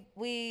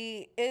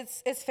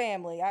it's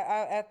family.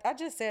 I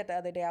just said the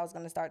other day I was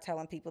gonna start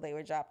telling people they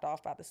were dropped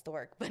off by the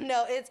stork, but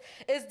no,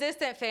 it's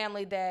distant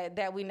family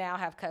that we now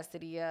have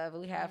custody of.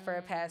 We have for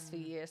the past few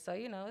years, so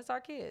you know it's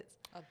our kids.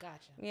 Oh,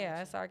 gotcha.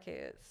 Yeah, it's our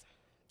kids.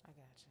 I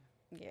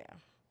gotcha. Yeah.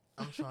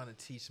 I'm trying to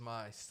teach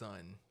my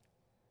son,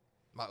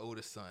 my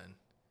oldest son,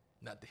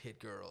 not to hit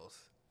girls.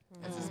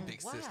 As his big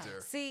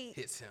sister See,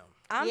 hits him.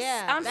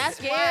 I'm that's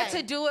scared why.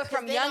 to do it 'Cause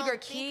from they younger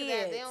don't think of that.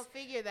 kids. They don't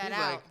figure that He's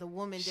out. like, The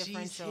woman she's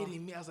differential.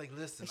 hitting me. I was like,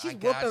 listen, She's I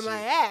got whooping you.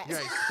 my ass. You're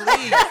like,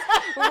 please.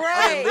 I was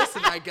Right. like,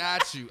 listen, I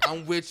got you.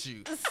 I'm with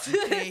you.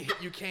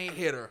 You can't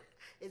hit her.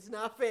 It's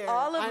not fair.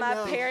 All of I my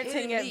know. parenting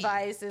Hitting me.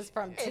 advice is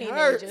from hurts.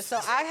 teenagers. So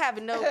I have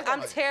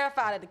I'm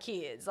terrified of the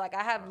kids. Like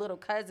I have little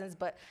cousins,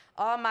 but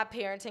all my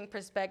parenting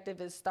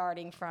perspective is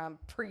starting from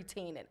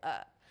preteen and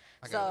up.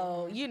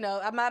 So, you know,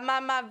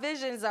 my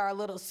visions are a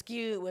little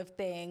skewed with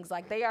things.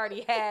 Like they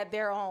already had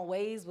their own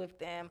ways with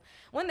them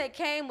when they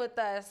came with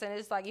us, and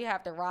it's like you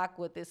have to rock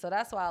with it. So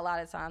that's why a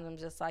lot of times I'm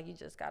just like, you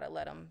just got to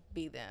let them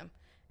be them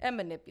and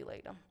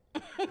manipulate them.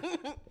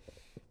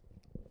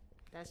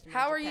 That's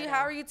How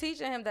are you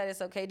teaching him that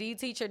it's okay? Do you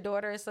teach your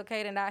daughter it's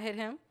okay to not hit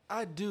him?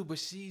 I do, but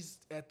she's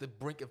at the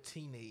brink of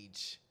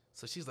teenage.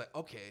 So she's like,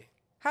 okay.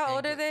 How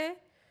old are Ain't they?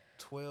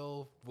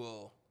 12.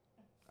 Well,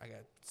 I got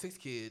 6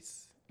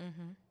 kids.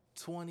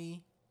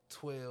 20,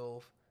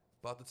 12,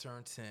 about to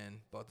turn 10,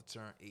 about to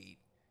turn 8,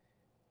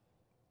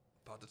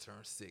 about to turn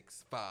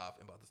 6, 5,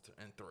 and about to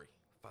turn 3.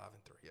 5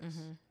 and 3, yes.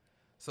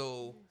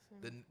 So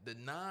the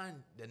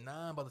nine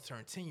about to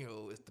turn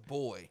 10-year-old is the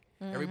boy.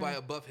 Everybody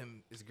above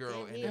him is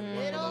girl, And and he then in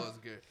one the below middle? is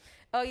girl.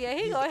 Oh yeah,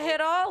 he gonna hit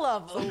all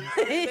of them.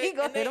 He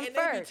gonna hit them They be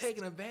first.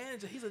 taking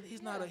advantage.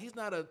 He's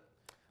not a.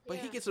 But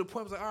he gets to the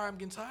point where he's like, all right, I'm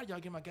getting tired. Y'all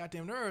get my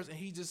goddamn nerves, and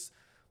he just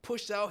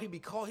pushed out. He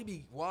be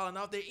wilding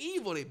out. They're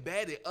evil. They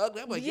bad. They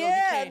ugly. I'm like, yo, you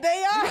Yeah, can't, they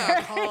You gotta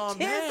are. calm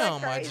Kids are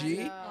down, my crazy.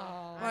 G.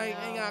 Like,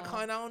 ain't gotta calm.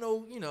 I don't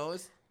know. You know,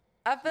 it's.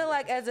 I feel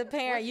like as a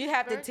parent, What's you his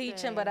have to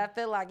teach him, but I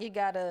birthday? feel like you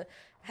gotta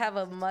have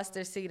a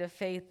mustard seed of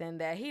faith in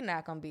that he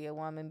not gonna be a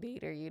woman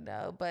beater, you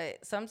know.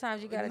 But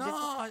sometimes you gotta. No,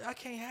 I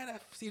can't have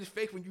that. See the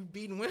fake when you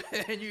beating women.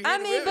 And you I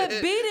hitting mean, but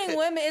women. beating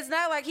women, it's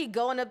not like he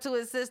going up to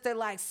his sister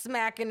like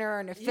smacking her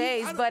in the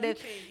face. I don't- But you if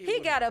can't hit he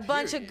got a women,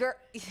 bunch of period. girl.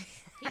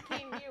 He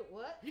came here.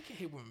 What? You can't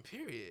hit women.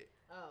 Period.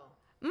 Oh.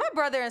 My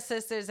brother and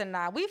sisters and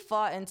I, we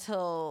fought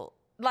until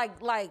like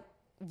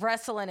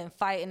wrestling and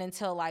fighting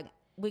until like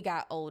we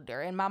got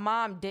older, and my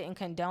mom didn't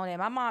condone it.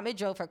 My mom, it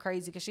drove her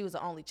crazy because she was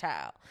the only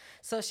child,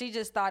 so she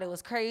just thought it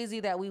was crazy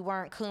that we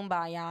weren't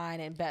kumbaya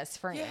and best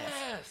friends.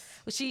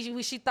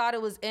 Yes. She thought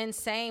it was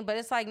insane, but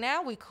it's like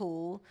now we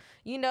cool,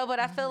 you know. But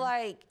I feel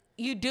like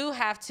you do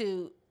have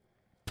to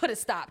put a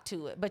stop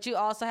to it, but you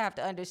also have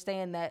to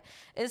understand that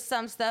it's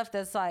some stuff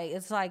that's like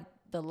it's like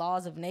the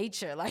laws of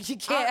nature. Like you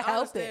can't I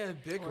help it. understand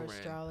bickering.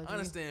 astrology. I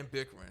understand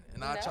bickering,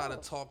 and I try to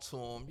No. talk to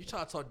them. You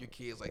try to talk to your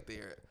kids like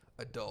they're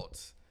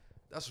adults.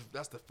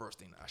 That's the first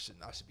thing I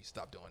should be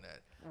stopped doing that.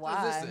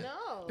 Why? Listen,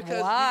 No.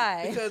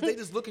 Why? Because they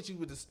just look at you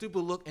with a stupid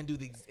look and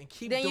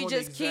keep Then doing you the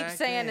just keep exact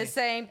saying the thing.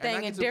 same And I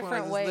thing get in to the point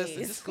different where ways.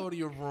 Listen, just go to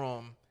your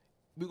room.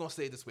 We're gonna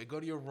say it this way: go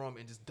to your room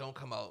and just don't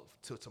come out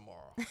till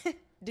tomorrow. Do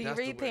you That's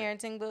the read way.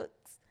 parenting books?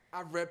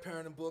 I've read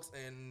parenting books,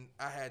 and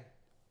I had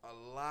a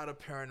lot of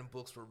parenting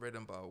books were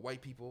written by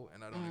white people,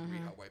 and I don't agree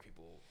how white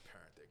people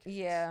parent their kids.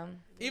 Yeah.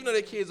 Even though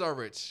their kids are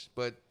rich,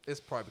 but it's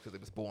probably because they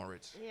was born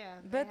rich. Yeah.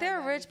 But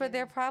they're rich, but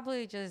they're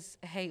probably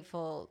just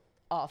hateful,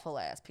 awful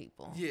ass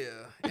people. Yeah,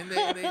 and they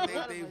of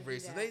us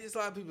racist. do They that. just a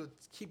lot of people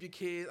keep your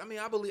kids. I mean,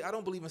 I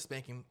don't believe in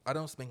spanking. I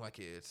don't spank my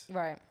kids.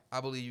 Right. I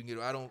believe you can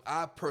get.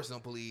 I personally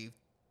don't believe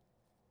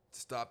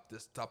stop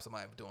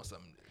somebody from doing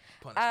something.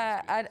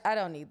 I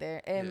don't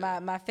either. And Yeah.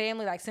 my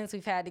family, like since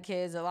we've had the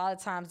kids, a lot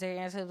of times their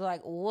answers are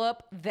like,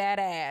 whoop that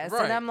ass.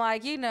 Right. And I'm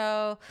like, you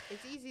know,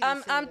 It's easy to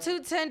I'm say too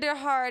that. tender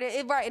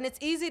hearted. Right. And it's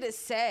easy to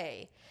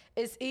say.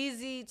 It's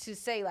easy to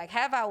say, like,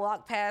 have I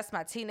walked past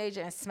my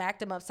teenager and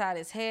smacked him upside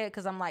his head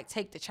because I'm like,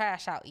 take the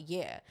trash out?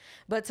 Yeah.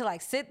 But to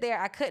like sit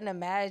there, I couldn't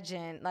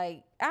imagine,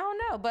 like, I don't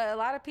know. But a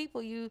lot of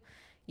people, you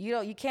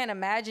can't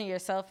imagine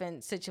yourself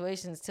in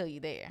situations till you're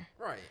there.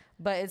 Right.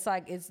 But it's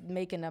like, it's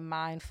making a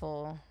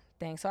mindful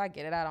thing. So I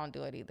get it. I don't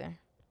do it either.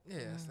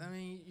 Yes. I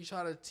mean, you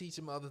try to teach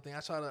them other things. I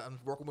try to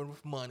work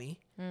with money.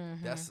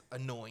 That's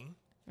annoying.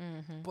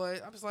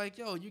 But I was like,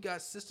 yo, you got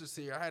sisters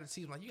here. I had to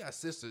teach them, like, you got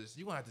sisters.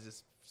 You're going to have to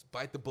just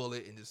bite the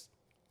bullet and just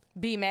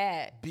Be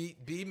mad. be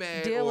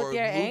mad Deal with or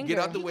your get anger.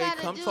 out the You way,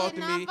 gotta come do talk it to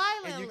me. And you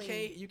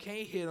non-violently.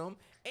 can't hit them.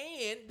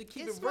 And to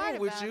keep Get it smart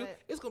real with about you,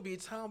 it. it's going to be a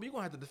time where you're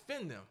going to have to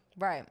defend them.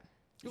 Right.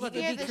 You're going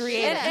Scare to have the to be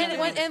shit creative. out of And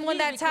when, them. and when He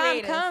that be time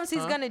creative. comes,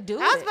 he's going to do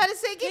I was it. about to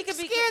say, He get could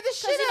be scared the 'cause,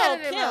 shit you know, out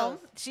of them.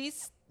 Kim,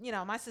 she's,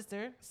 my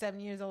sister, 7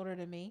 years older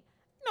than me.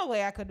 No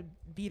way I could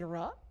beat her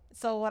up.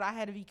 So what I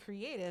had to be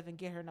creative and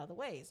get her in other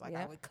ways. Like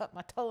I Yep. would cut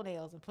my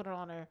toenails and put her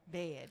on her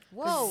bed.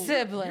 Whoa.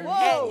 Siblings.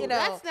 Whoa.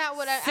 That's not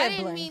what I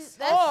didn't mean. Siblings.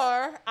 That's,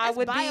 Or I that's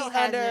would be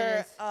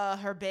under biohazardous.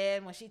 her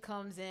bed when she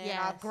comes in. I'll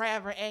Yes.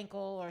 grab her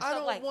ankle or I something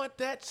don't like want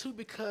that too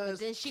because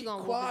But then she gonna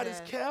whoop quiet his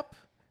is ass. kept.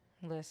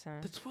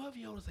 Listen. The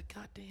 12-year-old is a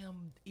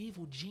goddamn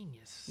evil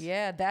genius.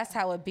 Yeah, that's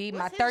how it be.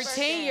 What's My his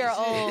birthday?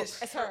 13-year-old.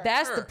 It's her.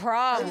 That's the The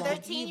problem.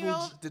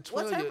 13-year-old. The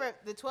What's her 12-year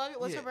the 12?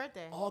 What's her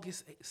birthday?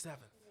 August 7th.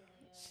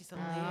 she's a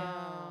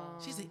Leo.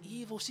 She's an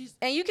evil. She's.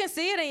 And you can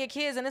see it in your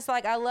kids, and it's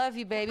like, I love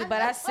you, baby,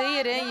 but I see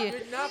it in you.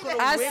 You're not gonna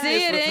I win see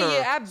this it with in her.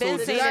 you. I've been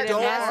so seeing just it in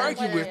don't Madison.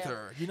 argue with Yeah.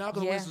 her. You're not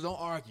gonna Yeah. win, so don't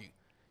argue.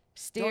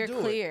 Steer Don't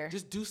do clear. it.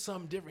 Just do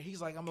something different. He's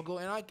like, I'm gonna go,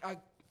 and I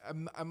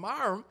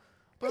admire him,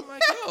 but I'm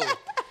like, yo,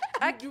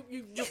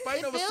 you're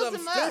fighting over builds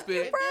something him up. stupid.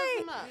 It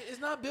builds him up. It's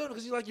not building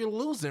because you're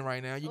losing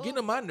right now. You're getting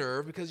on my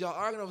nerve because y'all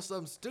arguing over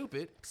something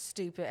stupid.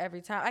 Stupid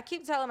every time. I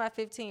keep telling my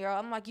 15-year-old,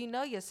 I'm like,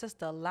 your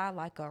sister lie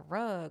like a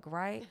rug,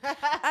 right?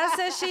 I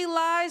said, she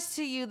lies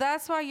to you.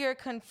 That's why you're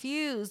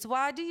confused.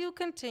 Why do you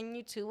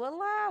continue to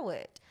allow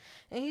it?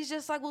 And he's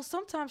just like, well,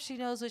 sometimes she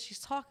knows what she's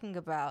talking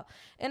about.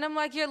 And I'm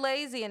like, you're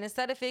lazy. And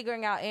instead of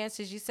figuring out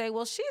answers, you say,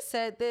 well, she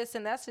said this,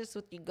 and that's just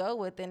what you go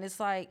with. And it's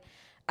like,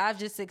 I've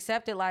just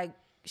accepted, like,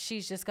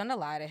 she's just going to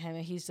lie to him,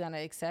 and he's going to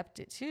accept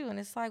it too. And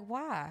it's like,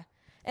 why?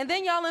 And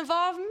then y'all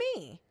involve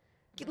me.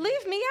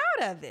 Leave me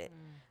out of it.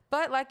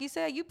 But like you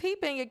said, you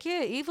peeping your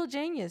kid, evil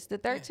genius, the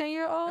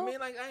 13-year-old. I mean,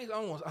 like I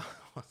don't want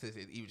to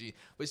say evil genius,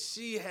 but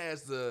she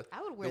has the.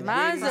 I would wear the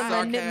that. Mine's witty a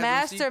sarcasm.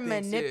 master She thinks,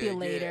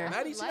 manipulator. Yeah.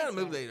 Maddie, she's like not a that.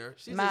 manipulator.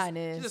 She's Mine just,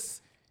 is. She's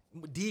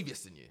just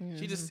devious in you.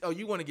 She just,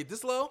 you want to get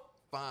this low?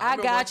 Fine. I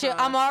remember got you. one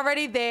time- I'm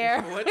already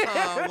there.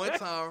 One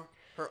time,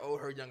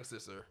 her younger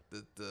sister,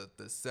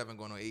 the 7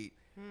 going on 8,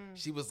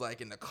 she was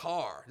like in the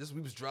car.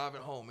 We was driving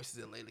home, and she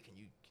said, "Layla, can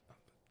you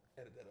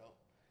edit that out?"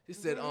 She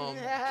said,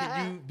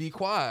 "Can you be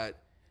quiet?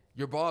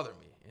 You're bothering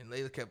me." And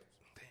Layla kept,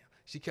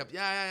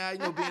 yeah,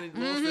 being a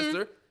little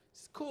sister.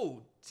 It's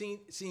cool. She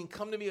didn't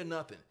come to me or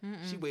nothing.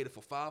 She waited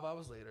for 5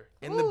 hours later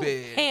in the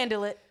bed.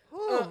 Handle it.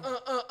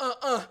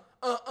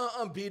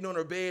 I'm beating on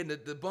her bed,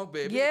 the bunk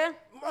bed. Yeah.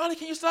 Marley,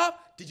 can you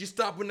stop? Did you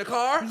stop in the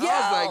car? Yo.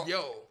 I was like,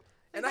 yo.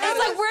 And I I had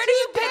was to- like, where do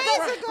you pick days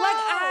up? ago.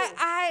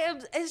 Like, I am.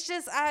 It's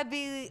just,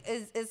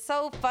 it's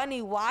so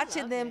funny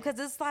watching them because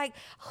it's like,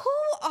 who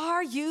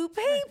are you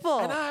people?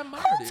 And I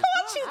admired Who it.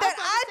 taught you that?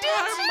 I do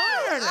I too.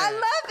 admire I that.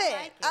 love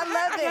it. I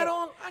love it. I got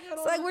on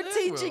It's like the we're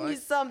thing, bro. teaching you Like,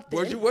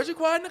 something. Was you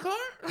quiet in the car?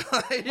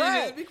 Like, you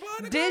Right. didn't be quiet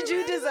in the Did car, you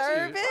man?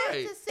 deserve it? Right.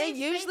 It's a safe And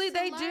usually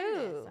space to they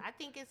learn do. this. I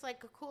think it's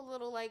like a cool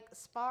little like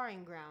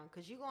sparring ground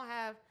because you're gonna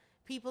have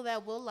people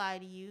that will lie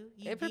to you.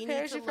 It need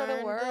prepares to you for the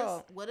learn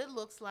world. what it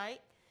looks like,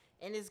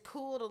 and it's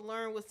cool to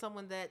learn with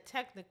someone that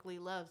technically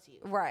loves you.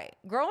 Right.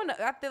 Growing up,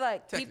 I feel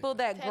like people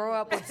that grow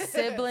up with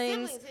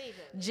siblings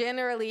even.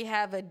 generally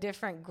have a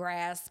different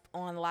grasp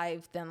on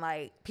life than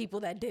like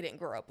people that didn't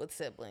grow up with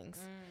siblings.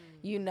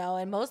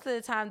 And most of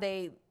the time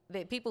they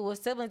people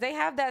with siblings, they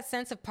have that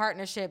sense of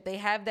partnership. They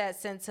have that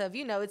sense of,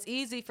 it's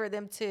easy for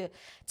them to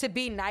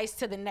be nice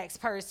to the next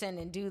person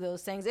and do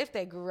those things if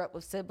they grew up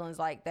with siblings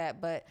like that.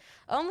 But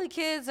only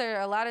kids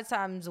are a lot of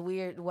times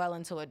weird well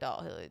into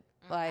adulthood.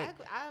 Like,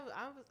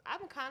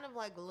 I'm kind of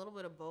like a little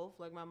bit of both.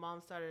 Like my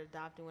mom started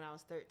adopting when I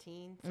was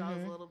 13, so I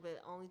was a little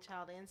bit only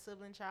child and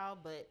sibling child,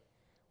 but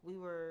we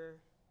were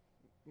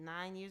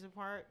 9 years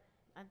apart,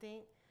 I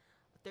think.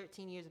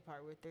 13 years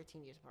apart. We were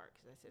 13 years apart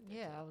because I said 13.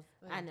 Yeah,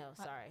 I know.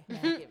 Sorry.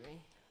 Forgive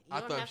me. You I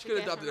don't thought have she to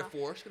could have guess adopted her at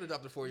 4. She could have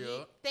adopted a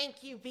 4-year-old.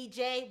 Thank you,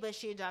 BJ, but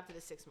she adopted a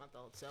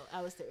 6-month-old, so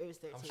it was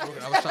 13. I was trying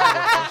to work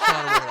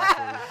that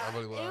for you. I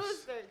really was. It was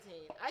 13.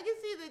 I can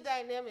see the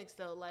dynamics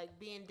though, like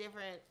being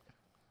different,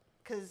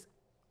 because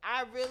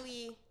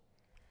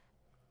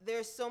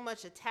there's so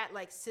much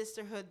like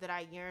sisterhood that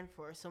I yearn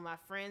for. So my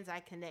friends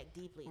I connect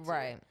deeply to,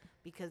 right.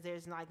 because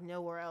there's like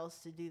nowhere else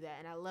to do that,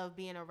 and I love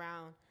being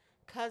around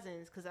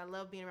cousins because I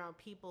love being around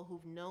people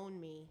who've known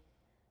me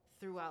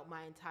throughout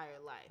my entire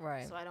life.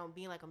 Right. So I don't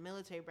be like a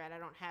military brat. I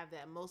don't have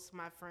that. Most of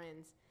my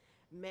friends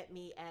met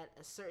me at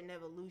a certain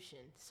evolution.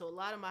 So a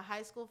lot of my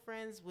high school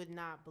friends would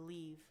not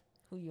believe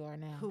who you are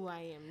now. who I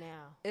am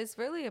now. It's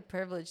really a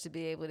privilege to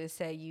be able to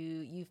say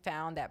you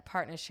found that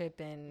partnership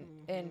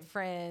in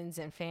friends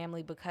and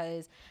family,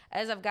 because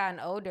as I've gotten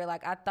older,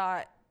 like I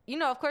thought,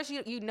 of course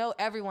you know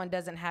everyone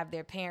doesn't have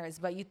their parents,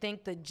 but you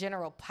think the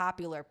general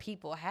popular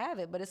people have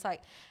it. But it's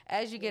like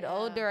as you get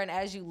older and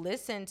as you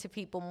listen to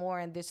people more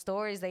and the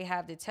stories they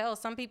have to tell,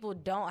 some people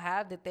don't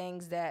have the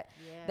things that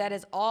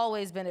has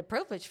always been a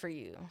privilege for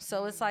you.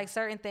 So it's like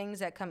certain things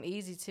that come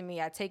easy to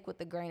me, I take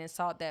with a grain of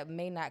salt that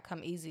may not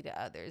come easy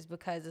to others,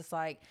 because it's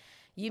like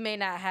you may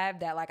not have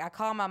that. Like I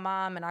call my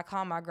mom and I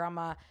call my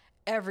grandma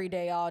every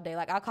day, all day.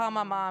 Like I call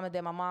my mom and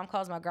then my mom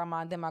calls my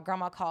grandma and then my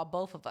grandma called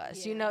both of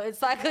us.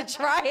 It's like a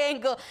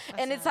triangle.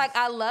 And it's like,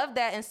 I love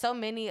that. And so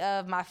many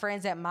of my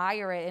friends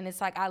admire it. And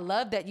it's like, I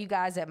love that you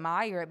guys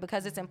admire it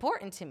because it's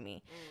important to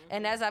me.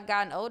 And as I've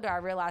gotten older, I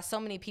realized so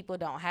many people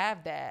don't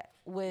have that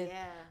with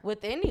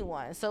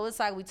anyone. So it's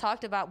like we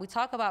talk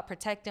about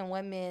protecting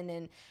women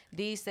and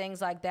these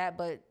things like that,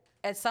 but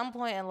at some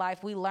point in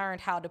life, we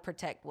learned how to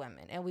protect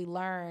women and we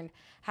learned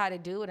how to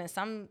do it. And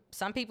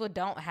some people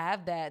don't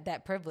have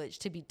that privilege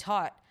to be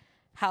taught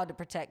how to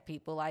protect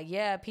people. Like,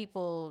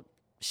 people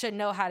should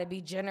know how to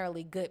be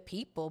generally good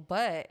people,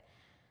 but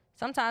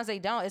sometimes they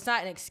don't. It's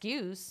not an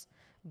excuse,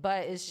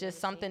 but it's just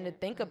something to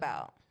think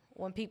about.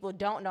 When people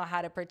don't know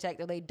how to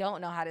protect or they don't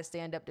know how to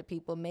stand up to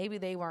people, maybe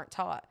they weren't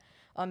taught.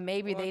 Or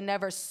maybe they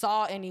never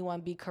saw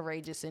anyone be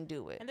courageous and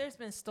do it. And there's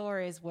been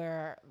stories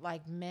where,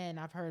 like,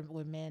 I've heard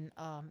where men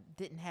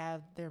didn't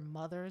have their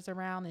mothers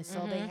around, and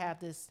so they have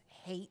this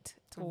hate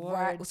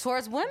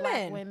towards women.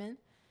 Black women.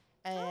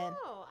 And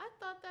I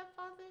thought that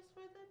fathers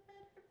were the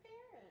better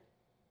parent.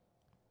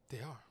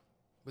 They are.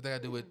 But they got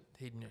to do with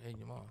hating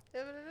your mom.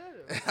 Yeah.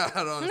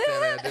 I don't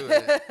understand how to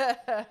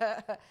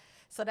do it.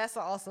 So that's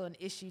also an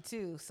issue,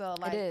 too. So,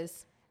 like, it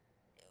is.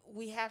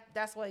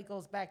 That's why it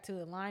goes back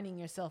to aligning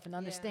yourself and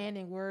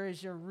understanding where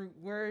is your root,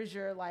 where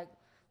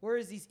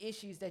is these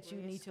issues that you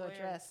need to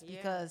address,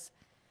 because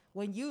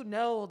when you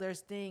know there's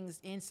things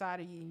inside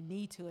of you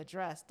need to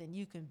address, then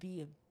you can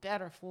be a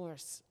better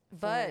force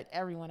for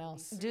everyone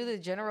else. Do the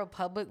general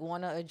public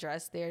want to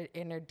address their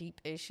inner deep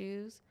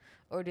issues,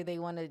 or do they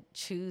want to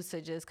choose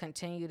to just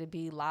continue to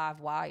be live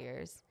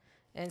wires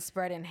and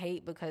spreading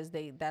hate because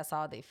that's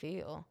all they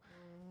feel?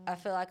 I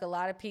feel like a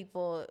lot of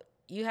people,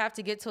 you have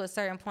to get to a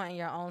certain point in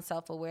your own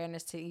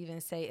self-awareness to even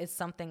say it's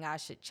something I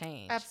should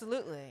change.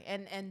 Absolutely.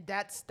 And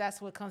that's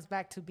what comes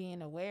back to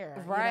being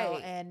aware.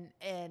 Right.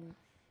 And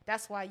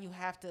that's why you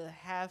have to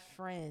have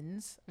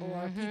friends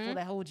or people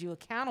that hold you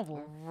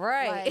accountable.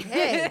 Right. Like,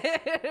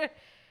 hey,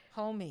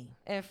 homie.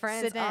 And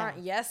friends aren't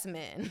yes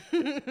men.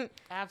 Absolutely.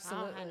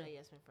 I don't have no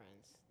yes men friends.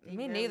 They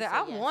Me rarely neither. say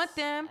I yes want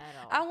them. at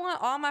all. I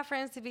want all my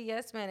friends to be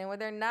yes men. And when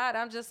they're not,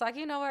 I'm just like,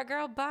 you know what,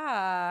 girl,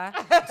 bye.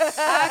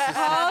 I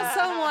called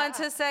someone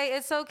to say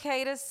it's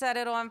okay to set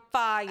it on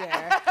fire.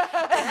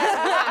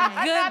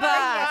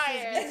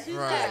 Goodbye.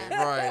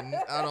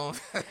 Right. I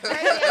don't.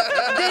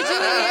 Did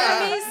you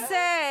hear me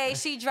say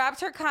she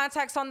dropped her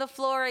contacts on the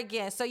floor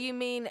again? So you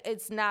mean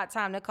it's not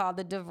time to call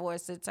the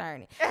divorce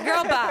attorney?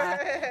 Girl,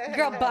 bye.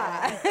 Girl,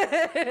 bye.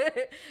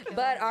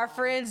 But our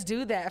friends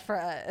do that for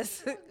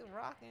us.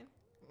 Rocking.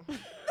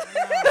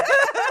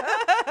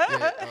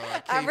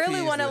 I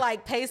really want to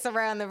like pace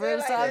around the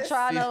room, so I'm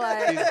trying to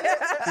like.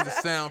 He's a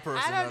sound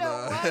person. I don't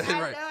know. Right.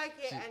 I know I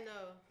can't. I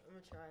know. I'm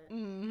gonna try it.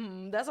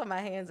 Mm-hmm. That's why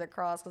my hands are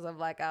crossed, because I'm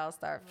like, I'll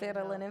start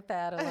fiddling and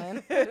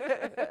paddling.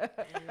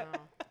 I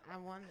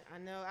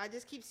know. I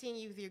just keep seeing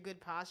you with your good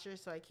posture,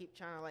 so I keep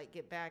trying to like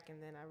get back,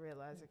 and then I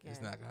realize I can't.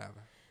 It's not gonna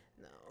happen.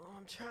 No,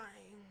 I'm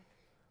trying.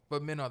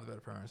 But men are the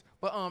better parents.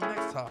 But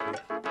next topic.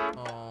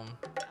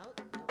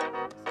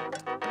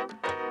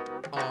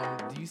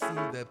 Do you see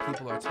that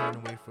people are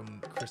turning away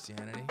from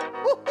Christianity?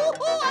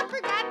 I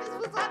forgot this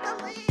was on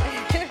the list.